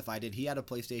same stuff I did. He had a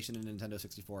PlayStation and a Nintendo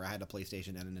 64. I had a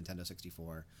PlayStation and a Nintendo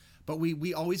 64. But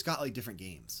we always got like different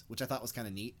games, which I thought was kind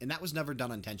of neat. And that was never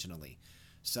done intentionally.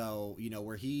 So,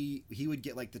 where he would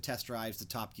get like the Test Drives, the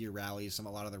Top Gear rallies, a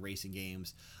lot of the racing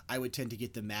games. I would tend to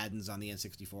get the Maddens on the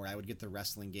N64. I would get the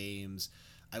wrestling games.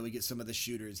 I would get some of the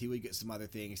shooters. He would get some other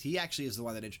things. He actually is the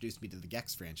one that introduced me to the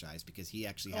Gex franchise because he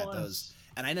actually had those.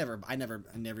 And I never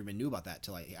even knew about that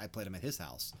till I played them at his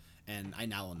house, and I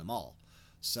now own them all.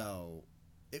 So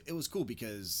it was cool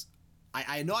because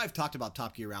I know I've talked about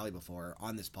Top Gear Rally before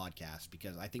on this podcast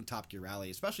because I think Top Gear Rally,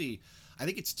 especially I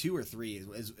think it's 2 or 3,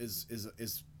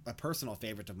 is a personal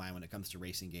favorite of mine when it comes to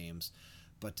racing games.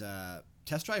 But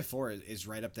Test Drive 4 is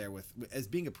right up there as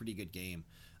being a pretty good game.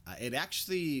 It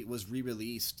actually was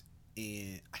re-released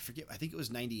in, I think it was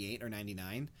 98 or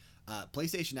 99.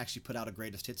 PlayStation actually put out a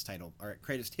greatest hits title, or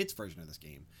greatest hits version of this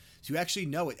game. So you actually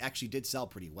know it actually did sell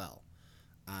pretty well.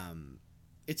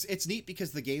 It's neat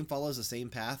because the game follows the same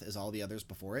path as all the others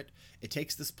before it. It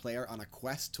takes this player on a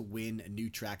quest to win new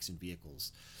tracks and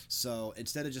vehicles. So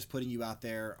instead of just putting you out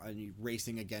there and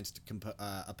racing against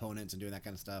opponents and doing that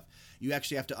kind of stuff, you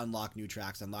actually have to unlock new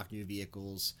tracks, unlock new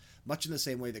vehicles, much in the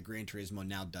same way that Gran Turismo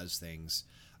now does things.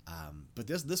 But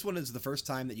this one is the first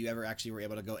time that you ever actually were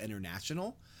able to go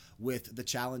international, with the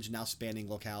challenge now spanning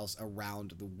locales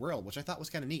around the world, which I thought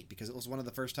was kind of neat because it was one of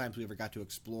the first times we ever got to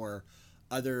explore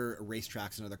other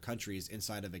racetracks in other countries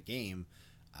inside of a game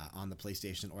on the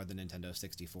PlayStation or the Nintendo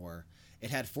 64. It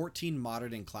had 14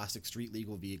 modern and classic street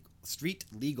legal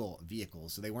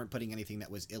vehicles, so they weren't putting anything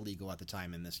that was illegal at the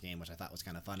time in this game, which I thought was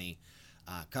kind of funny,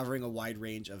 covering a wide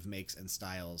range of makes and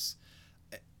styles.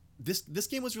 This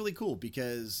game was really cool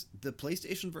because the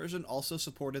PlayStation version also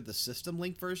supported the System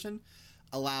Link version,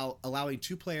 allowing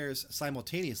two players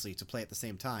simultaneously to play at the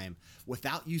same time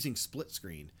without using split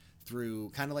screen, through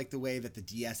kind of like the way that the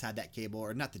DS had that cable,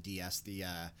 or not the DS, the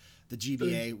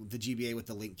GBA with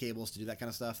the link cables to do that kind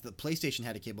of stuff. The PlayStation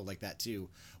had a cable like that too,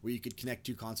 where you could connect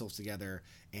two consoles together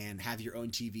and have your own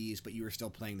TVs, but you were still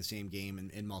playing the same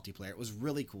game in multiplayer. It was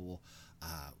really cool.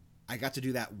 I got to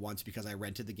do that once because I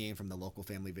rented the game from the local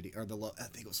Family Video, or I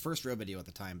think it was First Row Video at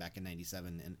the time, back in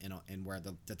 '97, in where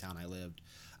the town I lived.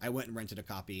 I went and rented a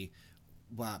copy.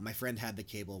 My friend had the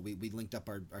cable. We linked up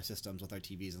our systems with our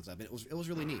TVs and stuff. And it was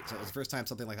really neat. So it was the first time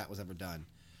something like that was ever done.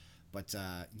 But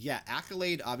yeah,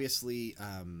 Accolade, obviously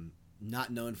not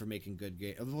known for making good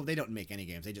games. Well, they don't make any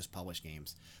games. They just publish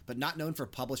games. But not known for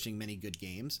publishing many good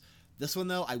games. This one,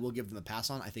 though, I will give them a pass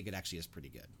on. I think it actually is pretty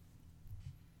good.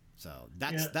 So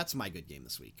that's my good game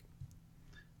this week.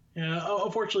 Yeah,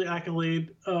 unfortunately,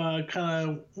 Accolade kind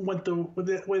of went the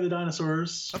way of the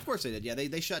dinosaurs. Of course they did. Yeah,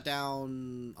 they shut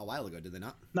down a while ago, did they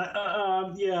not?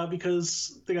 Yeah,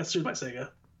 because they got sued by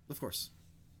Sega. Of course.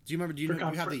 Do you remember? Do you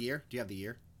have the year? Do you have the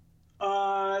year?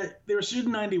 They were sued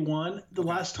in '91. The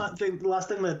last thing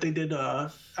that they did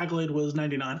Accolade was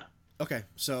 '99. Okay,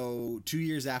 so 2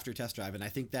 years after Test Drive, and I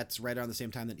think that's right around the same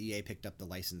time that EA picked up the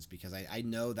license, because I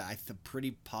know that I'm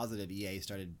pretty positive EA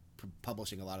started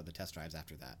publishing a lot of the Test Drives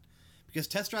after that. Because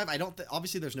Test Drive,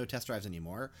 obviously there's no Test Drives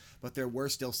anymore, but there were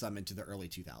still some into the early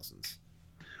 2000s.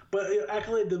 But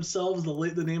Accolade themselves,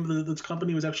 the name of the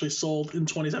company was actually sold in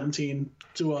 2017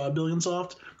 to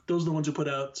Billionsoft. Those are the ones who put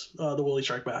out the Woolly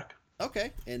Strike Back.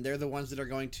 Okay, and they're the ones that are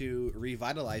going to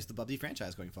revitalize the Bubsy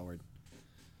franchise going forward.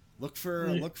 Look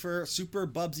for Super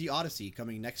Bubsy Odyssey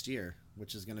coming next year,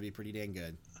 which is going to be pretty dang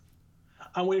good.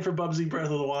 I'm waiting for Bubsy Breath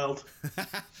of the Wild.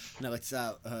 No, it's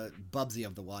Bubsy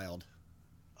of the Wild.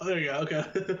 Oh, there you go. Okay.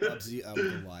 Bubsy of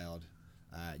the Wild.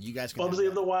 You guys can Bubsy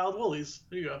of the Wild Woolies.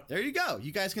 There you go. There you go.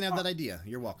 You guys can have that idea.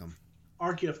 You're welcome.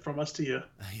 Our gift from us to you.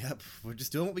 Yep. We're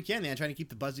just doing what we can, man. Trying to keep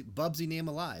the Bubsy name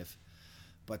alive.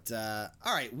 But,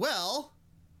 all right. Well...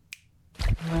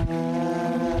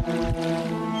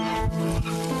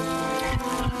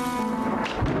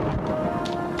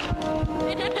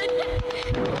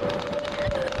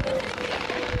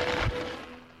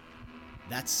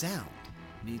 That sound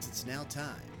means it's now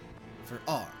time for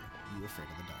Are You Afraid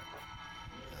of the Dark?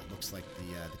 Looks like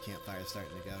the campfire's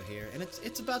starting to go here, and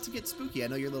it's about to get spooky. I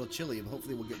know you're a little chilly, but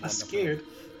hopefully we'll get warmed up. Scared.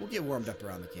 We'll get warmed up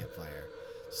around the campfire.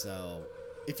 So,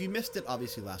 if you missed it,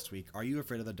 obviously last week, Are You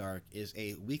Afraid of the Dark is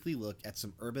a weekly look at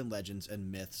some urban legends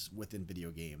and myths within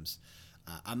video games.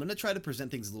 I'm going to try to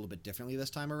present things a little bit differently this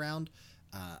time around.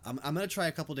 I'm going to try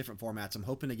a couple different formats. I'm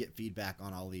hoping to get feedback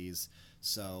on all these.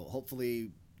 So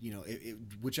hopefully, you know,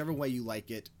 whichever way you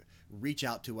like it, reach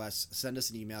out to us, send us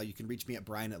an email. You can reach me at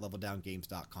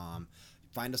brian@leveldowngames.com.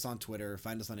 Find us on Twitter,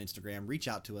 find us on Instagram, reach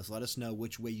out to us, let us know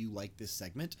which way you like this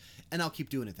segment, and I'll keep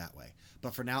doing it that way.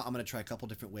 But for now, I'm going to try a couple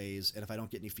different ways, and if I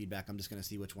don't get any feedback, I'm just going to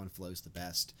see which one flows the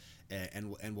best,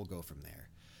 and we'll go from there.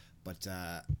 But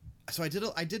so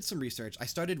I did some research. I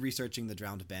started researching the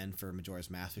Drowned Ben for Majora's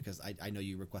Mask because I know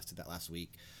you requested that last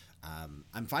week.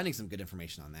 I'm finding some good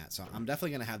information on that, so I'm definitely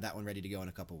going to have that one ready to go in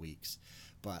a couple weeks.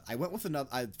 But I went with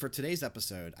another for today's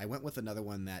episode. I went with another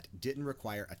one that didn't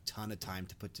require a ton of time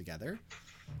to put together.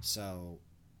 So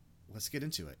let's get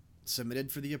into it.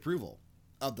 Submitted for the approval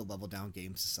of the Level Down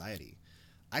Game Society.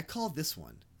 I call this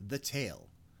one The Tale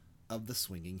of the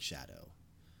Swinging Shadow,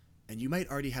 and you might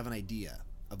already have an idea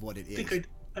of what it is. I think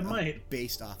I might,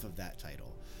 based off of that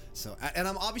title. So, and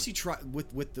I'm obviously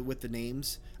with the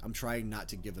names. I'm trying not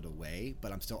to give it away,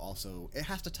 but I'm still also it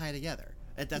has to tie together.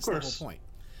 That's the whole point.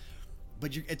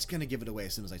 But it's going to give it away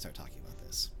as soon as I start talking about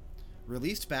this.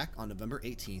 Released back on November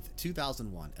 18th,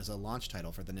 2001 as a launch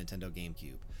title for the Nintendo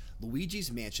GameCube,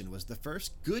 Luigi's Mansion was the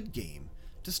first good game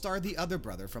to star the other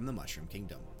brother from the Mushroom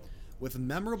Kingdom. With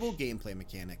memorable gameplay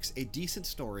mechanics, a decent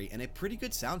story, and a pretty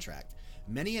good soundtrack,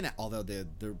 although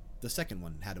the second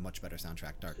one had a much better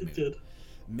soundtrack, Dark Moon. It did.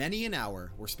 Many an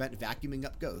hour were spent vacuuming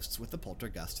up ghosts with the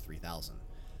Poltergust 3000.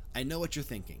 I know what you're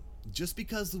thinking. Just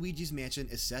because Luigi's Mansion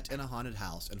is set in a haunted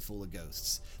house and full of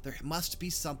ghosts, there must be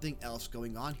something else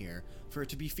going on here for it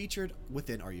to be featured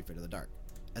within Are You Afraid of the Dark?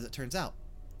 As it turns out,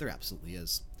 there absolutely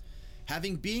is.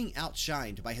 Having being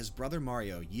outshined by his brother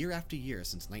Mario year after year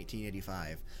since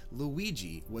 1985,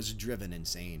 Luigi was driven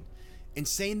insane.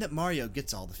 Insane that Mario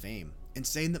gets all the fame.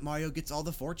 Insane that Mario gets all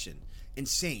the fortune.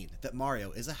 Insane that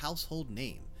Mario is a household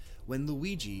name, when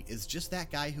Luigi is just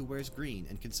that guy who wears green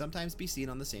and can sometimes be seen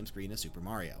on the same screen as Super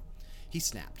Mario. He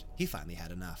snapped. He finally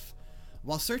had enough.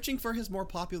 While searching for his more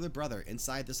popular brother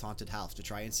inside this haunted house to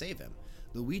try and save him,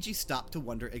 Luigi stopped to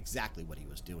wonder exactly what he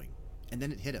was doing. And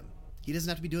then it hit him. He doesn't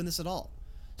have to be doing this at all.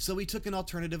 So he took an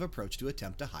alternative approach to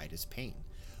attempt to hide his pain.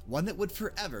 One that would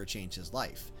forever change his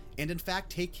life, and in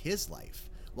fact take his life,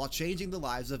 while changing the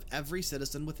lives of every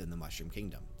citizen within the Mushroom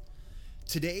Kingdom.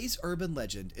 Today's urban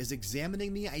legend is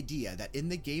examining the idea that in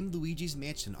the game Luigi's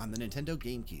Mansion on the Nintendo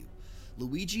GameCube,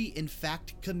 Luigi in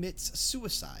fact commits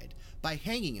suicide by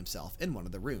hanging himself in one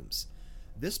of the rooms.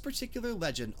 This particular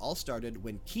legend all started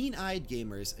when keen-eyed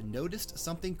gamers noticed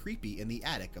something creepy in the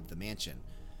attic of the mansion.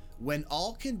 When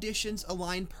all conditions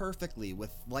align perfectly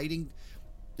with lighting,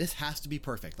 this has to be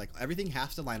perfect. Like, everything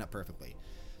has to line up perfectly.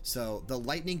 So, the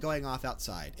lightning going off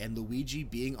outside and Luigi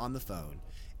being on the phone,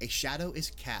 a shadow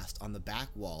is cast on the back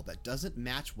wall that doesn't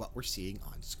match what we're seeing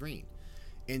on screen.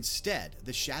 Instead,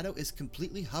 the shadow is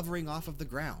completely hovering off of the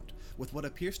ground, with what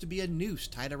appears to be a noose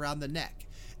tied around the neck,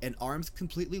 and arms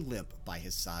completely limp by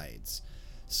his sides.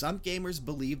 Some gamers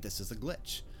believe this is a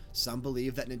glitch. Some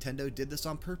believe that Nintendo did this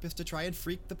on purpose to try and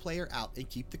freak the player out and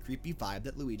keep the creepy vibe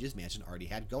that Luigi's Mansion already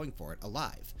had going for it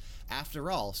alive.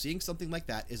 After all, seeing something like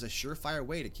that is a surefire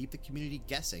way to keep the community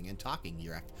guessing and talking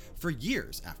for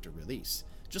years after release.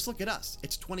 Just look at us.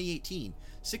 It's 2018,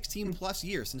 16 plus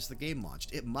years since the game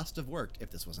launched. It must have worked if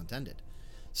this was intended.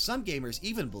 Some gamers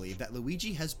even believe that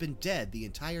Luigi has been dead the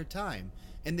entire time,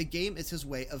 and the game is his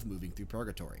way of moving through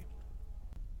purgatory.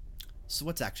 So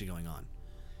what's actually going on?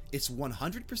 It's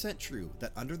 100% true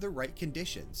that under the right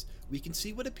conditions, we can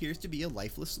see what appears to be a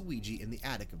lifeless Luigi in the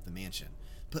attic of the mansion,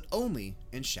 but only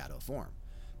in shadow form.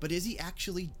 But is he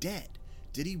actually dead?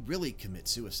 Did he really commit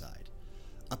suicide?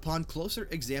 Upon closer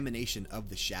examination of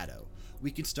the shadow,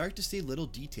 we can start to see little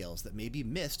details that may be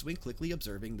missed when quickly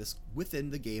observing this within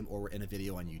the game or in a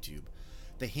video on YouTube.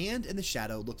 The hand in the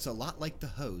shadow looks a lot like the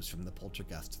hose from the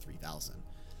Poltergust 3000.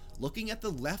 Looking at the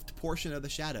left portion of the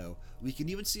shadow, we can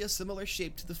even see a similar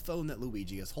shape to the phone that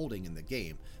Luigi is holding in the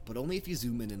game, but only if you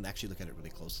zoom in and actually look at it really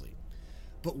closely.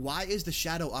 But why is the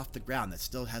shadow off the ground that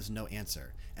still has no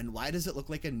answer? And why does it look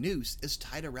like a noose is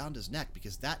tied around his neck?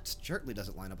 Because that certainly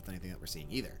doesn't line up with anything that we're seeing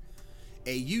either.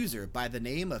 A user by the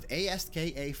name of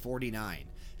ASKA49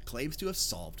 claims to have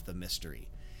solved the mystery.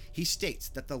 He states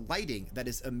that the lighting that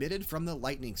is emitted from the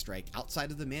lightning strike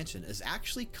outside of the mansion is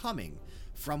actually coming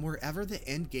from wherever the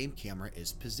in-game camera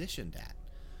is positioned at.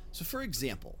 So for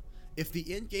example, if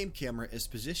the in-game camera is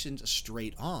positioned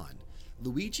straight on,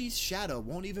 Luigi's shadow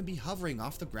won't even be hovering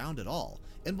off the ground at all,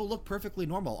 and will look perfectly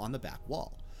normal on the back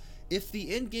wall. If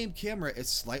the in-game camera is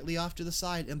slightly off to the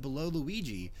side and below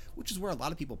Luigi, which is where a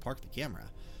lot of people park the camera,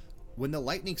 when the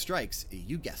lightning strikes,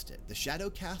 you guessed it, the shadow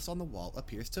cast on the wall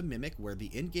appears to mimic where the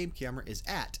in-game camera is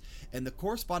at, and the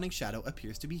corresponding shadow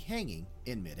appears to be hanging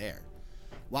in midair.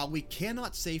 While we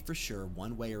cannot say for sure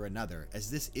one way or another,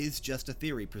 as this is just a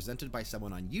theory presented by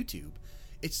someone on YouTube,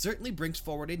 it certainly brings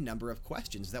forward a number of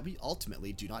questions that we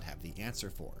ultimately do not have the answer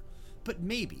for. But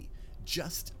maybe,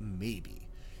 just maybe,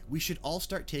 we should all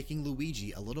start taking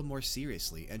Luigi a little more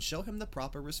seriously and show him the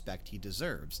proper respect he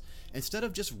deserves, instead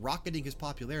of just rocketing his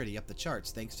popularity up the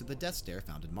charts thanks to the Death Stare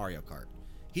found in Mario Kart.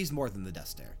 He's more than the Death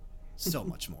Stare. So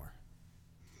much more.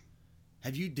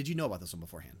 Did you know about this one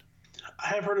beforehand? I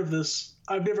have heard of this.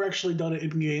 I've never actually done it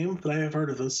in game, but I have heard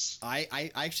of this.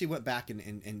 I actually went back and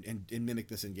mimicked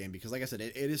this in game because, like I said,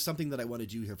 it is something that I want to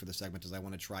do here for the segment. Is I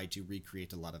want to try to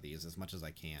recreate a lot of these as much as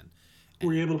I can. And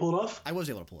were you able to pull it off? I was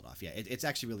able to pull it off. Yeah, it's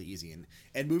actually really easy,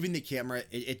 and moving the camera,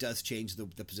 it does change the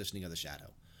positioning of the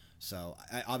shadow. So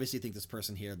I obviously think this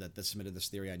person here that submitted this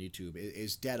theory on YouTube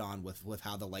is dead on with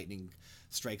how the lightning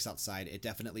strikes outside. It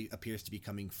definitely appears to be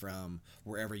coming from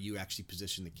wherever you actually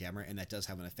position the camera, and that does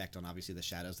have an effect on obviously the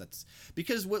shadows. That's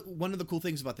because one of the cool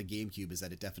things about the GameCube is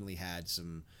that it definitely had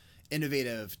some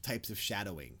innovative types of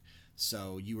shadowing.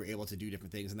 So you were able to do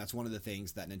different things, and that's one of the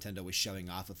things that Nintendo was showing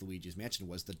off with Luigi's Mansion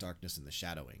was the darkness and the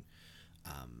shadowing.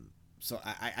 So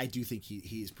I do think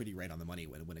he's pretty right on the money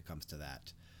when it comes to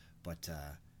that. But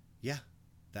yeah,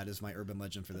 that is my urban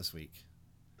legend for this week.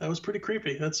 That was pretty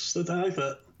creepy. I like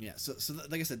that. Yeah, so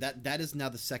like I said, that is now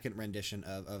the second rendition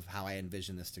of how I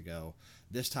envision this to go.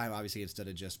 This time, obviously, instead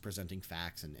of just presenting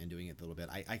facts and doing it a little bit,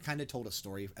 I kind of told a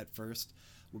story at first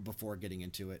before getting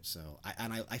into it. So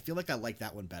I feel like I like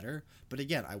that one better. But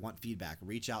again, I want feedback.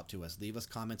 Reach out to us. Leave us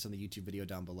comments on the YouTube video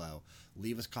down below.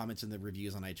 Leave us comments in the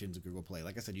reviews on iTunes and Google Play.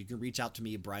 Like I said, you can reach out to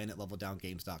me, Brian at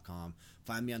leveldowngames.com.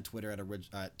 Find me on Twitter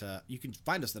you can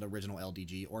find us at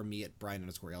OriginalLDG, or me at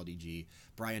Brian_LDG,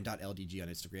 Brian.LDG on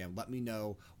Instagram. Let me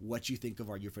know what you think of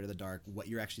Are You Afraid of the Dark, what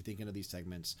you're actually thinking of these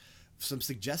segments, some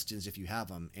suggestions if you have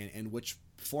them, and which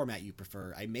format you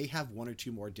prefer. I may have one or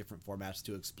two more different formats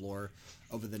to explore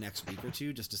over the next week or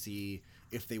two just to see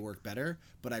if they work better,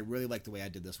 but I really like the way I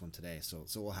did this one today, so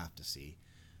we'll have to see.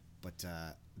 But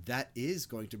that is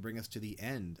going to bring us to the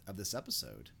end of this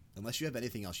episode, unless you have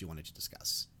anything else you wanted to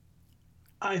discuss.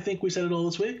 I think we said it all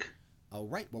this week. All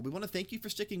right. Well, we want to thank you for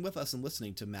sticking with us and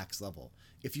listening to Max Level.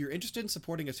 If you're interested in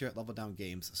supporting us here at Level Down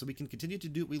Games so we can continue to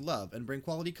do what we love and bring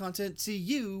quality content to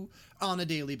you on a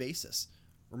daily basis,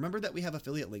 remember that we have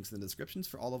affiliate links in the descriptions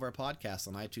for all of our podcasts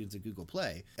on iTunes and Google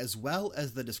Play, as well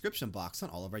as the description box on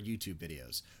all of our YouTube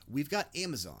videos. We've got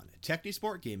Amazon,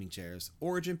 Technisport Gaming Chairs,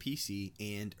 Origin PC,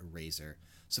 and Razer.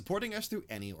 Supporting us through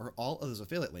any or all of those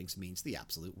affiliate links means the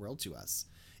absolute world to us.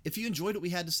 If you enjoyed what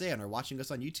we had to say and are watching us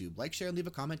on YouTube, like, share, and leave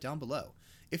a comment down below.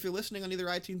 If you're listening on either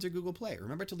iTunes or Google Play,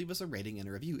 remember to leave us a rating and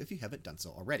a review if you haven't done so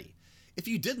already. If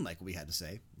you didn't like what we had to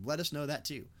say, let us know that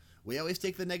too. We always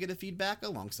take the negative feedback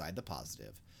alongside the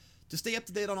positive. To stay up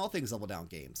to date on all things Level Down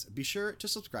Games, be sure to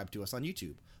subscribe to us on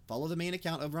YouTube. Follow the main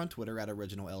account over on Twitter at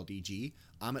OriginalLDG.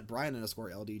 I'm at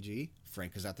Brian_LDG.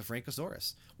 Frank is at the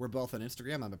Frankosaurus. We're both on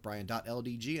Instagram. I'm at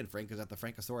Brian.LDG, and Frank is at the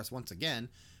Frankosaurus once again.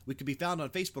 We can be found on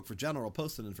Facebook for general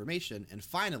posts and information, and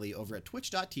finally over at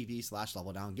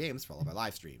twitch.tv/LevelDownGames for all of our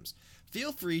live streams.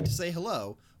 Feel free to say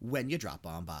hello when you drop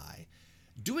on by.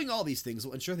 Doing all these things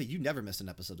will ensure that you never miss an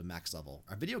episode of Max Level,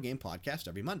 our video game podcast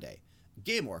every Monday.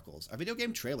 Game Oracles, our video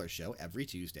game trailer show every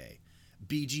Tuesday.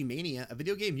 BG Mania, a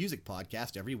video game music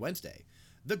podcast every Wednesday.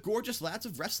 The Gorgeous Lads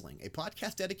of Wrestling, a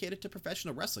podcast dedicated to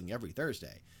professional wrestling every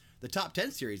Thursday. The Top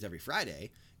 10 series every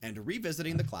Friday. And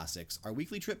Revisiting the Classics, our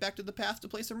weekly trip back to the past to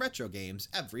play some retro games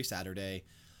every Saturday.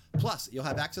 Plus, you'll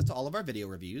have access to all of our video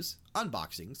reviews,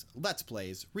 unboxings, let's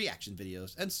plays, reaction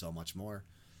videos, and so much more.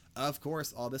 Of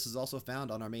course, all this is also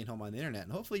found on our main home on the internet,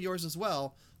 and hopefully yours as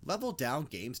well,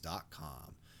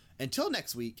 LevelDownGames.com. Until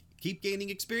next week, keep gaining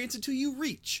experience until you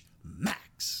reach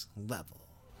Max Level.